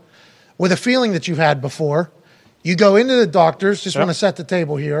before with a feeling that you've had before. You go into the doctors, just want to set the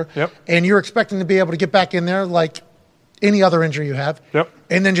table here, and you're expecting to be able to get back in there like any other injury you have.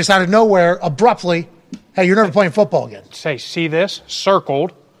 And then just out of nowhere, abruptly, hey, you're never playing football again. Say, see this?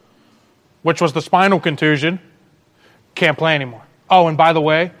 Circled, which was the spinal contusion. Can't play anymore. Oh, and by the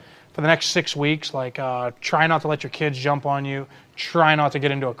way, for the next 6 weeks, like try not to let your kids jump on you. Try not to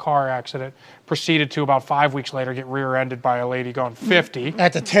get into a car accident. Proceeded to about 5 weeks later get rear-ended by a lady going 50.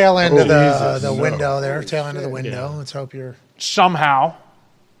 At the tail end of the window there, tail end of the window. Let's hope you're... Somehow,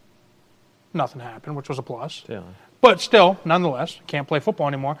 nothing happened, which was a plus. But still, nonetheless, can't play football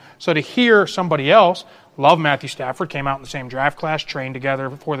anymore. So to hear somebody else, love Matthew Stafford, came out in the same draft class, trained together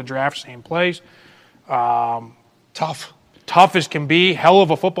before the draft, same place. Tough as can be. Hell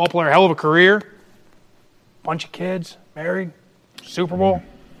of a football player, hell of a career. Bunch of kids, married, Super Bowl.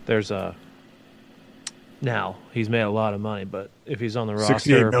 There's now he's made a lot of money, but if he's on the $68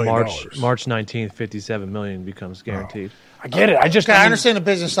 roster, million. March 19th, $57 million becomes guaranteed. I get it. I understand the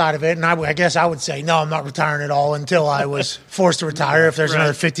business side of it, and I guess I would say no, I'm not retiring at all until I was forced to retire. If there's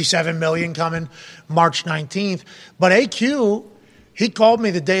another $57 million coming March 19th, but AQ, he called me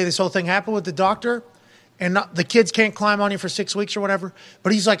the day this whole thing happened with the doctor. And the kids can't climb on you for 6 weeks or whatever.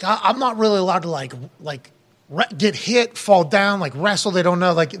 But he's like, I'm not really allowed to get hit, fall down, like wrestle. They don't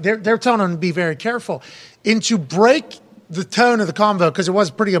know. Like they're telling him to be very careful. And to break the tone of the convo, because it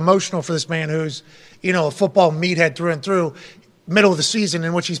was pretty emotional for this man who's, a football meathead through and through, middle of the season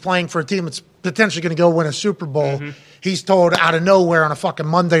in which he's playing for a team that's potentially going to go win a Super Bowl. He's told out of nowhere on a fucking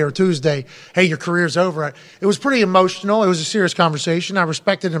Monday or Tuesday, hey, your career's over. It was pretty emotional. It was a serious conversation. I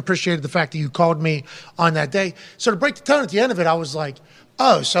respected and appreciated the fact that you called me on that day. So to break the tone at the end of it, I was like,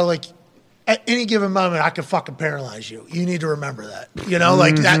 oh, so like at any given moment, I could fucking paralyze you. You need to remember that.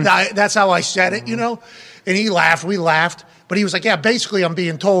 Like that's how I said it, And he laughed. We laughed. But he was like, yeah, basically I'm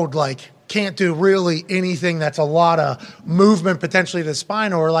being told like, can't do really anything that's a lot of movement potentially to the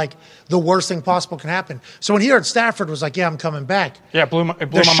spine or like the worst thing possible can happen. So when he heard Stafford was like, yeah, I'm coming back. Yeah, it blew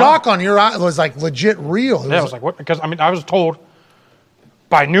my shock on your eye was like legit real. It was like, what? Because I was told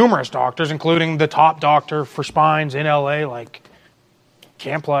by numerous doctors, including the top doctor for spines in LA, like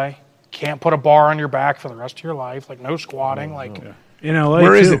can't play, can't put a bar on your back for the rest of your life, like no squatting, In LA,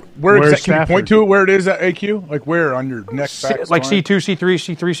 where is it? Where's Can you point to it where it is at AQ? Like where on your neck? Back, like C2, C3,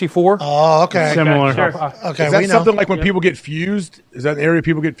 C3, C4. Oh, okay. Similar. Okay, is that something like when people get fused? Is that the area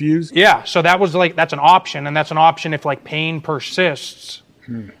people get fused? Yeah. So that was that's an option, and that's an option if like pain persists,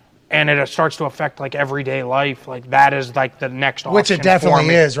 and it starts to affect like everyday life. Like that is like the next option. Which it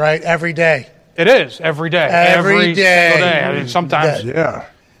definitely is, right? Every day. It is every day. Every day. Single day. I mean, sometimes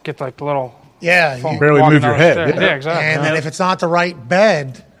get like the little. Yeah, you barely move your head. Yeah, exactly. And then if it's not the right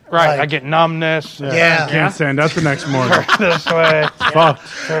bed, I get numbness. I can't stand up the next morning. This way.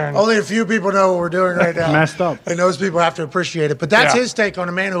 Fucked. Only a few people know what we're doing right now. Messed up. And those people have to appreciate it. But that's his take on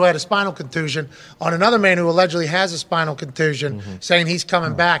a man who had a spinal contusion, on another man who allegedly has a spinal contusion, saying he's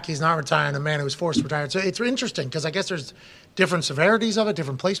coming back, he's not retiring, a man who was forced to retire. So it's interesting because I guess there's different severities of it,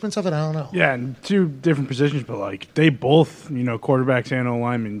 different placements of it. I don't know. Yeah, and two different positions, but like they both, quarterbacks and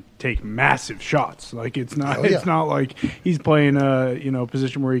O-linemen take massive shots. Like it's not, it's not like he's playing a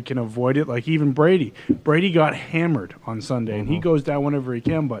position where he can avoid it. Like even Brady got hammered on Sunday, and he goes down whenever he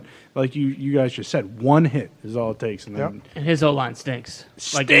can. But like you guys just said, one hit is all it takes, and then and his O-line stinks.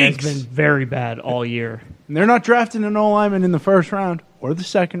 Like it's been very bad all year. And they're not drafting an O-lineman in the first round, or the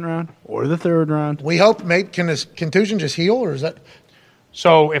second round, or the third round. We hope, maybe, can this contusion just heal, or is that?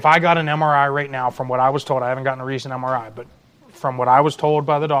 So if I got an MRI right now, from what I was told, I haven't gotten a recent MRI, but from what I was told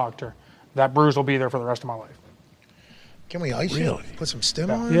by the doctor, that bruise will be there for the rest of my life. Can we ice it? Put some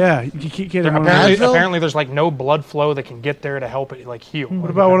stim on it? Yeah, you keep getting apparently there's like no blood flow that can get there to help it like heal. What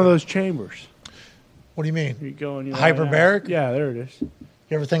about one of those chambers? What do you mean? You go and hyperbaric? Yeah, there it is.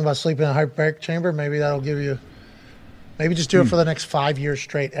 You ever think about sleeping in a hyperbaric chamber? Maybe that'll give you. Maybe just do it for the next 5 years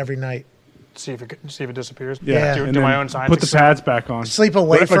straight every night. See if it disappears. Yeah, do my own science. Put the pads back on. Sleep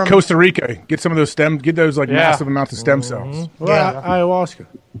away from Costa Rica. Get some of those massive amounts of stem cells. Well, ayahuasca.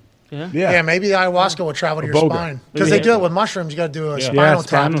 Yeah, maybe the ayahuasca will travel to your spine. Because they do it with mushrooms. You got to do a spinal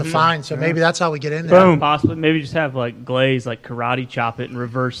tap to find. So maybe that's how we get in there. Boom. Possibly. Maybe just have like Glaze, like karate chop it and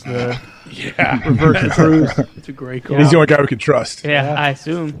reverse the reverse the cruise. It's a great call. He's the only guy we can trust. Yeah, I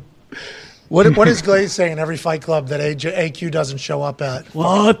assume. What is Glaze saying every fight club that AQ doesn't show up at? Well,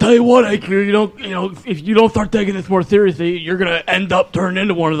 I'll tell you what, AQ, if you don't start taking this more seriously, you're gonna end up turning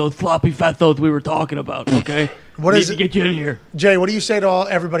into one of those floppy fattos we were talking about. Okay. What is Need it? to get you in here. Jay, what do you say to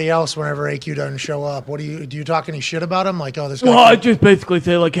everybody else whenever AQ doesn't show up? Do you talk any shit about him? Like, oh, this guy. Well, I just basically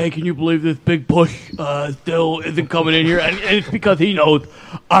say, like, hey, can you believe this big push still isn't coming in here? And it's because he knows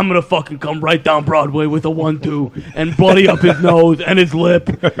I'm going to fucking come right down Broadway with a 1-2 and bloody up his nose and his lip.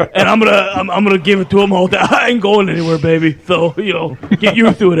 And I'm gonna give it to him all day. I ain't going anywhere, baby. So, get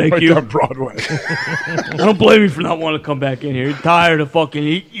used to it, AQ. Right down Broadway. I don't blame you for not wanting to come back in here. You're tired of fucking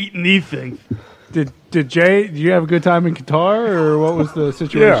eating these things. Did Jay? Did you have a good time in Qatar, or what was the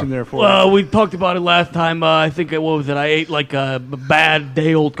situation there for? Well, we talked about it last time. I think what was it? I ate like a bad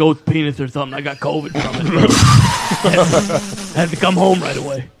day-old goat penis or something. I got COVID from it. Had to come home right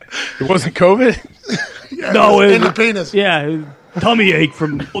away. It wasn't COVID? No, it in the penis. Yeah, it was tummy ache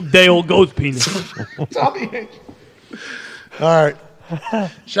from day-old goat's penis. Tummy ache. All right.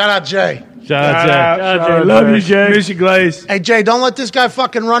 Shout out Jay. Shout out Jay. Love you, Jay. Miss you, Glaze. Hey, Jay, don't let this guy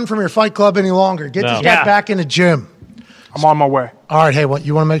fucking run from your fight club any longer. Get this guy back in the gym. I'm on my way. All right, hey, what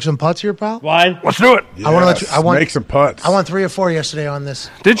you want to make some putts here, pal? Why? Let's do it. I want to let you. I want make some putts. I won 3 or 4 yesterday on this.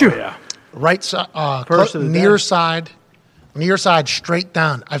 Did you? Yeah. Right side, First of the near day. side, straight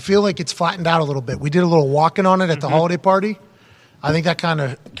down. I feel like it's flattened out a little bit. We did a little walking on it at the holiday party. I think that kind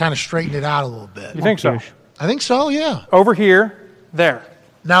of straightened it out a little bit. You think so? I think so. Yeah. Over here, there.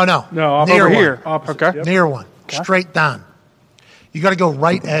 No. Near Near one. one. Opposite. Okay. Yep. Near one. Straight down. You got to go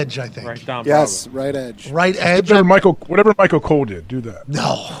right edge, I think. Right down. Yes, right edge. Right edge. Whatever Michael Cole did, do that.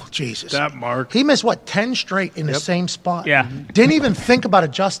 No, Jesus. That mark. He missed, 10 straight in the same spot? Yeah. Didn't even think about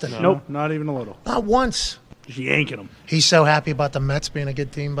adjusting. Nope, not even a little. Not once. Just yanking him. He's so happy about the Mets being a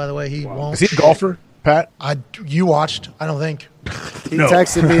good team, by the way. He won't. Is he a golfer, Pat? You watched, I don't think. He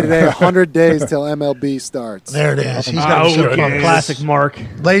texted me today 100 days till MLB starts. There it is. He's got a good. Classic Mark.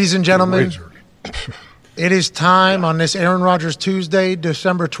 Ladies and gentlemen, it is time on this Aaron Rodgers Tuesday,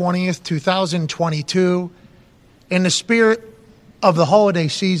 December 20th, 2022. In the spirit of the holiday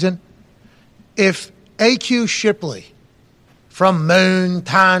season, if AQ Shipley from Moon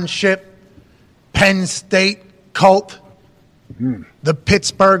Township, Penn State Colt, the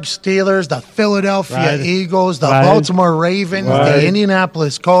Pittsburgh Steelers, the Philadelphia Eagles, the Baltimore Ravens, the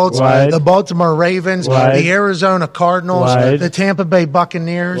Indianapolis Colts, the Baltimore Ravens, the Arizona Cardinals, the Tampa Bay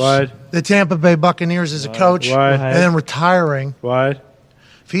Buccaneers, the Tampa Bay Buccaneers as a coach, and then retiring.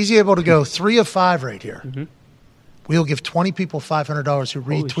 If he's able to go 3 of 5 right here, we'll give 20 people $500 who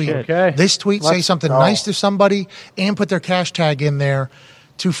retweet this tweet, say something nice to somebody, and put their cash tag in there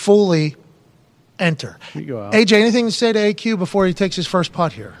to fully enter. AJ, anything to say to AQ before he takes his first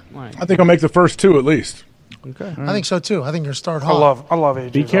putt here? I think I'll make the first 2 at least. Okay. I think so too. I think you're going to start hot. I love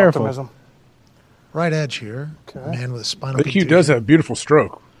AJ's Be careful. optimism. Right edge here. Man with a spinal AQ does have a beautiful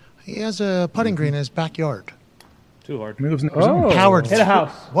stroke. He has a putting green in his backyard. Too hard. He lives in Arizona. Powered. Hit a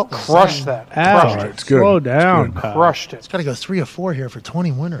house. What was Crushed that. Ouch. Right, it's good. Slow It's down. good. pal. Crushed it. It's got to go 3 or 4 here for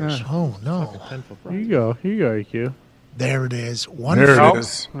 20 winners. Oh, no. Here you go, AQ. There it is. One There foot. it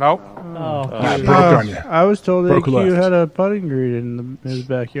is. Nope. Broke on you. I was told Broke AQ left. had a putting green in his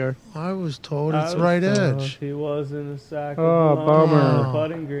backyard. I was told it's right edge. He was in the sack. Oh, bummer.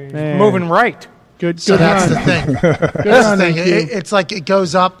 Putting green. Man. Moving right. Good. So Good that's run. the thing. Good That's the run, thing. AQ. It's like it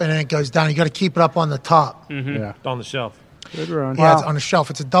goes up and then it goes down. You got to keep it up on the top. Yeah. On the shelf. Good run. Yeah, it's on the shelf.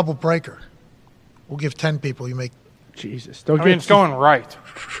 It's a double breaker. We'll give 10 people. You make. Jesus. Don't I mean, it's going right.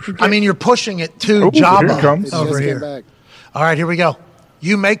 I mean, you're pushing it to Ooh, here it Jabba comes. over Just came here. back. All right, here we go.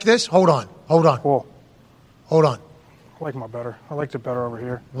 You make this. Hold on. Cool. Hold on. I like my better. I liked it better over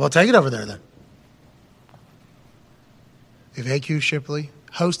here. Well, take it over there then. If AQ Shipley,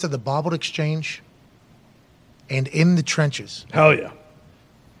 host of the Bobbled Exchange and In the Trenches, Hell yeah.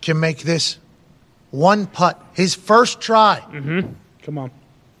 can make this one putt, his first try, Come on.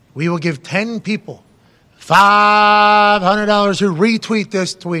 we will give 10 people $500 who retweet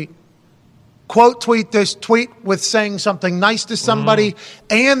this tweet. Quote tweet this tweet with saying something nice to somebody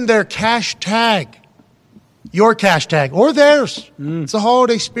and their cash tag. Your cash tag or theirs. It's a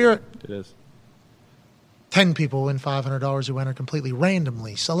holiday spirit. It is. 10 people win $500 who enter completely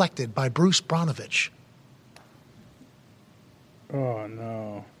randomly, selected by Bruce Bronovich. Oh,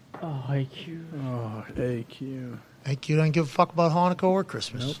 no. Oh, AQ. Oh, AQ. AQ doesn't give a fuck about Hanukkah or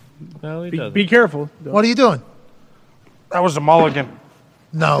Christmas. No, he doesn't. Be careful. What are you doing? That was a mulligan.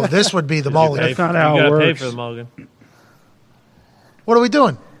 No, this would be the mulligan. That's not how you it gotta pay works. for the mulligan. What are we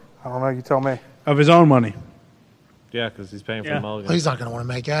doing? I don't know. You tell me. Of his own money. Yeah, because he's paying for Yeah. the mulligan. Well, he's not going to want to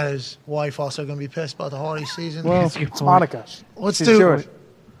make that. His wife also going to be pissed about the holiday season. Well, It's Hanukkah. let's She's do Jewish.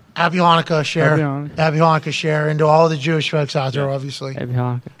 Happy Hanukkah, share. Happy Hanukkah. Happy Hanukkah, share. And to all the Jewish folks out there, obviously. Happy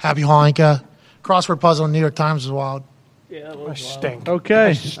Hanukkah. Happy Hanukkah. Crossword puzzle in the New York Times is wild. I stink.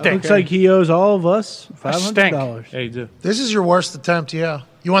 Okay. Looks like he owes all of us $500. Hey, do. This is your worst attempt, yeah.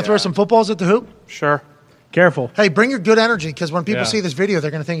 You want to throw some footballs at the hoop? Sure. Careful. Hey, bring your good energy because when people Yeah. see this video, they're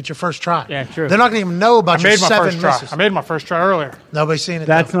going to think it's your first try. Yeah, true. They're not going to even know about I your made my 7 first try. misses. I made my first try earlier. Nobody's seen it.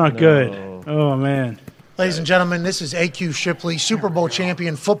 That's though. not good. Oh, man. Ladies and gentlemen, this is AQ Shipley, Super Bowl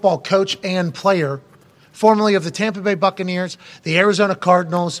champion, football coach and player, formerly of the Tampa Bay Buccaneers, the Arizona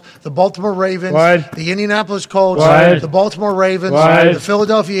Cardinals, the Baltimore Ravens, the Indianapolis Colts, the Baltimore Ravens, the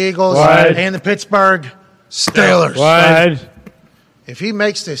Philadelphia Eagles, and the Pittsburgh Steelers. If he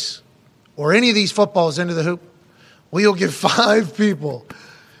makes this or any of these footballs into the hoop, we'll give 5 people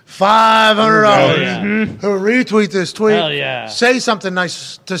 $500 who retweet this tweet. Hell yeah. Say something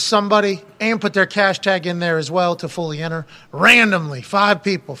nice to somebody and put their cash tag in there as well to fully enter. Randomly, 5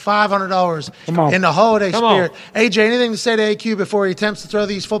 people, $500 in the holiday spirit. AJ, anything to say to AQ before he attempts to throw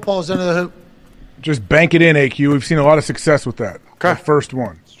these footballs into the hoop? Just bank it in, AQ. We've seen a lot of success with that. Okay. The first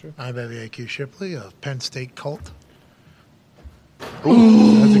one. I baby AQ Shipley of Penn State Cult. That's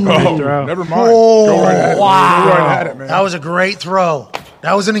a great throw. Never mind. Go right at it. Wow. Go right at it, man. That was a great throw.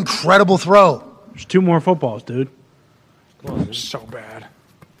 That was an incredible throw. There's 2 more footballs, dude. So bad.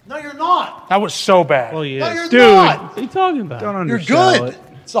 No, you're not. That was so bad. Oh, yeah. No, you're Dude. not. What are you talking about? Don't You're undersell good. it.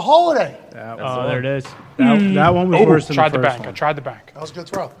 It's a holiday. Oh, there it is. That one was worse than tried the the first bank. I one. tried the bank. That was a good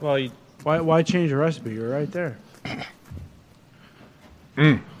throw. Well, Why change the recipe? You're right there.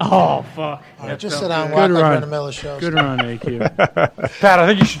 Oh, fuck. All right, just sit down and Good walk like you're run. in the middle of the show. Good run, AQ. Pat, I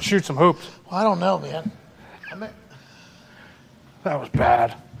think you should shoot some hoops. Well, I don't know, man. That was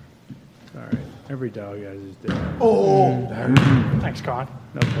bad. All right. Every dog has his day. Thanks, Con.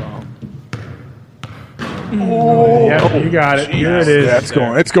 No problem. Oh, yeah, you got it. Here it is. Yeah, it's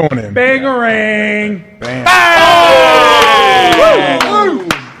going. It's going in. Bangarang. Bam.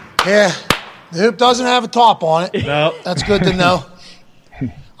 Yeah, the hoop doesn't have a top on it. no. That's good to know.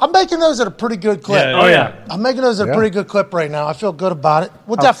 I'm making those at a pretty good clip. Yeah, oh, yeah. I'm making those at a pretty good clip right now. I feel good about it.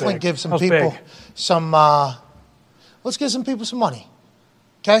 We'll definitely give some people some. Let's give some people some money.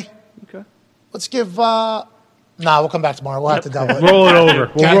 Okay. Okay. Let's give. We'll come back tomorrow. We'll have to double it. Roll it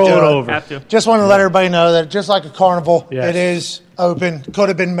over. We'll roll it over. Have to. Just want to let everybody know that just like a carnival, Yes. it is open. Could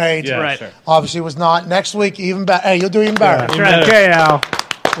have been made. Yeah, Right. sure. Obviously was not. Next week, even better. Hey, you'll do even better. Okay, Al.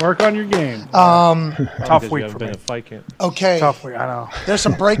 Work on your game. Tough week for me. A fight camp. Okay. Tough week, I know. There's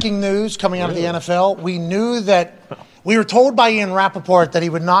some breaking news coming out of the NFL. We knew that we were told by Ian Rappaport that he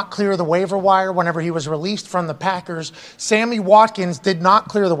would not clear the waiver wire whenever he was released from the Packers. Sammy Watkins did not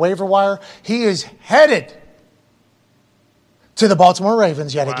clear the waiver wire. He is headed to the Baltimore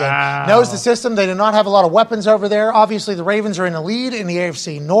Ravens yet again. Knows the system. They do not have a lot of weapons over there. Obviously, the Ravens are in the lead in the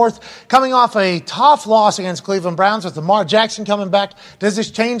AFC North. Coming off a tough loss against Cleveland Browns with Lamar Jackson coming back. Does this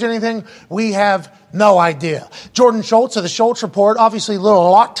change anything? We have no idea. Jordan Schultz of the Schultz Report, obviously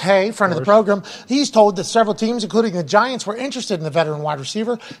little latte, friend of the program. He's told that several teams, including the Giants, were interested in the veteran wide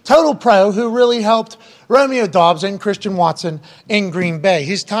receiver, Total Pro, who really helped Romeo Doubs and Christian Watson in Green Bay.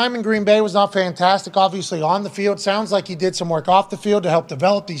 His time in Green Bay was not fantastic, obviously on the field. Sounds like he did some work off the field to help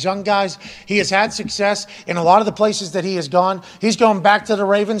develop these young guys. He has had success in a lot of the places that he has gone. He's going back to the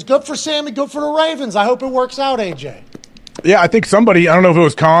Ravens. Good for Sammy, good for the Ravens. I hope it works out, AJ. Yeah, I think somebody, I don't know if it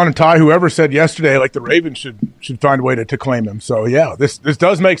was Con and Ty, whoever said yesterday, like the Ravens should find a way to claim him. So, yeah, this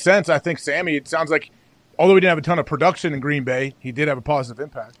does make sense. I think Sammy, it sounds like, although he didn't have a ton of production in Green Bay, he did have a positive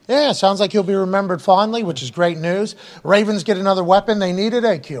impact. Yeah, sounds like he'll be remembered fondly, which is great news. Ravens get another weapon. They needed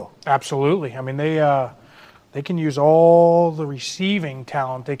AQ. Absolutely. I mean, they can use all the receiving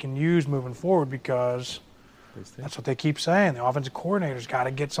talent they can use moving forward because that's what they keep saying. The offensive coordinator's got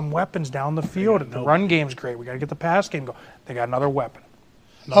to get some weapons down the field. The run game's great. We got to get the pass game going. They got another weapon.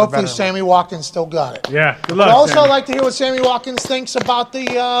 Hopefully Sammy Watkins still got it. Yeah, good I'd luck. also Sammy. like to hear what Sammy Watkins thinks about the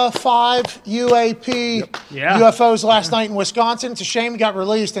 5 UAP Yeah. UFOs last night in Wisconsin. It's a shame he got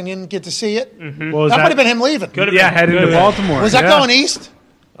released and you didn't get to see it. What was That might have been him leaving. Heading to Baltimore. Was that going east?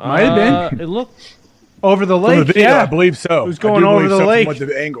 Might have been. It looked Over the From lake, the video, yeah. I believe so. It was I going do over believe the so, lake from what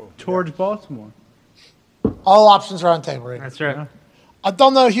the angle. towards Baltimore. All options are on the table right now. That's right. I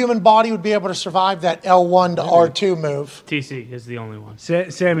don't know a human body would be able to survive that L1 to R2 move. TC is the only one.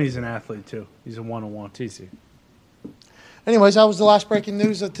 Sammy's an athlete, too. He's a one-on-one. TC. Anyways, that was the last breaking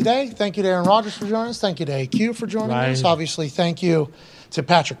news of today. Thank you to Aaron Rodgers for joining us. Thank you to AQ for joining us. Obviously, thank you to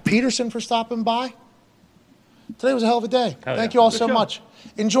Patrick Peterson for stopping by. Today was a hell of a day. Thank you all so much.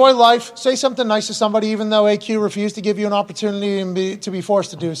 Enjoy life. Say something nice to somebody, even though AQ refused to give you an opportunity to be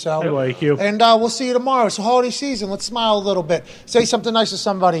forced to do so. Hello, AQ. And we'll see you tomorrow. It's a holiday season. Let's smile a little bit. Say something nice to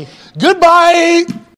somebody. Goodbye.